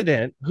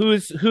president,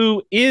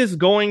 who is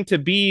going to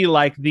be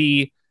like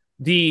the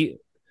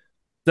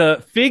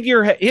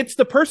figure. It's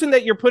the person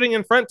that you're putting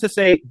in front to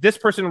say, this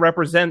person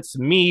represents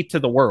me to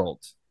the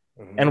world,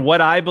 and what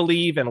I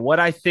believe and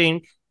what I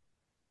think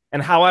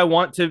and how I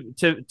want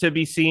to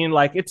be seen.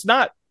 Like, it's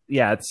not,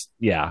 I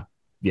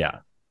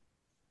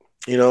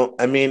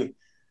mean,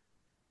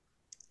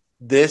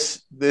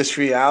 this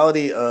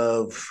reality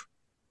of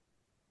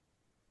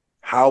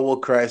how will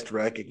Christ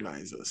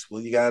recognize us?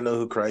 Well, you got to know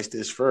who Christ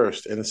is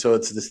first. And so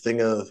it's this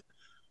thing of,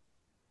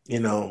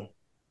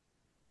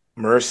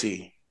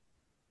 mercy,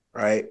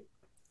 right?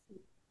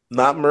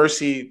 Not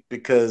mercy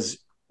because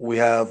we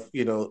have,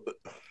 in the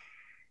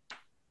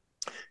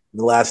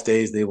last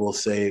days,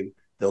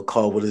 they'll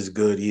call what is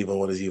good evil,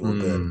 what is evil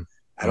good.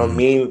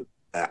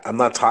 I'm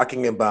not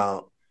talking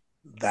about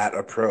that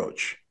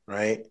approach,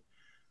 right?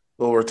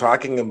 What we're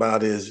talking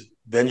about is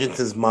vengeance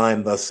is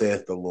mine, thus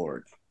saith the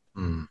Lord,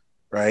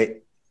 right?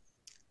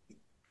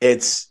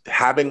 It's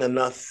having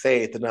enough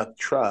faith, enough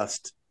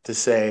trust to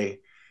say,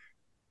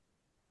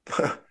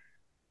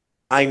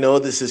 I know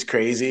this is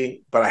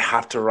crazy, but I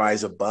have to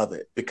rise above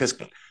it, because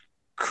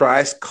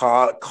Christ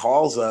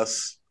calls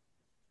us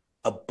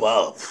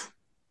above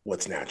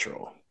what's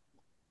natural.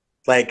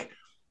 Like,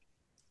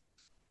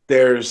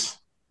 there's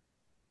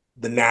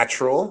the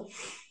natural,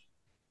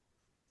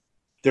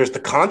 there's the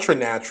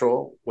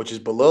contra-natural, which is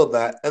below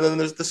that, and then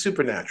there's the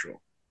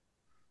supernatural,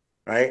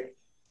 right?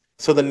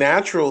 So the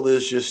natural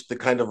is just the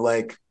kind of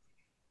like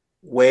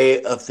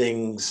way of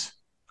things,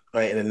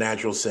 right, in a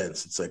natural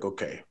sense. It's like,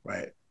 okay,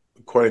 right,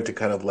 according to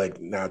kind of like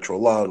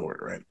natural law and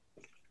order, right?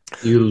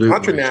 You loot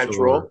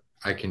contra-natural, my store,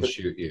 I can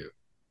shoot you.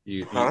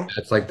 You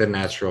that's like the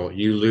natural.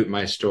 You loot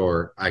my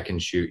store, I can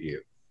shoot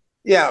you.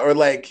 Yeah, or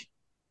like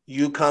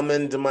you come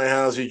into my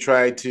house, you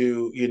try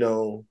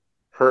to,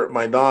 hurt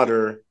my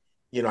daughter,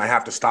 I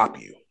have to stop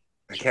you.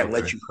 I can't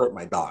let you hurt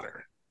my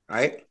daughter,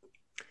 right?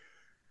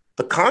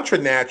 The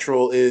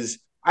contra-natural is,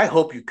 I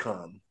hope you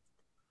come.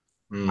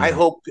 I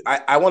hope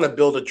I want to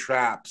build a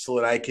trap so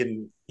that I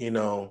can,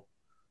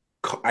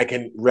 I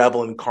can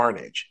revel in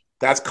carnage.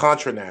 That's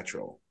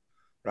contra-natural,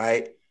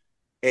 right?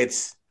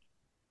 It's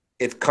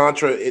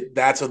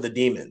that's of the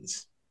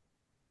demons,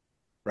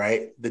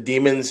 right? The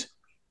demons,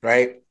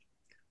 right?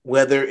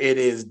 Whether it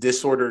is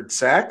disordered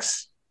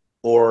sex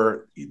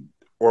or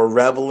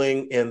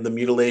reveling in the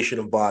mutilation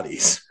of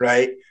bodies,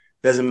 right?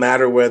 Doesn't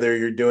matter whether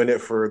you're doing it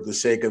for the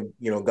sake of,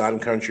 God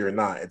and country or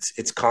not.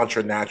 It's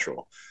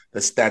contra-natural.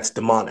 That's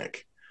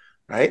demonic,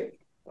 right?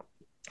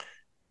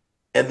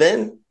 And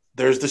then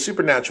there's the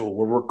supernatural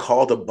where we're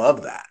called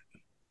above that.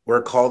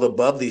 We're called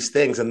above these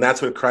things, and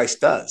that's what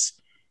Christ does.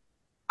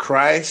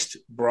 Christ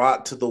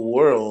brought to the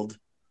world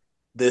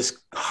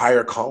this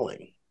higher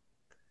calling.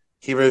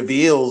 He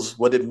reveals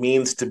what it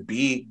means to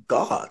be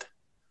God,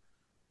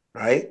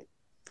 right?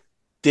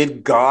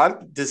 Did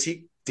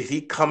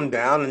he come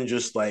down and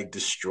just like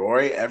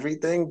destroy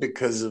everything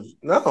because of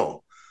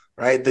no,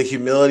 right? The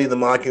humility, the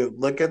mocking,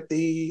 look at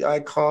the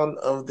icon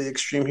of the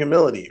extreme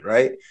humility,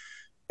 right?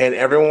 And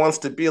everyone wants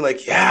to be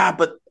like, yeah,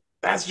 but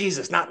that's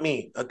Jesus, not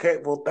me. Okay,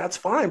 well, that's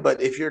fine.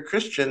 But if you're a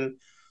Christian,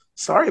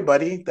 sorry,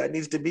 buddy, that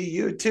needs to be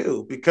you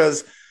too,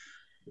 because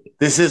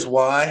this is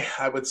why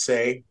I would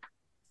say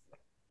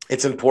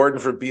it's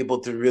important for people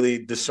to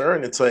really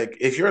discern. It's like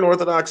if you're an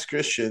Orthodox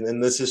Christian,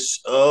 and this is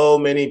so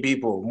many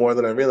people more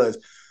than I realize,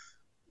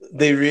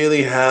 they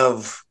really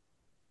have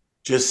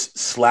just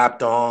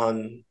slapped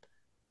on,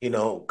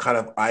 kind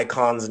of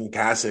icons and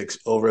cassocks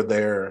over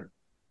their,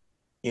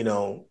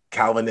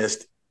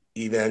 Calvinist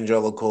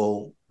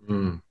evangelical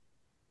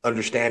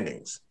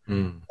understandings,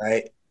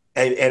 right?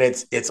 And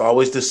it's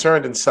always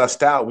discerned and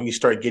sussed out when you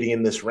start getting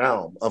in this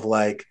realm of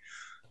like,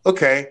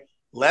 okay,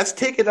 let's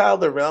take it out of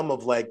the realm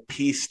of like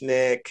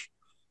peacenik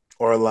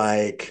or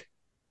like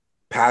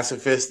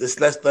pacifist.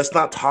 Let's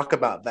not talk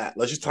about that.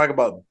 Let's just talk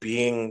about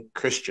being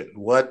Christian.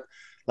 What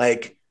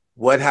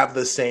have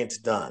the saints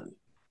done?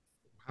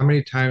 How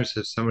many times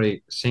have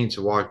saints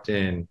walked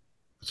in,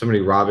 somebody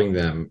robbing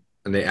them,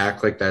 and they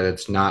act like that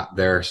it's not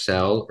their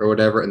cell or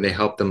whatever, and they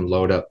help them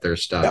load up their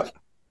stuff?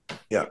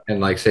 Yeah. And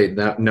like say,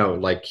 no,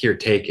 like here,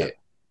 take it.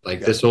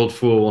 Like this old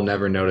fool will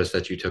never notice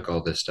that you took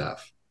all this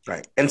stuff.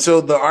 Right. And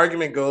so the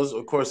argument goes,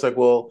 of course, like,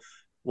 well,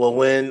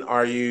 when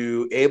are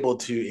you able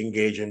to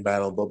engage in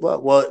battle, blah, blah?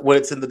 Well, when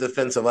it's in the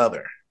defense of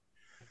other,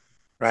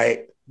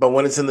 right? But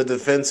when it's in the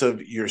defense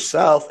of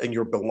yourself and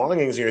your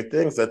belongings and your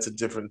things, that's a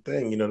different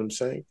thing. You know what I'm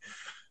saying?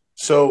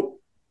 So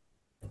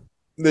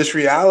this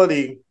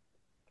reality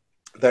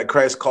that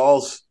Christ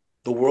calls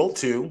the world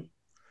to,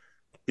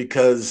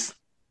 because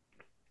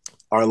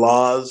our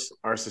laws,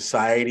 our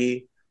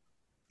society,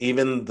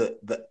 even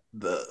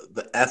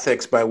the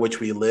ethics by which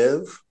we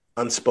live,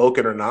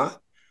 unspoken or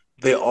not,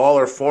 they all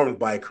are formed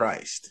by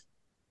Christ,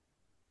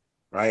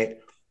 right?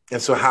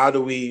 And so how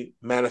do we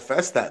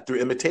manifest that? Through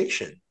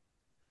imitation,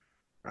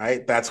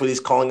 right? That's what he's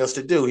calling us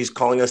to do. He's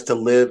calling us to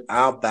live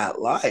out that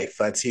life.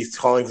 He's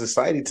calling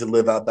society to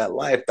live out that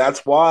life.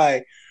 That's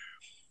why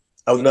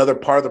another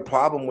part of the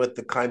problem with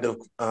the kind of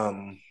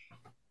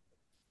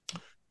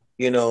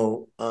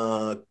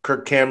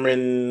Kirk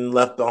Cameron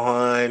Left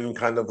Behind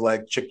kind of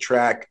like chick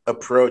track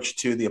approach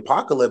to the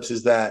apocalypse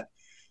is that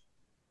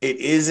it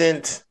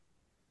isn't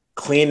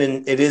clean,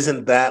 and it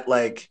isn't that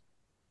like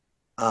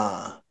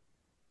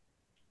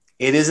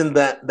it isn't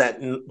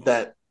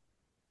that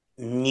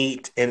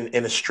neat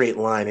in a straight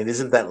line. It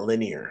isn't that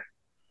linear,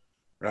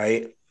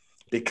 right?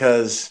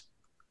 Because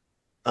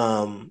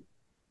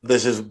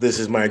this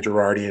is my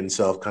Girardian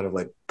self kind of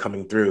like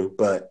coming through,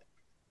 but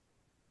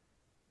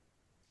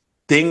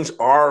things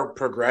are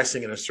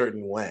progressing in a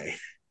certain way,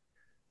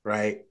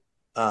 right?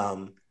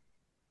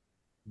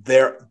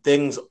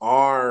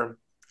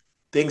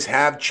 Things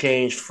have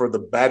changed for the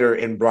better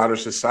in broader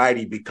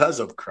society because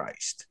of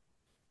Christ,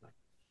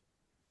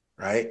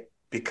 right?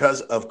 Because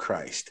of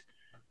Christ.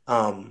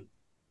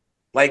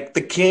 Like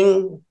the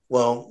king,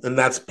 well, and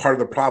that's part of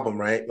the problem,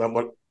 right?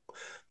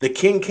 The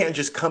king can't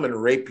just come and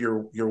rape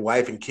your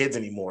wife and kids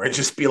anymore and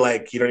just be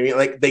like, you know what I mean?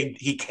 Like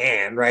he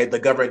can, right? The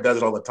government does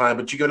it all the time,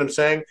 but you get what I'm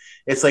saying?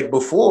 It's like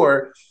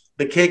before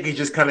the king could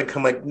just kind of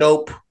come like,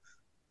 nope,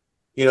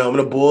 I'm going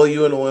to boil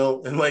you in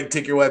oil and like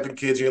take your wife and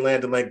kids, your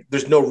land, and like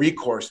there's no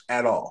recourse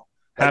at all.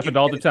 Happened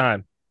all the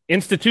time.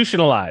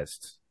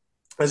 Institutionalized,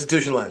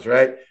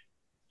 right?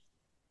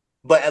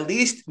 But at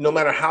least no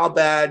matter how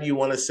bad you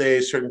want to say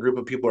a certain group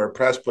of people are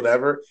oppressed,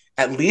 whatever,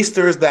 at least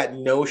there's that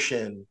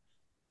notion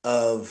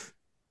of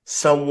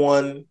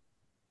someone,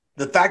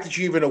 the fact that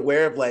you're even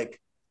aware of like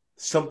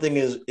something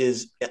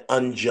is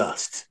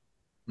unjust,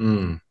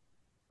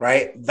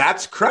 right?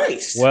 That's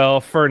Christ. Well,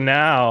 for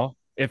now,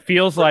 it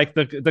feels like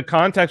the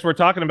context we're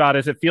talking about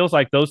is it feels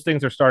like those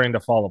things are starting to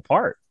fall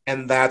apart.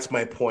 And that's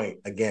my point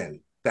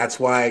again. That's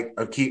why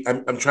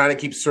I'm trying to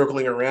keep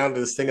circling around to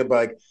this thing about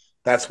like,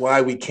 that's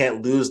why we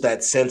can't lose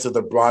that sense of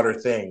the broader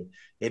thing.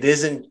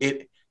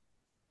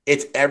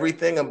 It's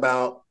everything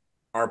about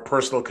our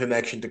personal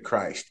connection to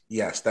Christ.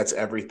 Yes, that's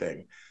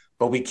everything.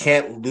 But we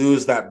can't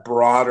lose that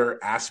broader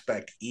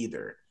aspect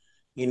either.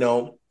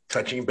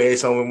 Touching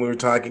base on when we were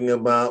talking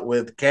about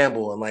with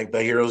Campbell and like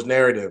the hero's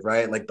narrative,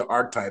 right? Like the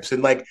archetypes.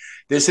 And like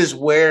this is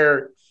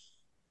where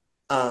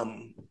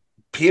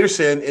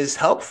Peterson is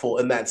helpful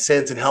in that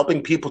sense and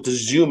helping people to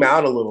zoom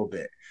out a little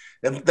bit.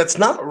 And that's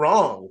not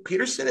wrong.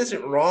 Peterson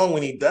isn't wrong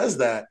when he does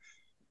that.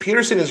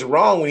 Peterson is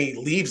wrong when he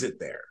leaves it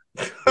there.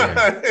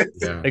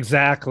 Yeah.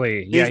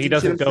 Exactly. Yeah, he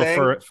doesn't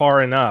go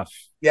far enough.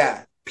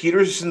 Yeah,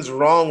 Peterson's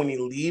wrong when he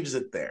leaves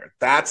it there.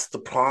 That's the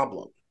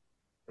problem,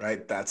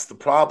 right? That's the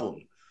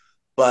problem.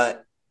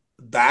 But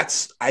I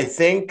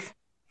think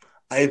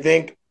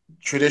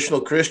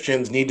traditional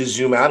Christians need to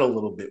zoom out a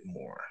little bit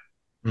more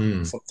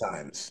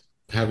sometimes.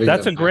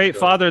 That's a great,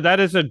 Father. That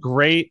is a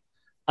great.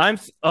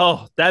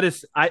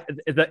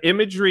 The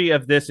imagery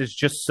of this is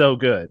just so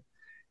good.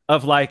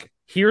 Of like,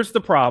 here's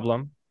the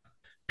problem.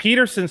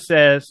 Peterson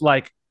says,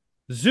 like,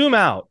 zoom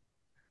out.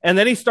 And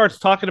then he starts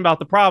talking about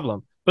the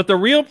problem. But the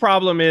real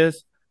problem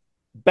is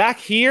back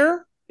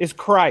here is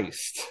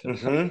Christ.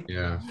 Mm-hmm.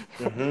 Yeah.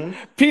 Mm-hmm.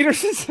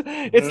 Peterson's,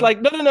 it's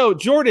like, no,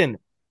 Jordan,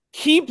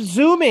 keep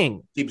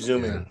zooming. Keep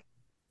zooming.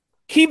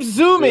 Keep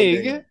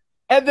zooming.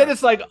 And then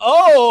it's like,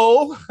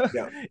 oh,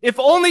 if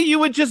only you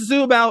would just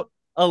zoom out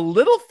a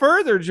little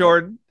further,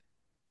 Jordan.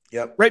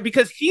 Yep. Right?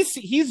 Because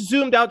he's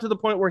zoomed out to the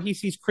point where he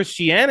sees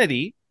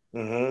Christianity,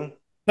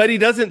 but he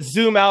doesn't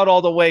zoom out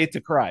all the way to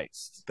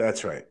Christ.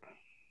 That's right.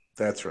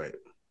 That's right.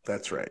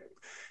 That's right.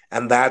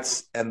 And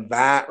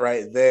that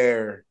right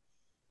there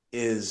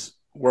is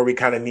where we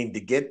kind of need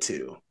to get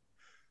to,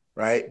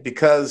 right?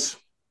 Because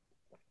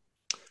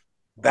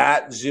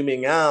that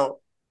zooming out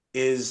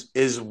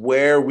is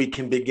where we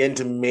can begin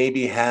to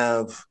maybe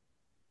have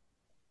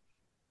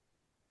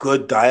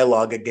good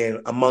dialogue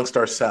again amongst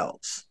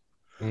ourselves.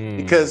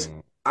 Because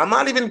I'm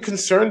not even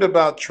concerned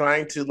about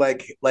trying to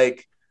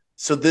like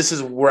so this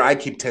is where I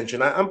keep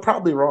tension. I'm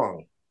probably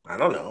wrong. I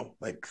don't know.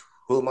 Like,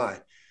 who am I?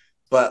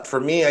 But for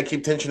me, I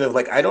keep tension of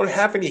like, I don't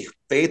have any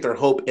faith or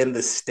hope in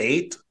the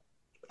state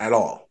at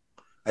all.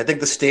 I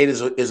think the state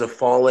is a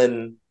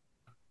fallen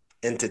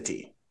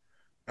entity,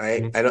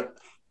 right? I don't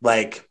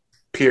like,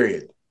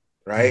 period,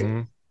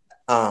 right?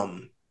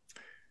 I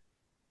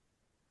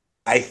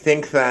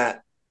think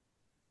that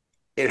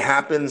it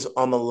happens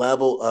on the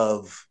level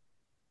of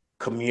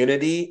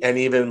community and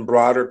even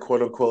broader,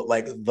 quote unquote,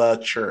 like the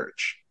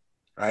church,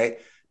 right?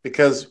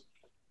 Because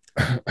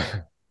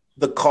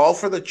the call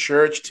for the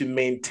church to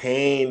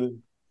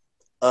maintain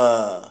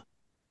a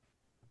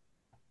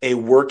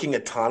working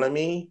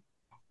autonomy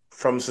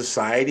from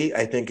society,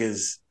 I think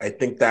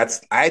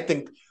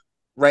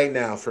right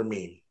now for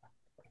me,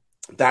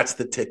 that's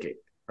the ticket,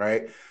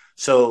 right?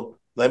 So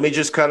let me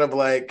just kind of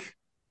like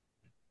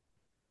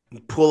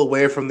pull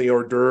away from the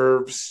hors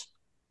d'oeuvres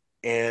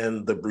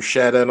and the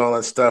bruschetta and all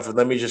that stuff, and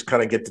let me just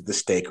kind of get to the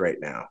steak right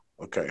now,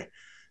 okay?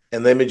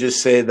 And let me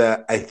just say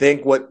that I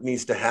think what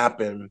needs to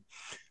happen,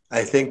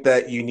 I think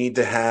that you need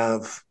to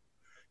have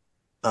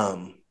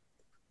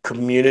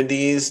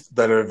communities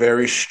that are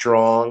very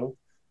strong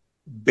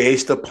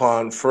based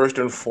upon, first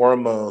and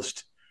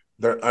foremost,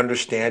 their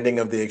understanding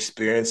of the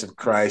experience of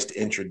Christ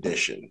in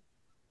tradition.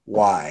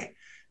 Why?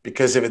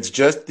 Because if it's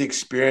just the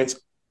experience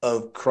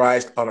of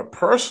Christ on a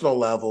personal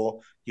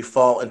level, you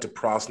fall into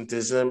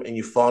Protestantism and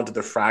you fall into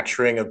the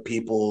fracturing of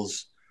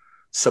people's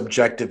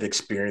subjective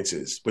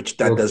experiences, which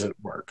doesn't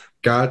work.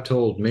 God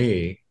told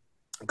me,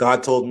 blah,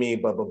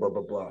 blah, blah,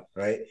 blah, blah,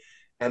 right?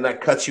 And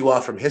that cuts you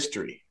off from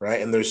history, right?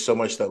 And there's so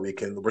much that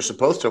we're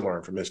supposed to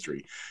learn from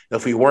history.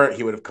 If we weren't,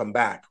 he would have come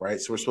back, right?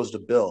 So we're supposed to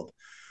build.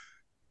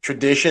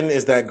 Tradition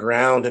is that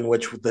ground in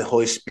which the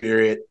Holy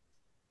Spirit,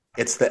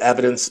 it's the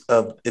evidence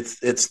of,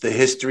 it's the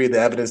history, the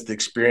evidence, the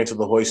experience of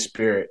the Holy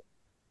Spirit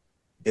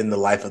in the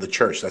life of the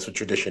church. That's what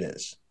tradition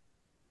is,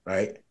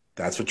 right?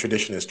 That's what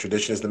tradition is.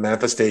 Tradition is the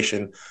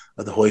manifestation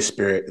of the Holy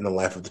Spirit in the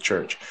life of the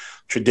church.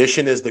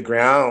 Tradition is the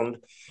ground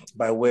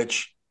by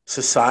which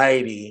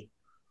society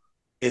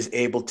is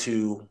able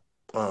to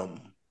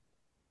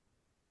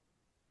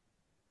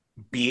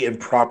be in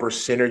proper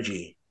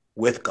synergy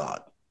with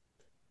God,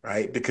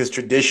 right? Because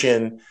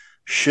tradition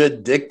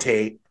should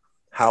dictate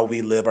how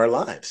we live our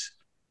lives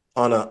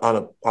on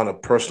a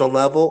personal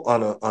level,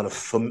 on a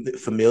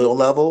familial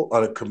level,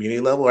 on a community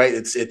level, right?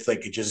 It's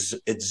like it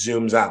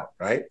zooms out,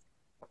 right?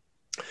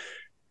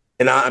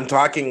 And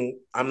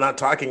I'm not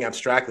talking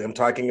abstractly. I'm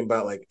talking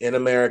about like in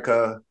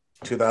America,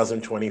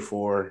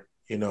 2024,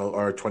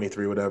 or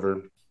 23,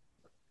 whatever.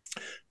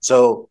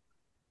 So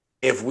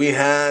if we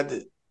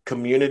had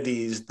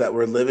communities that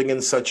were living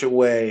in such a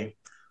way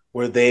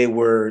where they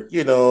were,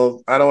 I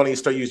don't want to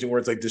start using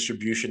words like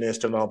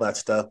distributionist and all that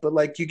stuff, but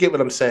like, you get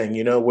what I'm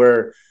saying,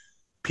 where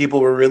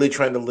people were really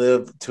trying to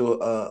live to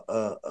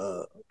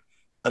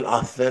an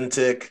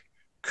authentic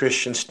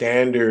Christian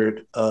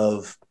standard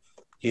of,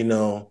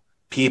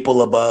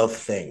 people above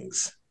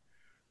things,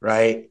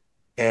 right?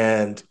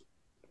 And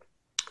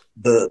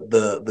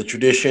the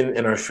tradition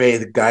and our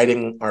faith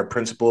guiding our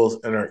principles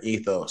and our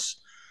ethos,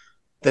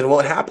 then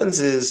what happens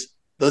is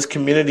those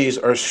communities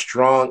are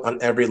strong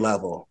on every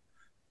level,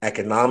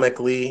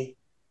 economically,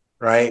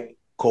 right?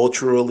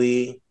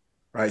 Culturally,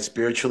 right?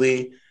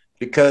 Spiritually,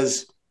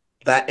 because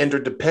that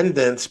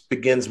interdependence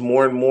begins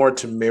more and more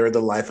to mirror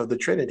the life of the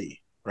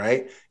Trinity,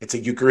 right? It's a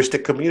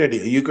Eucharistic community.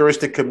 A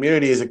Eucharistic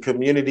community is a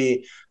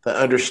community that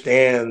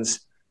understands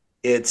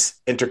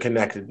its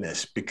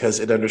interconnectedness because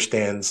it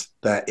understands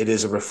that it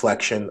is a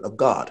reflection of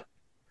God,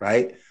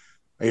 right?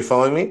 Are you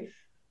following me?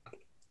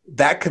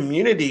 That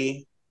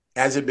community,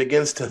 as it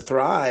begins to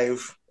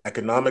thrive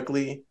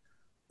economically,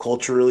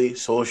 culturally,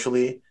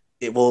 socially,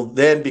 it will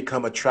then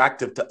become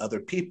attractive to other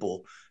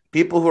people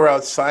who are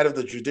outside of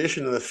the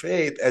tradition of the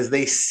faith, as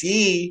they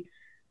see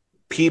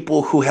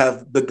people who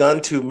have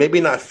begun to maybe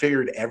not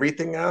figured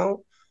everything out,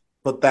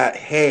 but that,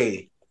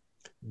 hey,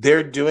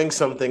 they're doing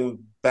something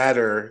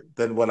better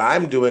than what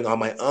I'm doing on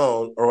my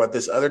own or what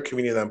this other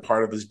community that I'm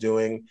part of is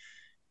doing.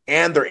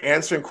 And they're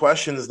answering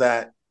questions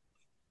that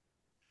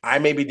I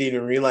maybe didn't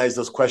even realize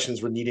those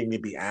questions were needing to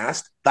be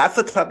asked. That's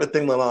the type of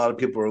thing that a lot of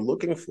people are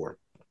looking for.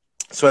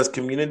 So as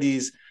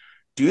communities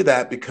do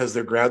that because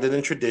they're grounded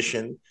in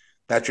tradition,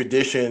 that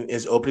tradition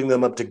is opening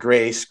them up to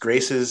grace.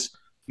 Grace is,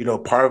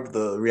 part of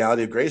the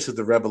reality of grace is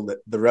the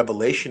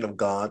revelation of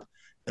God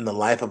in the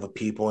life of a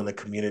people in a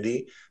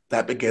community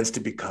that begins to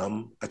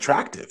become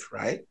attractive,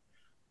 right?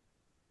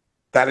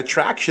 That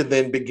attraction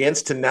then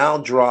begins to now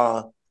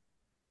draw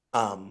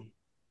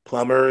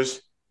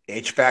plumbers,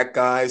 HVAC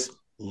guys,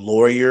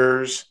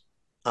 lawyers,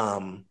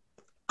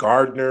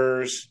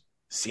 gardeners,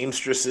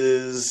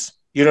 seamstresses,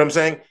 you know what I'm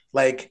saying?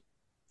 Like,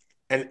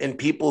 and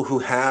people who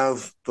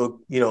have the,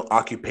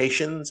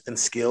 occupations and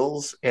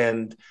skills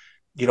and,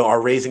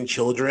 are raising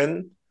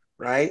children,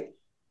 right?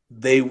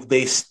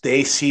 They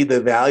see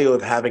the value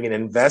of having an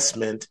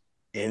investment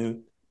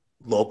in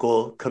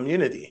local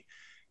community.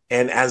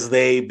 And as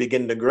they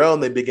begin to grow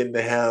and they begin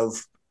to have,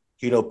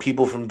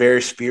 people from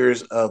various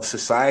spheres of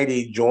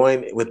society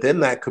join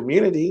within that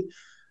community,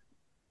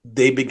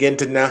 they begin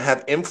to now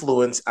have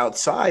influence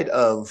outside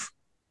of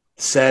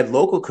said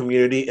local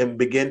community and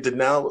begin to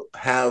now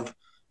have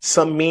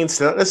some means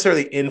to not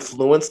necessarily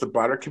influence the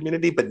broader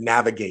community, but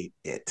navigate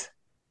it.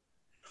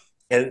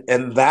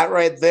 And that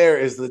right there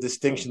is the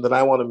distinction that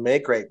I want to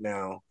make right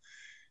now,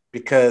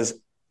 because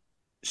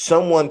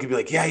someone could be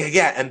like,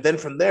 yeah. And then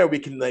from there, we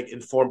can like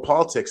inform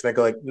politics. And I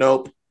go like,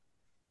 nope,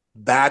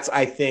 that's,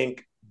 I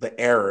think, the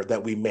error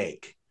that we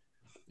make.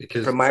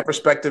 Because from my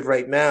perspective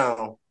right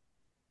now,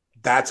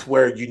 that's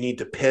where you need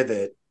to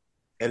pivot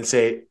and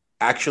say,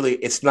 actually,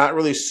 it's not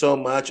really so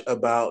much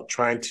about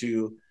trying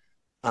to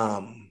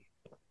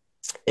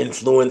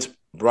influence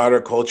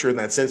broader culture in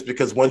that sense,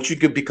 because once you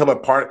could become a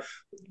part,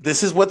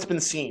 this is what's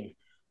been seen.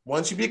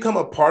 Once you become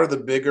a part of the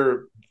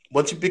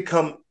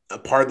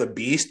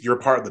beast, you're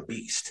a part of the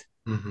beast.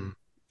 Mm-hmm.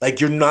 Like,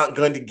 you're not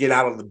going to get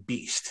out of the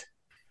beast.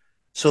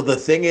 So the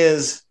thing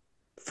is,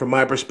 from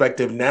my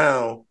perspective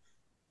now,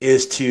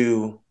 is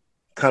to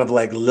kind of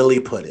like Lily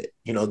put it,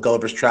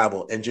 Gulliver's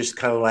Travel, and just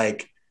kind of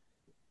like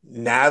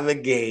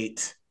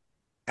navigate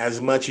as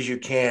much as you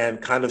can,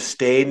 kind of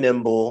stay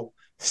nimble,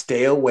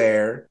 stay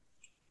aware,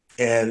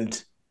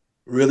 and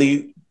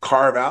really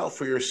carve out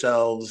for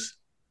yourselves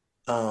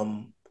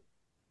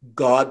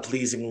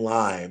God-pleasing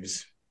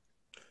lives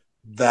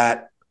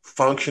that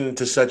function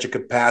to such a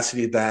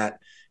capacity that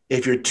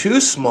if you're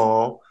too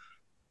small,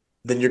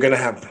 then you're going to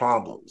have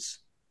problems,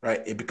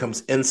 right? It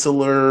becomes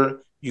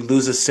insular. You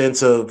lose a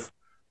sense of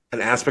an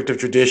aspect of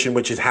tradition,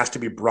 which has to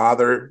be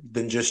broader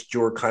than just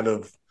your kind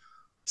of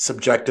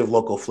subjective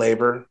local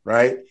flavor,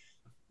 right?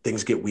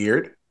 Things get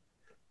weird.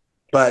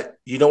 But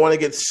you don't want to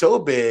get so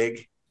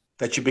big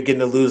that you begin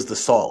to lose the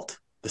salt,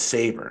 the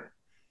savor.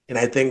 And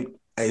I think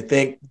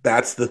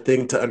that's the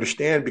thing to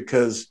understand,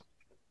 because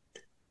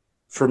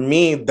for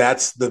me,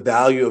 that's the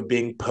value of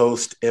being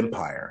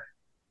post-empire.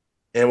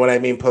 And when I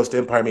mean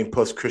post-empire, I mean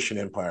post-Christian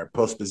empire,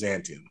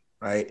 post-Byzantium,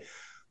 right?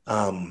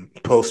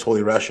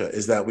 Post-Holy Russia,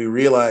 is that we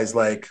realize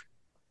like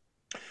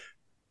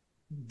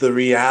the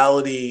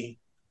reality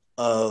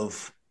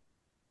of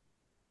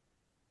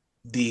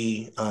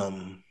the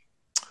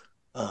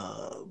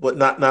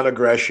not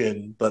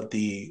aggression, but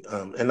the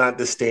and not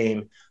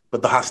disdain,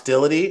 but the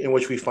hostility in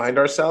which we find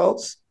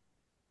ourselves.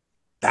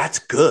 That's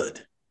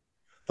good.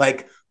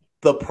 Like,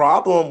 the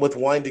problem with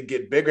wanting to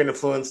get bigger and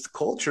influence the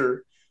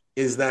culture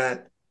is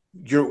that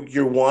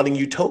you're wanting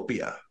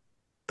utopia.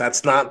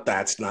 That's not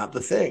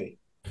the thing.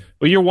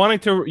 Well, you're wanting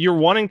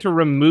to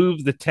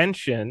remove the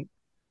tension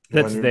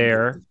that's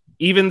there,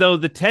 even though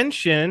the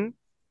tension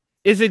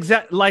is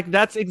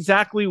that's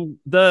exactly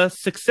the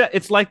success.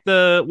 It's like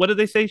what do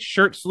they say?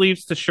 Shirt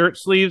sleeves to shirt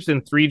sleeves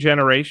in 3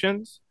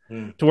 generations,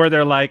 to where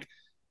they're like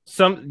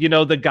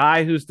the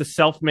guy who's the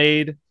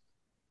self-made,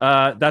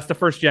 that's the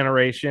first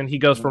generation. He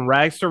goes from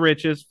rags to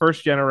riches,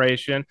 first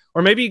generation,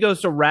 or maybe he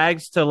goes to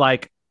rags to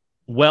like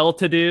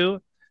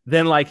well-to-do,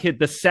 then like hit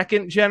the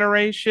second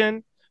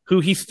generation, who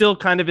he still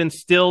kind of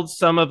instilled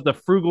some of the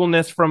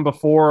frugalness from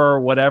before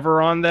or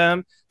whatever on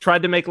them,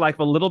 tried to make life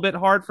a little bit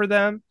hard for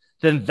them.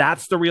 Then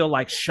that's the real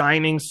like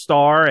shining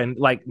star and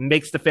like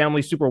makes the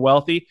family super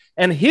wealthy.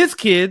 And his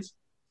kids,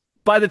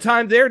 by the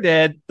time they're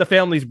dead, the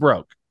family's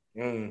broke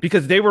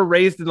because they were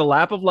raised in the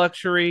lap of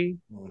luxury.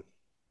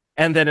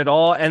 And then it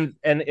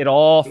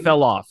all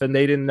fell off, and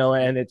they didn't know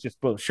it, and it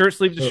just boom, shirt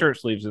sleeves to shirt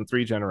sleeves in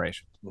 3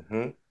 generations.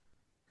 Mm-hmm.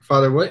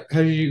 Father, what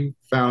have you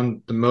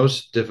found the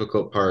most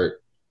difficult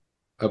part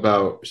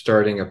about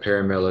starting a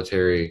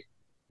paramilitary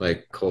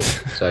like cult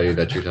society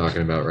that you're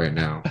talking about right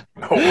now?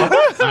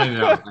 I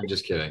know, I'm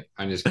just kidding.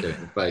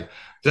 Like,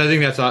 I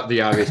think that's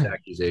the obvious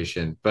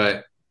accusation,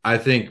 but I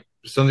think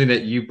something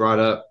that you brought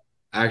up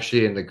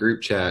actually in the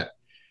group chat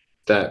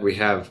that we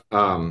have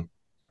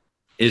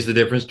is the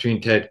difference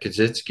between Ted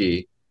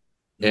Kaczynski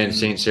and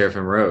Saint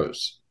Seraphim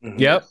Rose.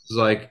 Yep. It's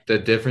like the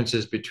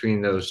differences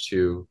between those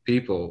two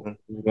people.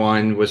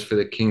 One was for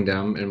the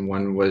kingdom, and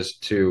one was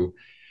to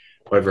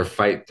whatever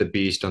fight the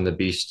beast on the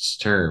beast's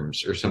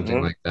terms, or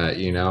something like that.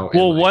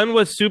 Well, one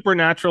was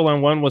supernatural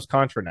and one was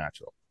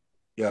contranatural.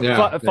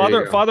 Yeah.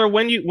 Father,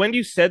 when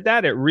you said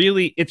that,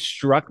 it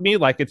struck me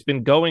like it's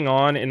been going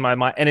on in my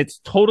mind, and it's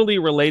totally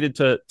related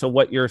to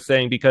what you're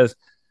saying, because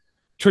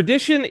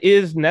tradition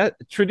is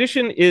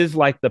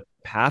like the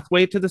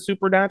pathway to the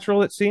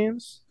supernatural, it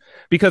seems.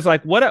 Because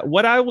like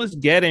what I was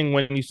getting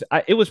when you said,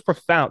 it was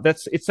profound.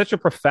 It's such a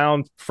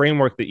profound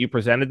framework that you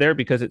presented there,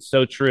 because it's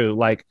so true.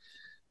 Like,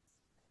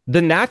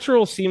 the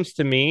natural seems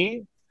to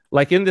me,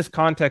 like in this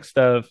context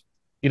of,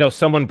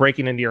 someone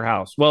breaking into your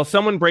house. Well,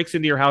 someone breaks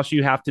into your house,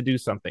 you have to do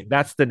something.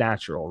 That's the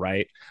natural,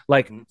 right?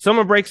 Like,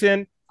 someone breaks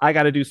in, I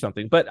got to do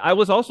something. But I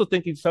was also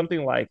thinking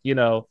something like,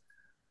 the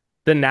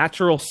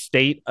natural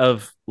state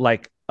of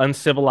like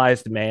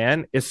uncivilized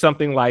man is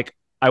something like,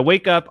 I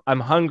wake up, I'm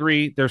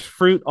hungry, there's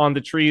fruit on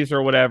the trees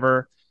or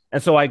whatever.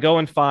 And so I go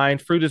and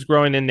find fruit is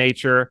growing in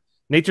nature.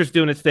 Nature's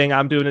doing its thing.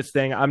 I'm doing its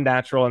thing. I'm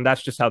natural. And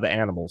that's just how the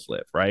animals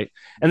live. Right.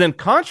 And then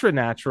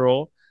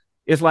contra-natural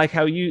is like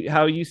how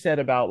you said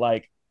about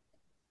like,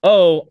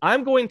 oh,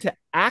 I'm going to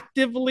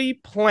actively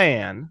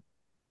plan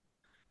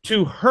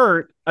to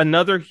hurt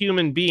another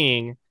human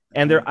being.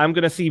 And I'm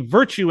going to see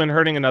virtue in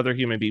hurting another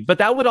human being. But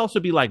that would also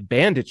be like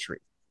banditry.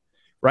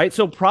 Right.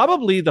 So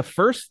probably the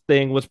first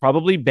thing was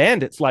probably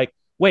bandits. Like,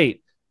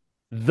 wait,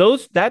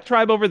 that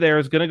tribe over there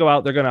is going to go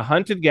out. They're going to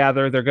hunt and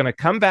gather. They're going to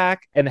come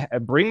back and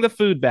bring the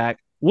food back.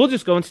 We'll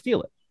just go and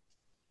steal it.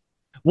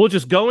 We'll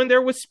just go in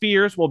there with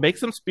spears. We'll make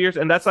some spears.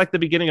 And that's like the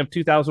beginning of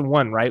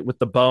 2001, right? With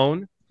the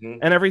bone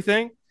and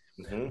everything.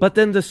 But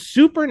then the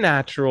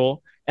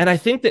supernatural, and I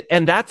think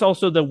that's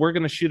also that we're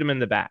going to shoot him in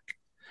the back.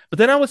 But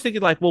then I was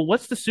thinking like, well,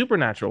 what's the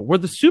supernatural? Where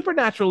the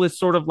supernatural is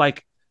sort of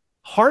like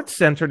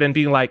heart-centered and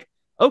being like,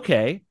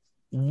 okay,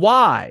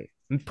 why?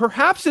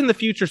 Perhaps in the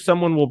future,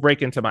 someone will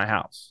break into my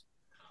house.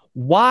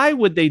 Why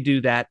would they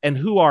do that? And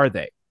who are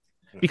they?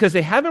 Because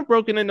they haven't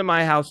broken into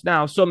my house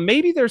now. So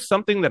maybe there's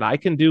something that I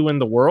can do in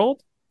the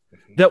world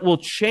that will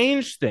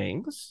change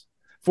things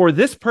for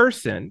this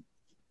person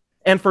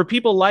and for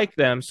people like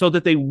them, so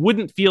that they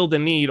wouldn't feel the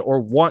need or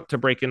want to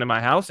break into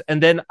my house.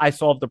 And then I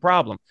solve the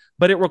problem.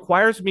 But it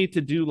requires me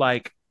to do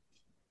like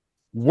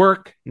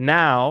work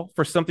now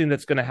for something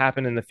that's going to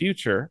happen in the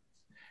future.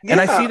 And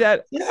I see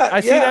that.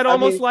 I see that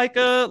almost like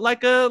a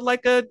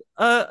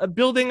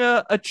building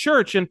a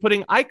church and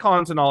putting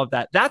icons and all of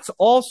that. That's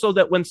also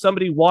that when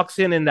somebody walks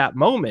in that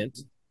moment,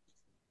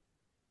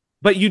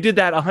 but you did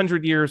that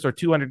 100 years or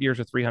 200 years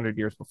or 300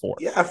 years before.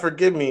 Yeah,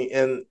 forgive me,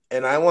 and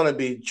I want to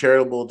be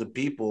charitable to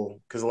people,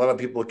 because a lot of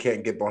people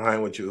can't get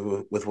behind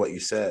with what you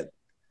said,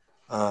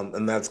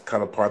 and that's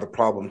kind of part of the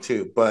problem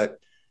too. But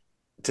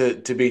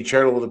to be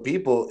charitable to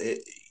people,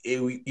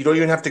 you don't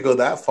even have to go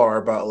that far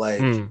about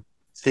like.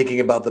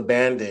 Thinking about the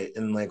bandit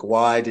and like,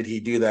 why did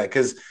he do that?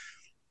 Because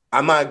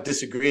I'm not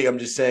disagreeing. I'm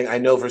just saying I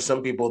know for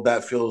some people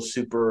that feels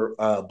super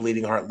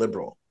bleeding heart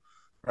liberal,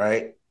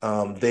 right?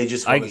 They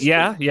just I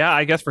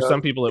guess for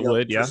some people it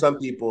would. For some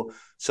people.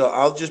 So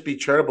I'll just be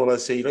charitable and I'll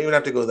say you don't even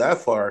have to go that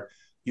far.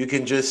 You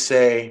can just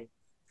say,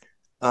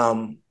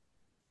 God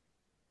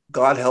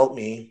help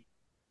me.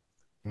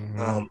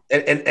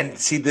 And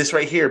see this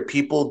right here.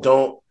 People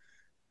don't.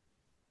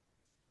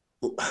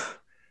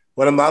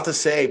 What I'm about to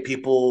say,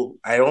 people,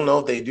 I don't know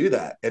if they do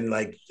that. And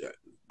like,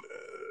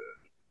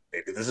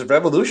 maybe this is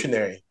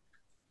revolutionary.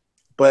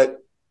 But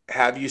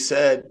have you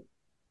said,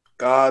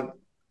 God,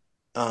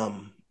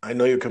 I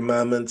know your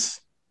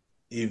commandments.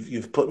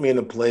 You've put me in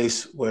a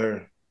place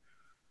where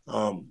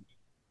I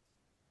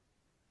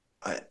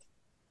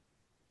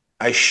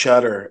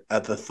shudder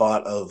at the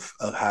thought of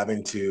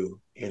having to,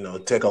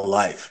 take a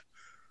life.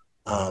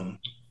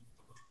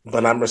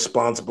 But I'm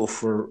responsible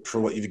for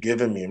what you've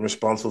given me. I'm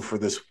responsible for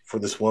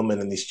this woman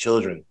and these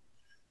children.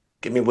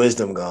 Give me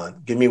wisdom,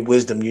 God. Give me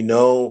wisdom. You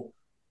know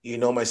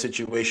my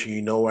situation.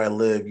 You know where I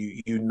live.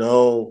 You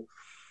know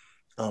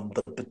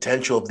the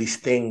potential of these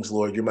things,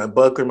 Lord. You're my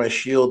buckler, my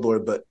shield,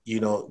 Lord. But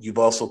you've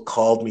also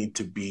called me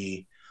to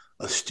be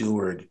a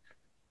steward.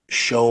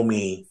 Show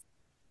me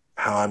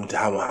how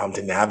I'm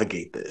to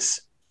navigate this,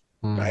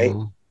 right?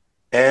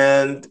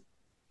 And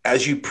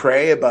as you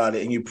pray about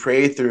it and you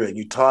pray through it, and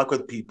you talk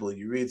with people,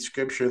 you read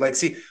scripture, like,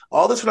 see,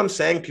 all this, what I'm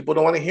saying, people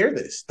don't want to hear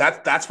this.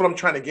 That's what I'm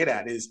trying to get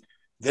at, is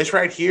this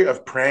right here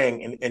of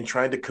praying and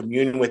trying to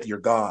commune with your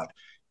God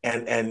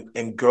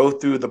and go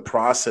through the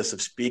process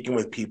of speaking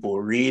with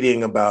people,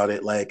 reading about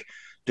it, like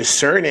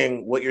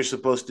discerning what you're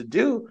supposed to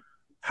do.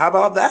 How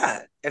about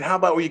that? And how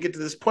about when you get to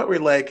this point where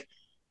you're like,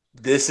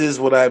 this is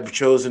what I've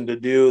chosen to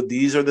do.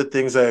 These are the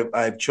things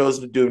I've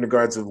chosen to do in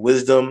regards of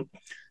wisdom,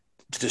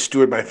 to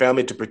steward my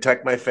family, to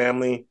protect my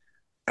family,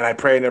 and I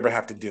pray I never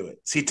have to do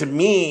it. See, to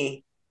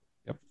me,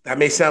 that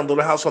may sound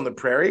Little House on the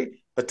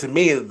Prairie, but to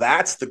me,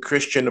 that's the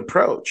Christian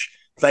approach.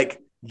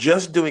 Like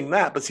just doing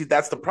that. But see,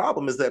 that's the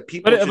problem, is that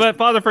people. But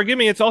Father, forgive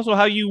me. It's also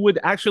how you would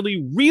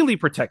actually really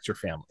protect your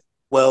family.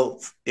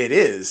 Well, it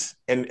is,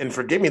 and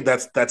forgive me,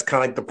 that's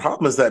kind of like the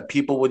problem is that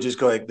people would just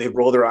go like they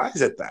roll their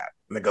eyes at that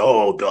and they go,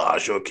 oh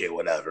gosh, okay,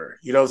 whatever.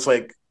 It's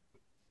like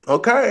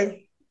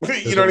okay, you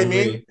There's know what I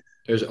mean? only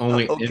there's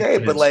only Okay,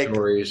 but infinite like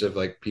stories of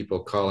like people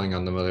calling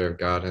on the Mother of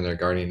God and their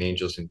guardian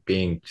angels and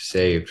being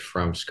saved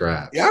from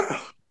scraps. yeah,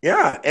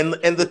 yeah, and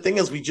the thing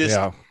is,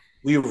 Yeah.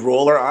 we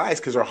roll our eyes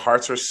because our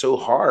hearts are so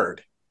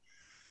hard.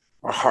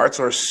 Our hearts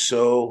are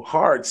so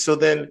hard. So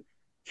then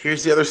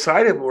here's the other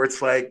side of it where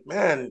it's like,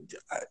 man,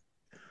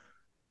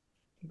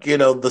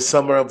 the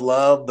summer of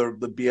love, the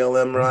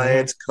BLM Mm-hmm.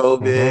 riots,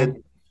 COVID, Mm-hmm.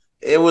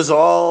 it was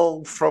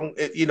all from,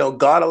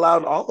 God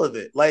allowed all of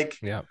it. Like,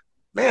 Yeah.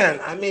 man,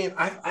 I mean,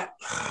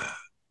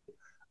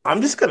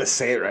 I'm just going to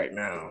say it right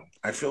now.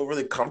 I feel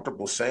really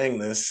comfortable saying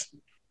this.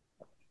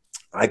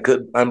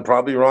 I'm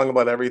probably wrong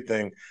about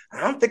everything.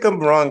 I don't think I'm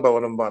wrong about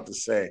what I'm about to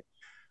say.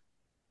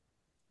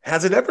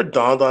 Has it ever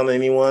dawned on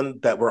anyone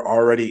that we're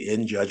already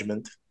in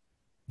judgment?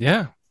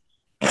 Yeah.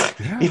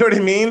 Yeah. You know what I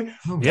mean?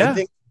 Yeah.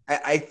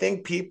 I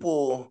think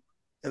people,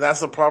 and that's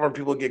the problem.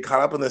 People get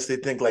caught up in this. They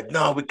think like,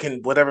 no, we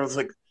can whatever. It's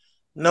like,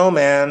 no,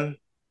 man.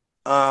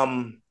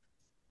 Um,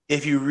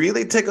 if you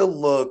really take a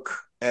look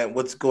at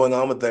what's going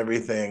on with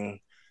everything,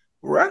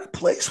 we're at a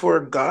place where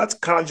God's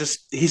kind of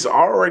he's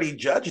already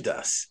judged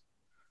us.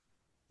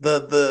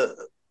 The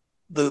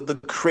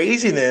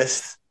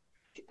craziness.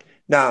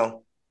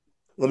 Now,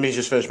 let me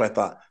just finish my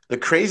thought. The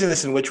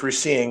craziness in which we're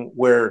seeing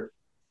where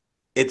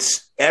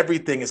it's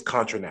everything is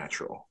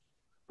contranatural.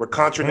 Where Mm-hmm.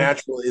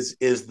 contranatural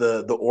is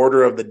the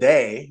order of the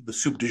day, the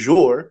soup du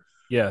jour.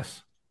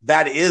 Yes.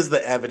 That is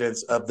the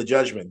evidence of the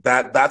judgment.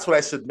 That's what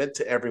I submit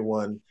to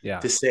everyone Yeah.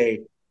 to say,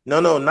 no,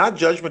 not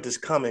judgment is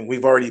coming.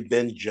 We've already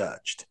been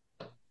judged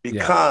Yeah.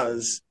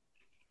 because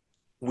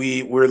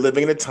we're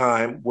living in a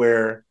time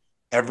where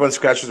everyone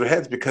scratches their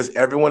heads because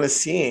everyone is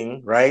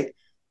seeing, right?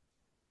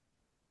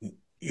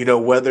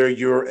 Whether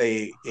you're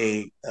a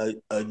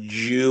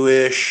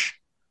Jewish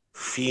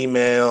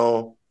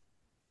female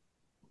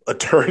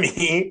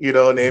attorney, Amy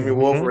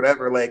Wolf or Mm-hmm.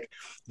 whatever, like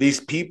these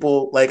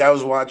people, like I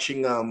was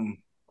watching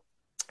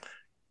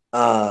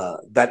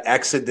that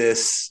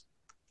Exodus,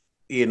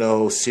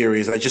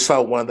 series. I just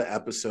saw one of the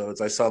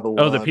episodes. I saw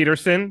Oh, the the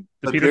Peterson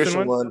Pearson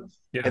one. one,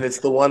 Yeah. and it's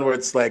the one where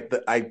it's like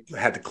I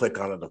had to click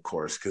on it, of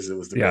course, because it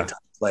was the main Yeah. time.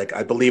 Like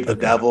I believe the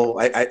Okay. devil.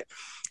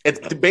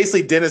 It's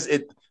basically Dennis.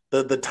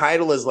 The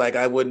title is like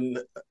I wouldn't,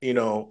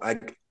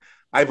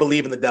 I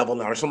believe in the devil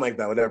now or something like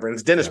that, whatever. And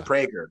it's Dennis Yeah.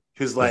 Prager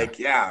who's Yeah. like,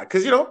 yeah,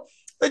 because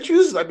the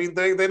Jews. I mean,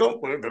 they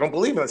don't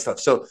believe in that stuff.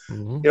 So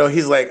Mm-hmm.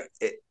 he's like,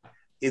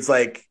 it's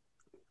like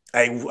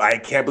I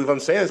can't believe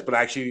I'm saying this, but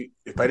actually,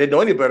 if I didn't know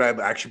any better,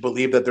 I actually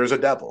believe that there's a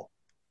devil,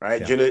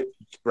 right? Yeah.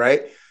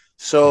 Right? Yeah.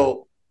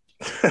 So,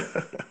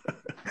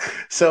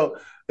 so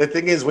the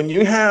thing is, when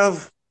you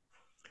have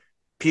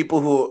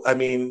people who, I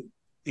mean,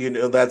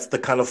 that's the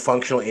kind of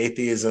functional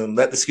atheism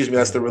that's the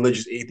Mm-hmm.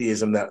 religious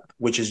atheism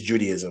which is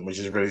Judaism, which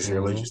is really Mm-hmm.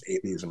 religious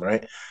atheism,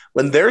 right?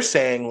 When they're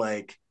saying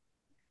like,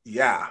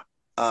 yeah,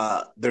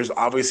 there's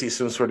obviously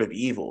some sort of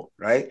evil,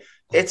 right?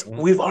 Mm-hmm.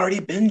 We've already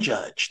been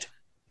judged.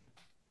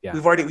 Yeah.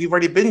 We've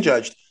already been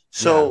judged.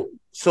 Yeah.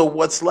 So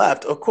what's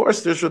left? Of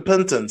course, there's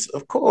repentance.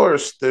 Of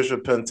course, there's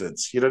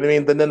repentance. You know what I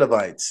mean? The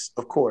Ninevites,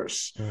 of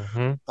course.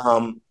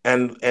 Mm-hmm.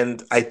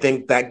 And I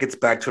think that gets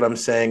back to what I'm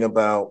saying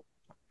about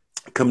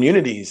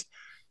communities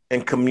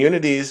and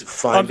communities I'm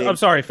finding.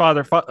 sorry,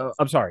 Father.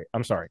 I'm sorry.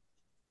 I'm sorry.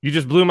 You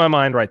just blew my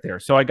mind right there.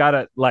 So I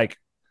gotta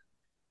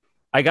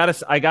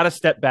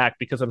step back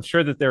because I'm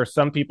sure that there are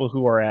some people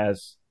who are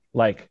as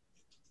like,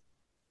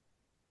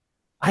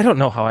 I don't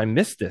know how I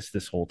missed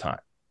this whole time.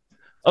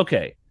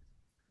 Okay.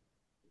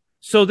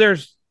 So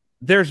there's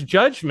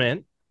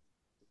judgment,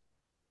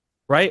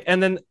 right?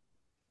 And then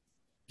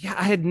yeah,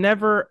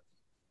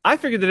 I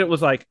figured that it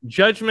was like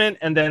judgment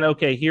and then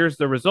okay, here's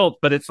the result,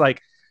 but it's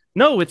like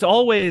no, it's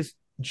always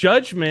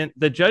judgment.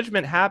 The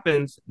judgment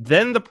happens,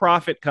 then the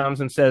prophet comes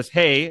and says,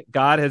 "Hey,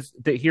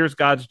 here's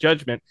God's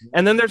judgment."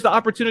 And then there's the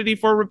opportunity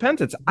for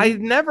repentance. I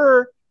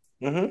never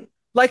Mm-hmm,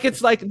 like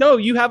it's like no,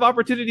 you have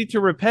opportunity to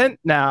repent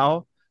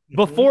now mm-hmm.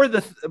 before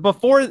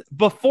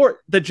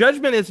the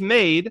judgment is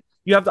made.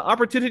 You have the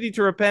opportunity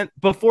to repent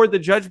before the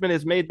judgment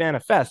is made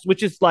manifest,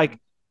 which is like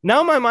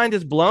now my mind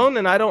is blown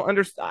and I don't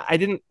understand. I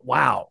didn't.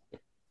 Wow,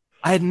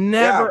 I had Yeah,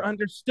 never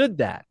understood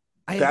that.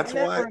 I had that's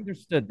never why.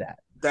 understood that.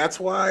 That's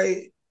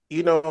why.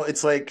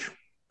 It's like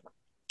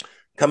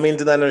coming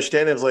to that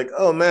understanding. It's like,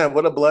 oh man,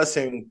 what a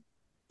blessing.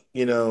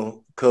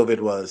 COVID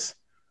was,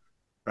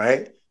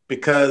 right?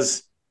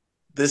 Because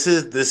this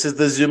is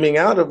the zooming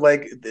out of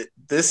like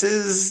this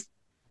is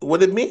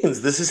what it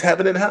means. This is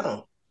heaven and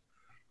hell,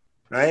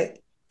 right?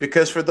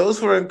 Because for those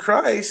who are in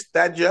Christ,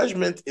 that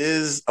judgment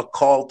is a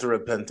call to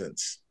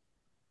repentance.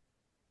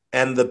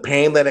 And the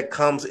pain that it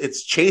comes,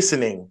 it's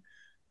chastening,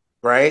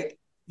 right?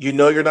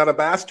 You're not a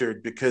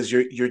bastard because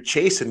you're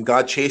chastened.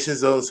 God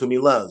chastens those whom he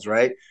loves,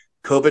 right?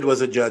 COVID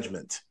was a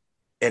judgment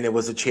and it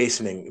was a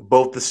chastening,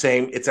 both the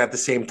same, it's at the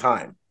same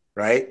time,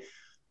 right?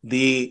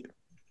 The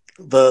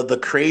the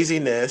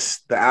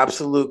craziness, the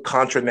absolute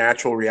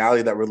contranatural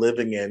reality that we're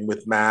living in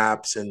with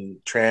maps and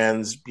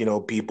trans,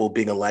 people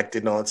being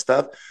elected and all that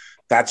stuff,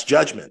 that's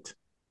judgment.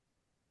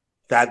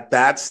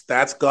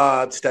 That's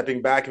God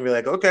stepping back and be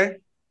like, okay,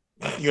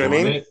 you know what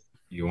I mean? It?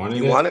 You wanted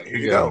You it? want it? Here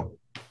you go.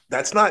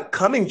 That's not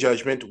coming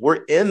judgment.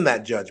 We're in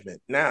that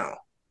judgment now,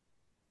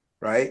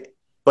 right?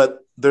 But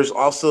there's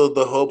also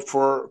the hope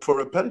for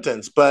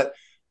repentance. But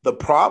the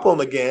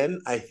problem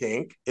again, I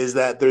think, is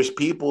that there's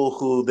people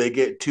who they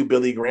get too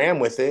Billy Graham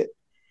with it,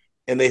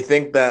 and they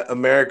think that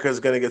America is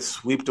going to get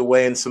swept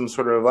away in some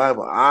sort of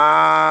revival.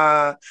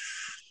 I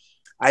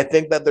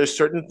think that there's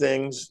certain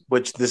things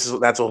which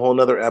that's a whole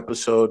nother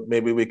episode.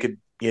 Maybe we could,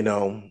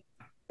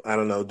 I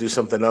don't know, do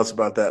something else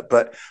about that.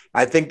 But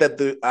I think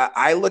that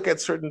I look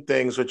at certain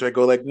things which I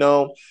go like,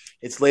 no,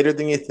 it's later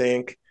than you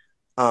think.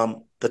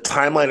 The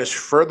timeline is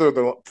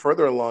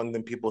further along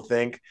than people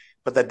think,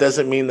 but that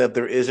doesn't mean that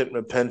there isn't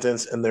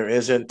repentance and there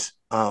isn't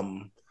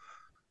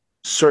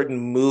certain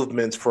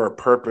movements for a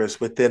purpose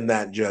within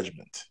that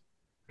judgment.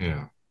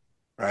 Yeah.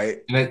 Right.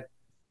 And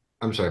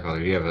I'm sorry, Father.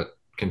 Do you have a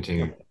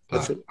continued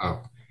thought?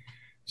 Oh,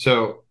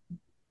 so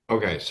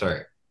okay.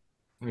 Sorry.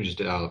 Let me just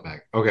dial it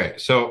back. Okay,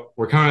 so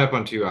we're coming up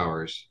on 2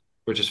 hours,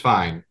 which is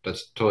fine.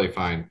 That's totally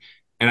fine.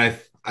 And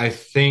I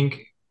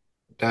think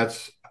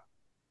that's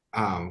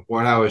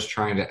what I was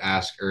trying to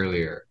ask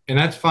earlier. And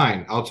that's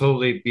fine. I'll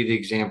totally be the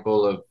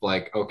example of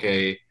like,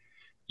 okay,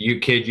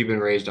 you've been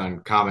raised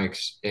on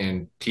comics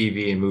and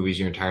TV and movies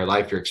your entire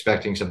life. You're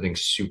expecting something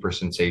super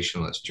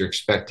sensationalist. You're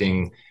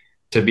expecting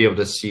to be able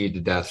to see the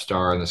Death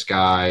Star in the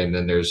sky, and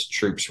then there's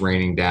troops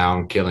raining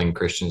down, killing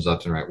Christians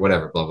left and right,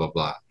 whatever, blah, blah,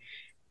 blah.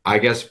 I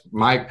guess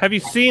Have you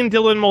seen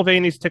Dylan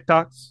Mulvaney's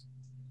TikToks?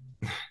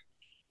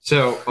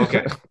 So,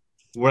 okay.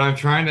 What I'm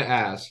trying to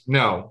ask,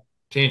 no,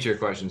 to answer your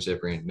question,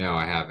 Cyprian, no,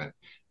 I haven't.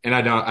 And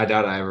I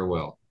doubt I ever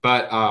will.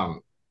 But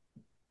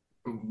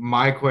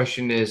my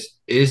question is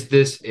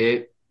this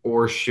it,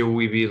 or should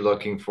we be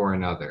looking for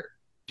another?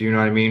 Do you know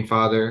what I mean,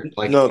 Father?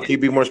 Like, no, can you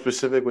be more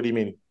specific? What do you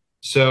mean?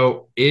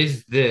 So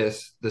is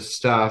this the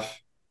stuff,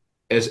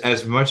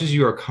 as much as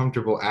you are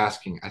comfortable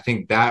asking? I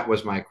think that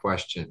was my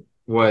question,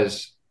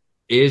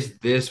 is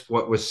this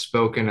what was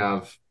spoken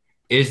of?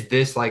 Is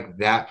this like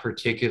that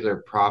particular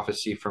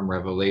prophecy from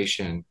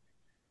Revelation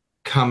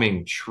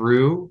coming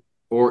true?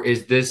 Or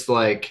is this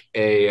like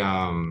a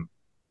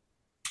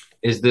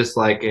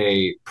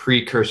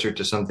precursor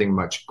to something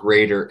much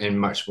greater and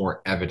much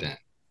more evident?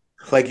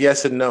 Like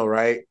yes and no,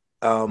 right?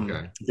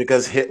 Okay.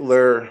 Because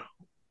Hitler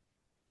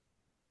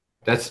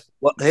That's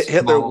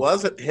Hitler small,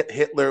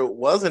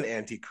 was an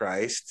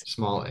antichrist.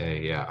 small a,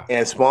 yeah.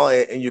 And small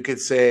a, and you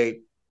could say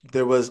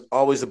there was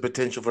always a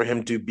potential for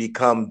him to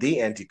become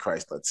the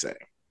antichrist, let's say.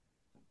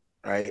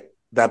 Right?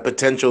 That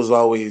potential is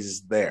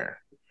always there.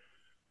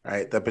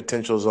 Right? That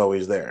potential is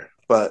always there.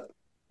 But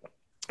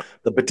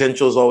the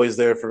potential is always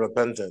there for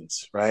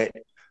repentance, right?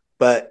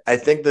 But I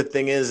think the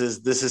thing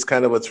is this is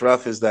kind of what's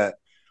rough is that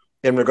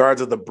in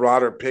regards to the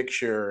broader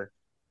picture,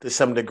 to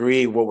some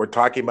degree, what we're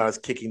talking about is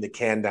kicking the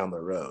can down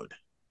the road,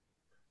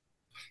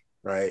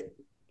 right?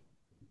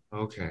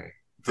 Okay.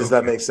 Does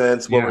that make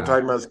sense? What we're Yeah.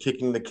 talking about is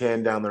kicking the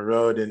can down the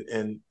road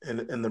in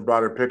the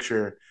broader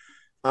picture,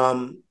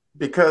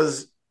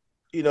 because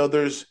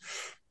there's,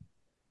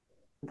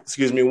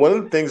 excuse me, one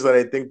of the things that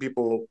I think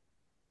people,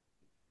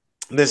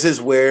 this is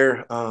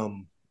where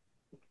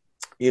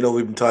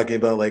we've been talking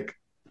about like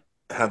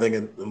having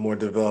a more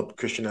developed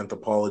Christian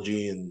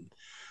anthropology and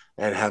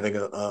having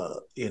a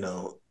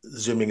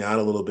zooming out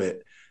a little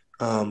bit.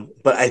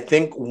 But I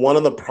think one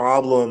of the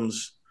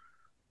problems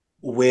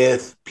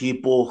with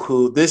people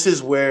who this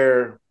is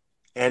one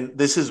of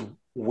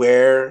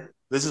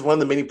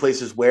the many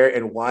places where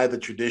and why the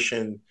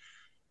tradition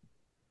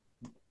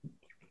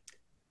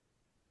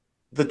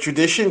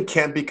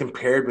can't be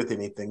compared with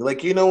anything.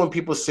 Like, when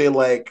people say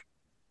like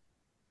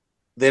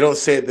they don't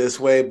say it this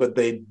way, but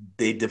they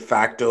de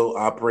facto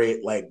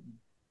operate like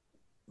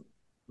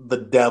the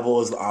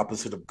devil is the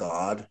opposite of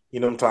God. You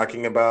know what I'm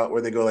talking about?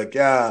 Where they go like,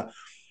 yeah,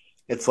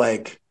 it's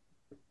like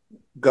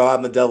God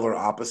and the devil are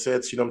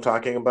opposites. You know what I'm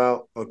talking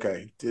about?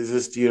 Okay. Do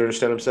you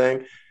understand what I'm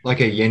saying? Like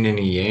a yin and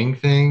a yang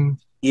thing?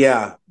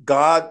 Yeah.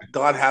 God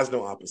has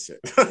no opposite.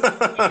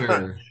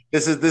 Sure.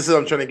 This is what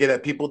I'm trying to get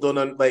at. People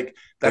don't like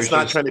that's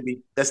not trying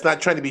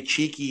to be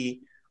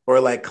cheeky or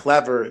like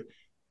clever,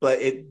 but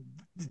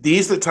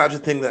these are the types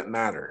of things that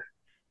matter,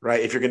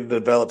 right? If you're going to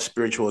develop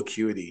spiritual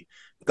acuity.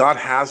 God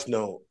has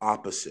no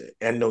opposite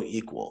and no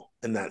equal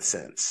in that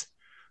sense,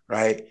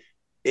 right?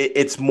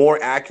 It's more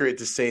accurate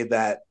to say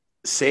that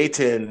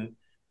Satan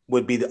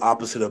would be the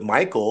opposite of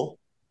Michael.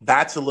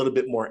 That's a little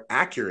bit more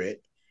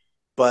accurate.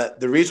 But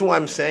the reason why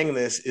I'm saying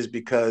this is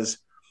because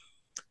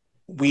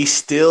we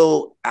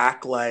still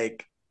act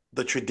like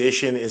the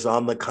tradition is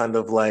on the kind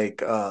of like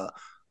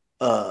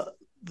the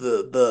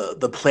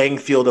playing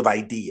field of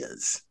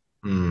ideas.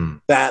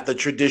 That the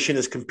tradition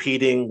is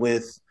competing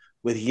with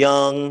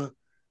Young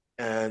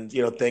and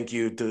thank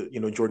you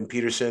to Jordan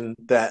Peterson,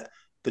 that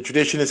the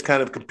tradition is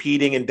kind of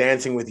competing and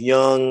dancing with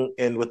Jung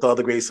and with all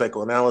the great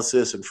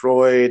psychoanalysis and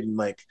Freud and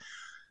like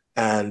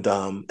and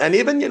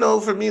even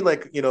for me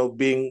like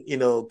being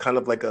kind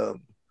of like a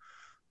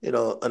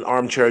an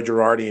armchair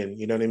Girardian,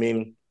 you know what I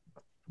mean?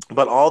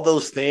 But all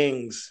those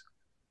things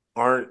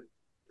aren't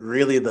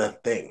really the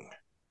thing.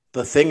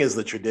 The thing is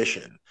the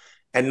tradition.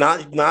 And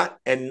not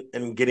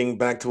and getting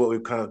back to what we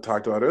kind of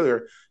talked about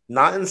earlier,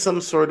 not in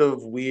some sort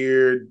of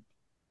weird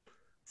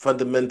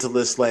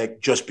fundamentalist like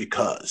just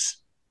because,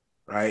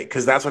 right?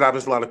 Because that's what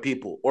happens to a lot of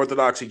people.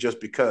 Orthodoxy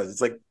just because.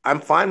 It's like I'm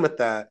fine with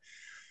that.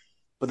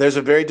 But there's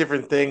a very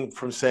different thing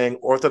from saying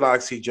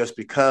orthodoxy just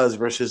because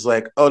versus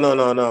like, oh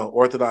no,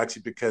 orthodoxy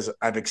because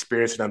I've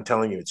experienced it. I'm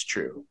telling you it's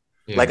true.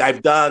 Yeah. Like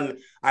I've done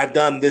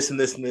this and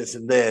this and this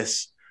and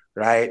this,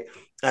 right?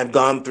 I've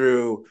gone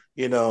through,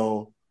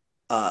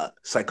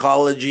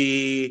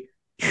 psychology,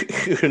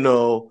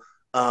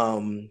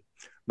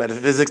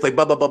 metaphysics, like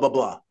blah blah blah blah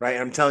blah,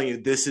 right? I'm telling you,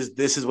 this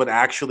is what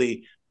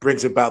actually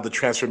brings about the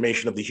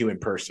transformation of the human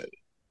person.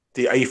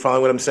 Are you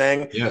following what I'm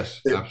saying? Yes,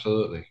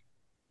 absolutely.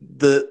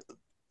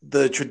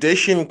 The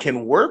tradition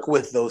can work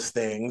with those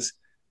things,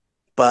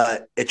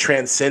 but it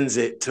transcends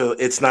it to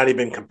it's not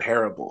even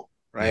comparable,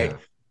 right?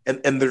 Yeah.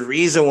 And the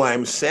reason why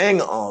I'm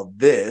saying all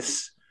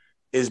this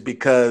is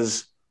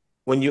because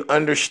when you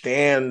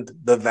understand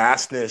the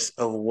vastness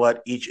of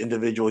what each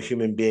individual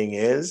human being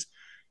is,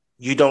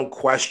 you don't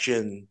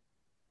question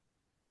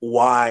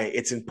why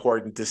it's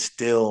important to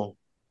still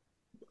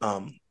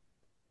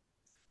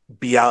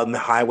be out in the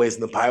highways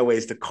and the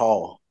byways to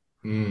call.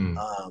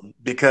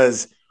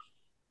 Because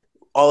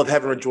all of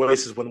heaven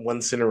rejoices when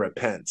one sinner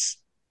repents.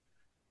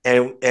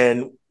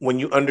 And when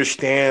you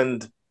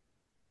understand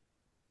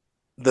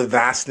the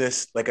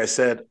vastness, like I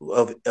said,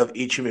 of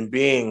each human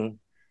being,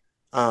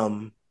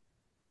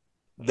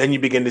 then you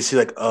begin to see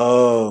like,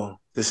 oh,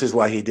 this is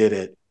why he did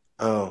it.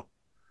 Oh,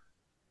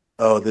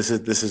 this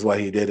is why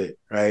he did it,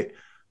 right?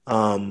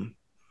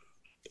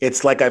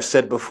 It's like I've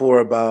said before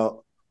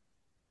about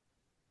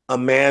a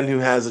man who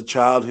has a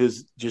child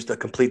who's just a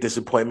complete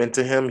disappointment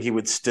to him, he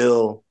would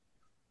still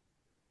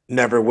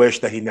never wish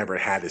that he never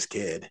had his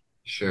kid.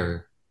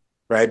 Sure.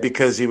 Right?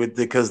 Because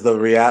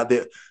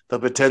the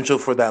potential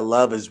for that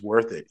love is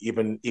worth it,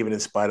 even in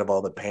spite of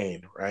all the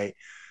pain, right?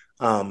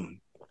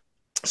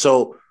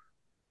 So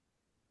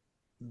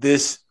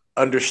this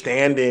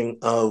understanding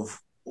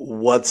of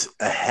what's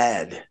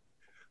ahead,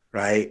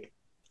 right?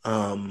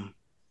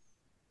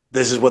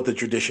 This is what the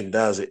tradition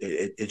does.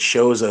 It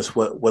shows us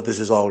what this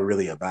is all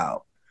really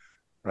about,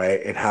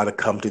 right? And how to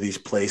come to these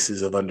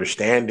places of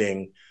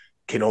understanding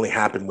can only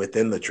happen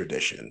within the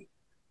tradition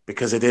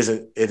because it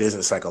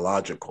isn't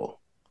psychological.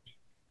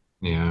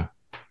 Yeah.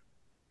 If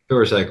it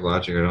were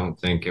psychological, I don't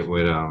think it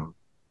wouldn't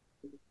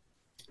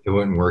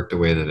work the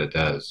way that it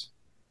does.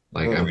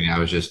 Like, I mean, I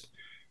was just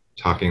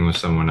talking with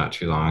someone not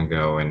too long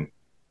ago and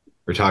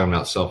we're talking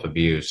about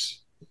self-abuse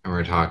and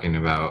we're talking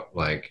about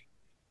like,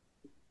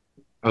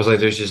 I was like,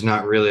 there's just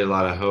not really a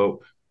lot of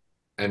hope.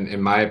 And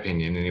in my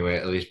opinion, anyway,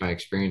 at least my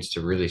experience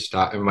to really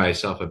stop in my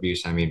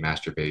self-abuse, I mean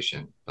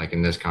masturbation, like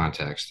in this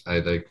context,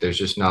 there's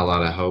just not a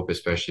lot of hope,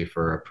 especially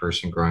for a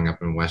person growing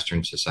up in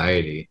Western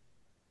society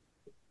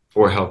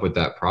for help with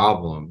that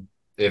problem.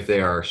 If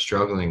they are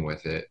struggling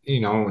with it,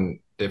 in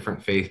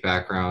different faith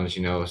backgrounds,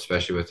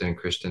 especially within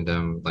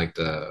Christendom, like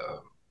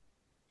the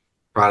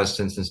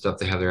Protestants and stuff,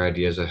 they have their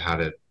ideas of how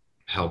to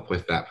help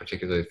with that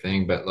particular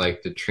thing. But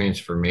like the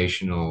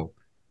transformational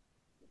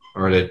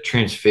or the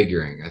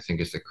transfiguring, I think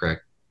is the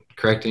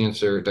correct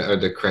answer, or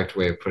the correct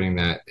way of putting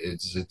that.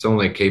 It's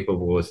only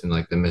capable within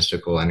like the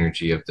mystical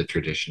energy of the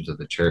traditions of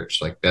the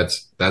church. Like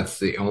that's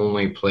the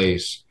only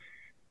place,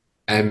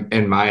 and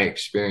in my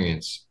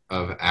experience,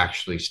 of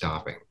actually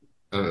stopping,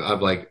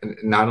 of like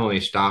not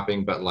only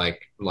stopping, but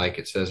like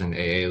it says in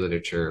AA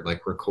literature,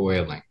 like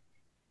recoiling,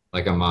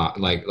 like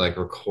like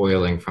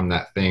recoiling from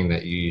that thing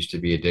that you used to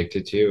be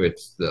addicted to.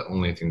 It's the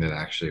only thing that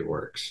actually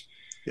works.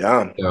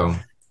 Yeah. So,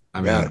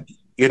 I mean.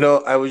 I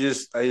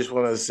just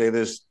want to say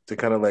this to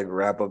kind of like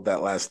wrap up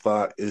that last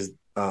thought is,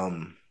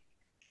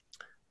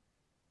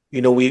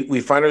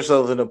 we find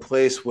ourselves in a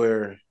place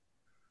where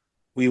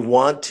we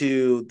want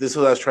to, this is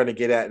what I was trying to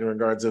get at in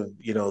regards of,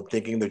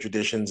 thinking the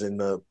traditions in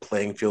the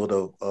playing field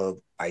of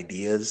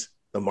ideas,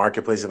 the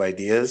marketplace of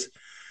ideas,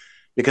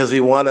 because we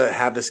want to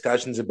have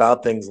discussions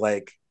about things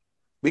like,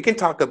 we can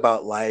talk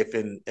about life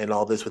and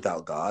all this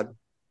without God.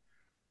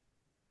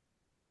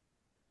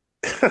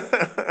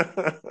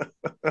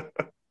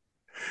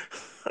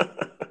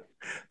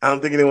 I don't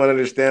think anyone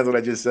understands what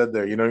I just said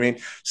there. You know what I mean?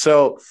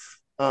 So,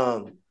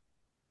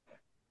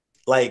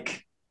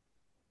 like,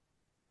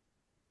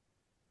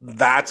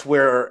 that's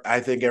where I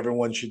think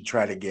everyone should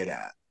try to get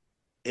at.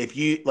 If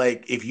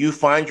you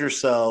find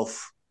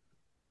yourself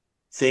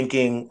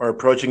thinking or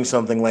approaching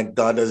something like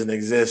God doesn't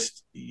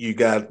exist, you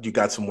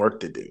got some work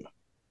to do.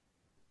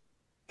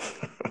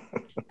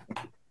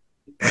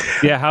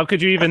 Yeah, how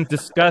could you even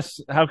discuss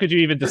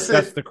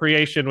the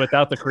creation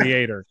without the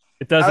creator?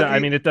 It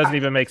doesn't it doesn't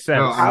even make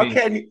sense.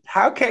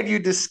 How can you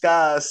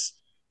discuss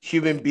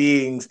human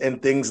beings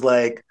and things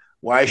like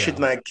Why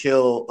shouldn't I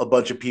kill a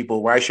bunch of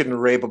people? Why shouldn't I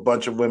rape a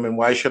bunch of women?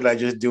 Why should I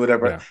just do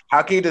whatever?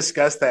 How can you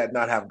discuss that and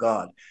not have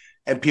God?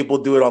 And people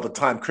do it all the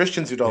time.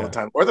 Christians do it all the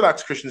time.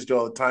 Orthodox Christians do it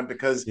all the time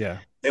because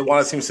they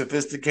want to seem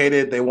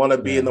sophisticated. They want to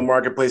be in the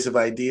marketplace of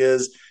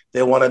ideas.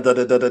 They want to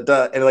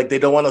da-da-da-da-da. And like, they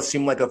don't want to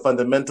seem like a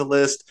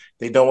fundamentalist.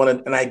 They don't want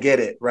to, and I get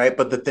it, right?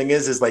 But the thing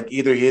is like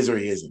either he is or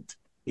he isn't.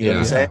 You know what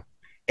I'm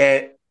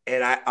saying?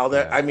 And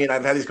I mean,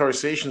 I've had these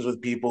conversations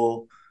with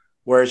people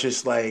where it's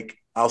just like,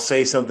 I'll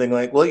say something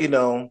like,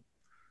 well,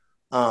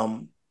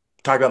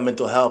 talk about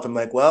mental health. I'm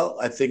like, well,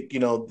 I think,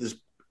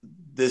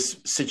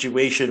 this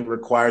situation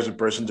requires a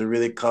person to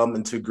really come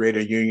into greater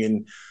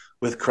union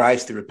with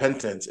Christ through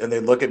repentance. And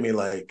they look at me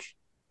like,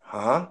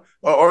 huh?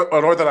 Or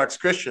an Orthodox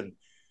Christian.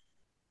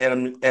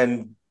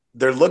 And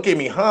they're looking at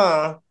me,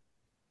 huh?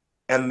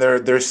 And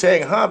they're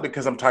saying, huh,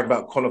 because I'm talking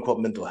about quote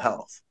unquote mental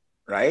health.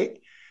 Right.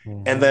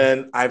 Mm-hmm. And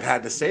then I've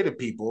had to say to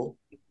people,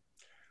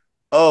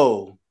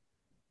 oh,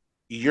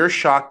 you're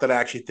shocked that I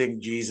actually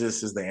think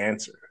Jesus is the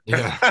answer.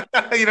 Yeah.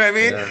 You know what I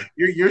mean? Yeah.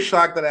 You're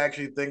shocked that I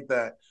actually think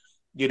that,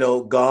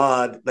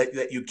 God,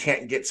 that you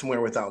can't get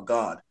somewhere without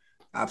God.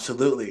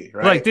 Absolutely.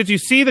 Right. Like, did you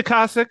see the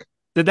Cossack?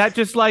 Did that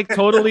just like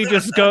totally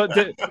just go?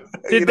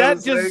 Did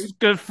that just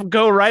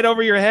go right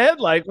over your head?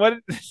 Like what?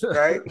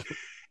 Right.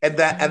 And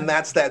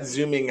that's that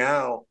zooming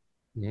out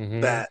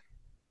that,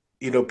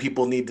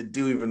 people need to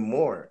do even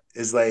more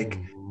is like,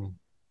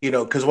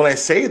 because when I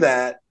say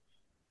that,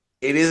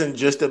 it isn't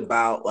just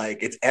about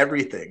like, it's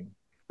everything,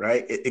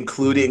 right?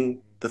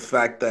 Including the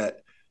fact that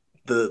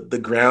the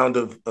ground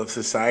of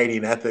society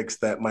and ethics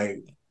that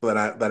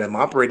I'm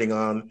operating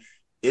on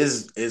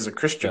is a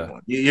Christian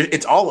one.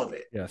 It's all of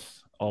it.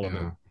 Yes, all of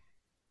it.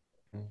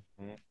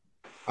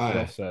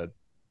 Well said.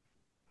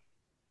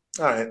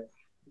 All right.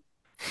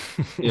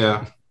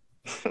 Yeah.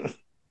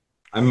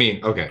 I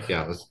mean, okay,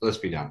 yeah, let's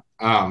be done.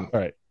 All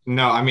right.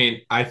 No, I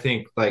mean, I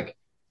think like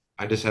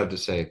I just have to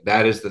say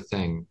that is the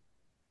thing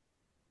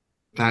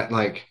that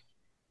like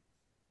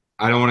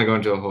I don't want to go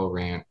into a whole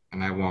rant,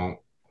 and I won't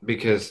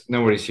because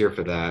nobody's here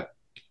for that.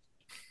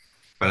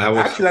 But I will.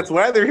 Actually, that's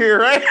why they're here,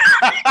 right?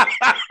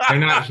 They're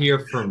not here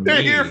for me.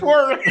 They're here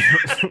for.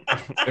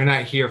 They're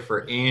not here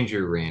for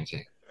Andrew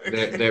ranting.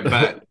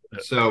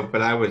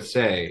 But I would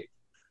say,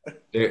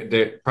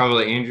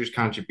 probably Andrew's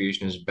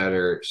contribution is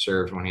better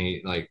served when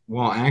he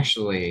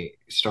actually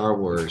Star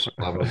Wars,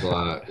 blah blah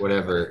blah,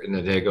 whatever in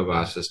the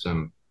Dagobah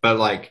system. But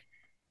like,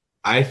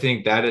 I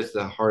think that is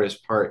the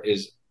hardest part.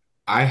 Is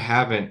I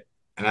haven't,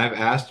 and I've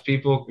asked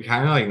people,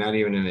 kind of like not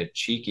even in a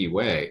cheeky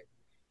way.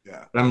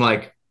 Yeah. But I'm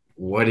like,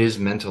 what is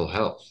mental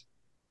health?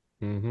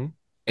 Mm-hmm.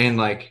 And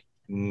like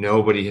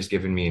nobody has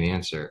given me an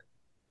answer.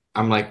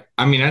 I'm like,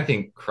 I mean, I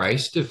think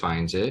Christ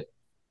defines it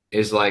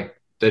is like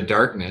the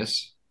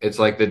darkness. It's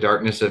like the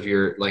darkness of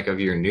your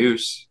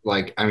noose.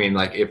 Like, I mean,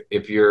 like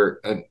if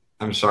you're,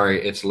 I'm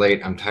sorry, it's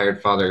late. I'm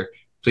tired, Father.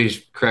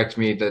 Please correct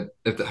me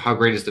how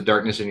great is the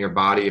darkness in your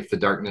body? If the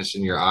darkness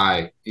in your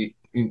eye, you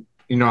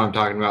know what I'm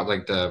talking about?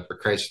 Like for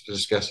Christ to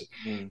discuss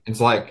it.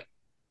 It's like,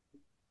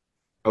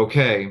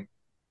 okay,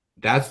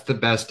 that's the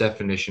best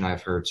definition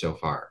I've heard so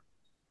far.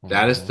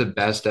 That is the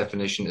best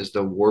definition, is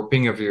the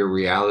warping of your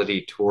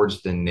reality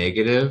towards the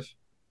negative,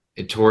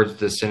 towards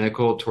the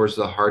cynical, towards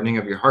the hardening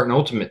of your heart, and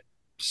ultimate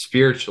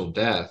spiritual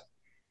death.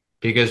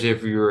 Because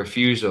if your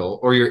refusal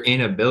or your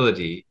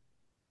inability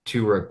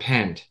to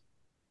repent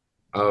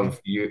of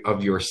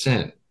your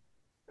sin,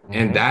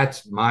 and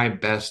that's my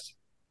best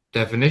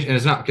definition. And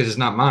it's not because it's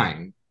not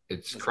mine.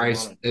 It's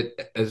Christ.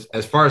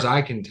 As far as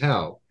I can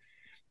tell,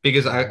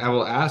 because I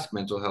will ask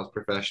mental health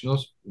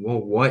professionals, well,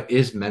 what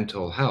is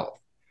mental health?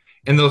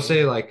 And they'll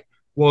say like,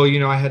 well,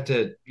 I had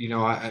to,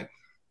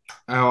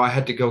 I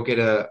had to go get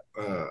a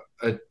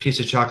piece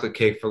of chocolate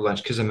cake for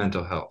lunch because of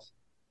mental health.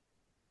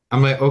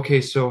 I'm like,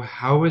 okay, so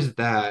how is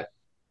that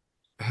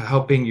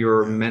helping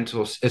your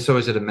mental? So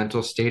is it a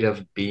mental state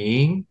of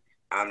being?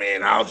 I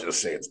mean, I'll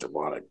just say it's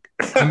demonic.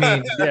 I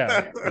mean,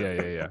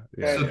 yeah.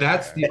 So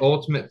that's the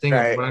ultimate thing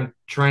of what I'm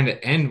trying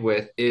to end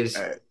with is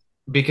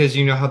because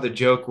you know how the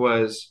joke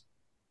was,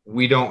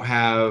 we don't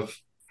have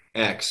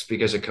X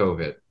because of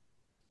COVID.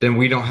 Then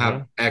we don't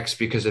have X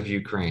because of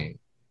Ukraine.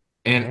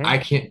 And I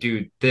can't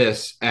do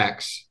this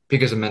X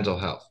because of mental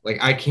health. Like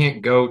I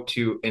can't go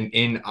to an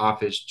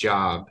in-office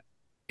job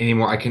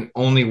anymore. I can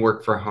only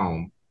work from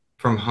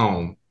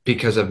home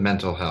because of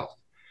mental health.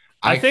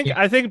 I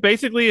think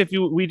basically if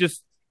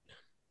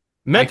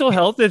mental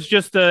health is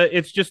just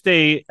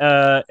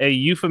a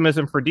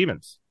euphemism for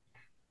demons.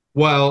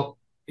 Well,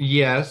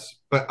 yes,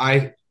 but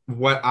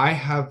what I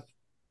have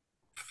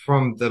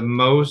from the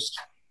most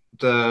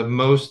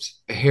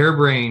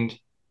harebrained,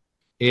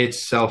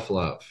 it's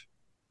self-love.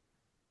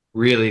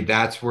 Really,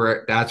 that's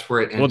where it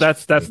ends. Well,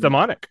 that's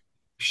demonic.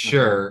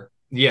 Sure.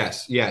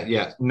 Yes.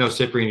 Yeah. No,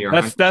 Cyprian, you're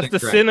that's the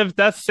correct.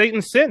 That's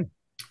Satan's sin.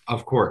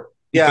 Of course.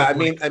 Yeah,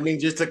 I mean,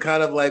 just to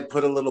kind of like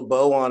put a little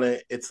bow on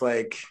it, it's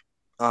like,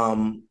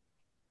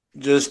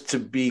 just to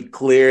be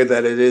clear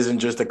that it isn't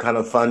just a kind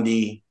of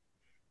fundy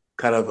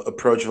kind of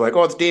approach of like,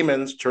 oh, it's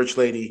demons, church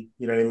lady,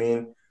 you know what I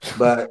mean?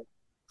 But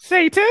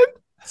Satan.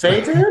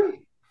 Satan?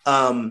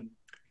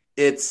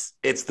 It's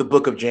the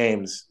book of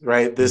James,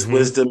 right? This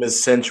wisdom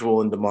is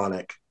sensual and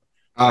demonic.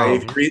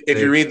 Right? If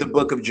you read the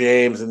book of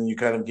James and you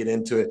kind of get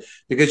into it,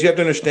 because you have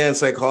to understand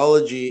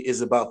psychology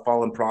is about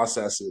fallen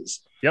processes.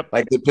 Yep.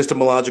 Like the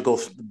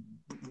epistemological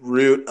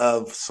root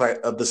of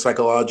the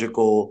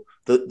psychological,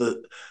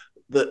 the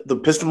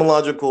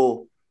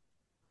epistemological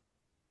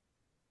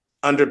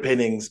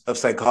underpinnings of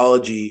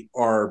psychology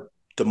are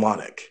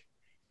demonic,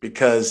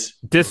 because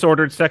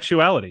disordered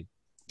sexuality.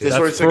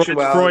 That's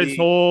Freud's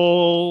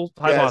whole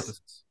hypothesis.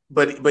 Yes.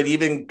 But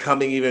even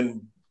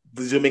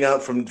zooming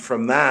out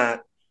from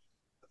that,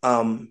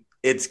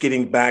 it's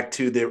getting back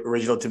to the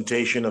original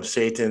temptation of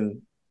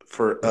Satan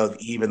of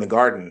Eve in the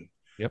garden,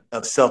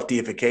 of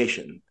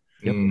self-deification,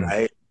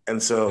 right?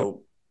 And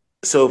so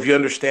if you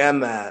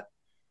understand that,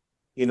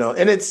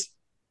 and it's,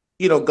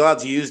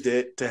 God's used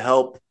it to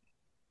help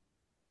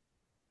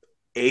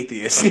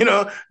atheists,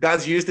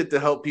 God's used it to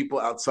help people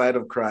outside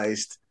of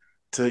Christ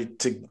to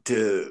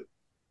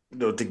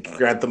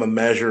grant them a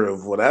measure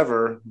of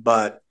whatever,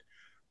 but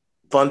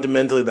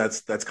fundamentally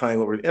that's kind of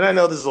what we're, and I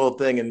know this is the whole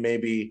thing, and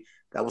maybe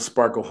that will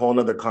spark a whole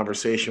nother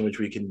conversation, which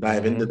we can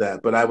dive into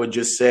that. But I would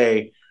just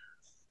say,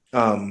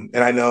 and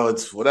I know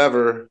it's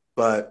whatever,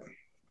 but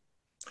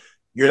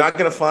you're not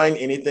going to find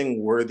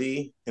anything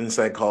worthy in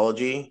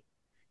psychology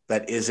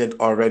that isn't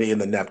already in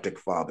the Neptic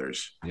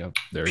Fathers. Yep.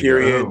 There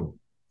Period. You go.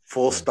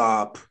 Full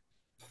stop.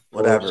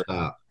 Whatever. Full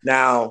stop.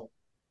 Now,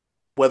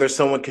 whether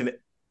someone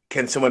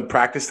can someone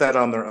practice that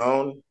on their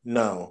own?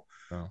 No.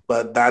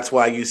 But that's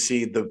why you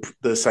see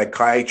the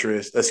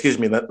psychiatrist, excuse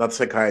me, not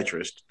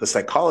psychiatrist, the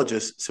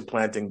psychologist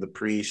supplanting the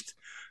priest,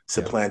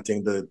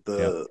 supplanting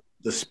the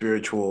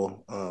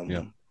spiritual.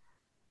 No.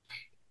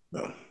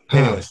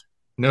 Anyways.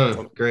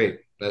 No,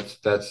 great. That's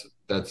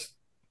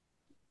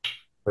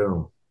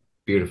boom.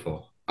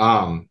 Beautiful.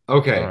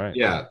 Okay. Right.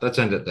 Yeah, let's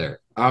end it there.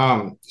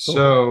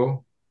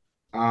 So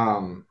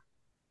I'm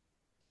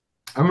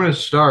going to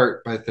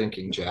start by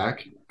thanking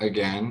Jack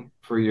again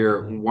for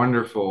your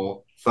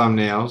wonderful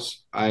thumbnails.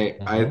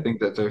 I think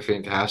that they're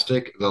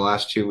fantastic. The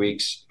last 2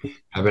 weeks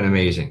have been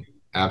amazing.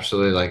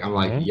 Absolutely. Like, I'm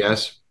like,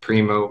 yes,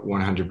 primo,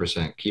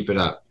 100%. Keep it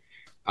up.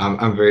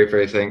 I'm very,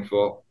 very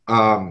thankful.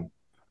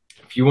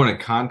 If you want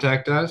to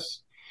contact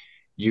us,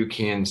 you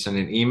can send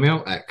an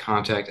email at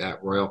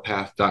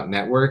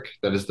contact@royalpath.network.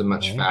 That is the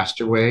much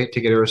faster way to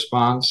get a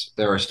response.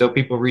 There are still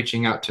people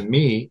reaching out to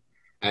me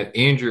at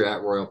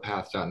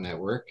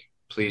andrew@royalpath.network.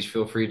 Please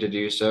feel free to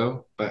do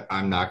so, but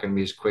I'm not going to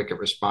be as quick at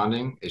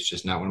responding. It's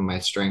just not one of my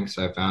strengths,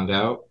 I found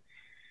out.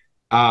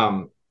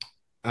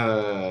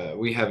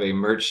 We have a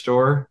merch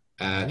store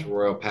at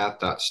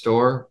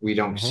royalpath.store. We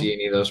don't see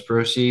any of those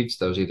proceeds.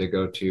 Those either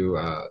go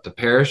to the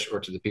parish or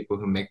to the people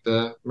who make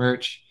the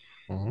merch.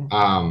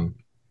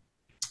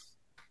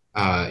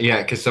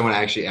 Because someone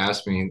actually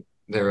asked me,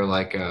 they were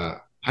like, how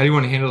do you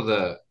want to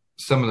handle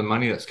some of the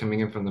money that's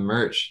coming in from the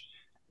merch?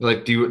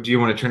 Like, do you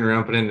want to turn around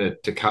and put into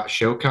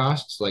show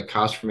costs, like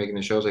costs for making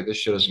the shows? Like, this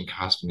show doesn't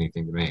cost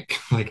anything to make.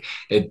 Like,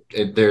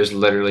 there's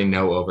literally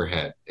no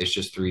overhead. It's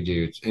just 3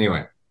 dudes.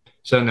 Anyway,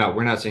 so no,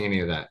 we're not seeing any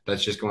of that.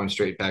 That's just going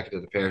straight back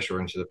into the parish or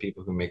into the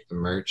people who make the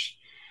merch.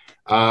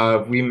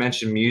 We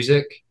mentioned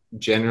music.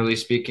 Generally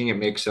speaking, it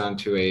makes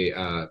onto a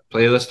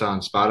playlist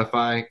on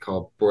Spotify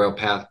called Royal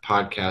Path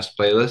Podcast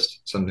Playlist,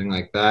 something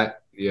like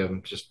that.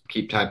 You just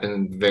keep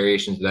typing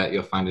variations of that,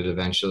 you'll find it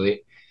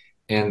eventually.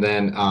 And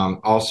then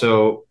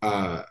also,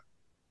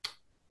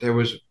 there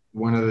was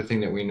one other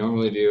thing that we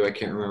normally do. I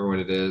can't remember what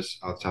it is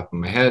off the top of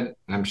my head.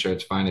 I'm sure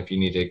it's fine if you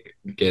need to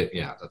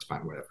that's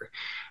fine, whatever.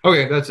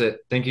 Okay, that's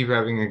it. Thank you for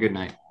having a good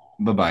night.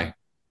 Bye-bye.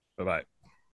 Bye-bye.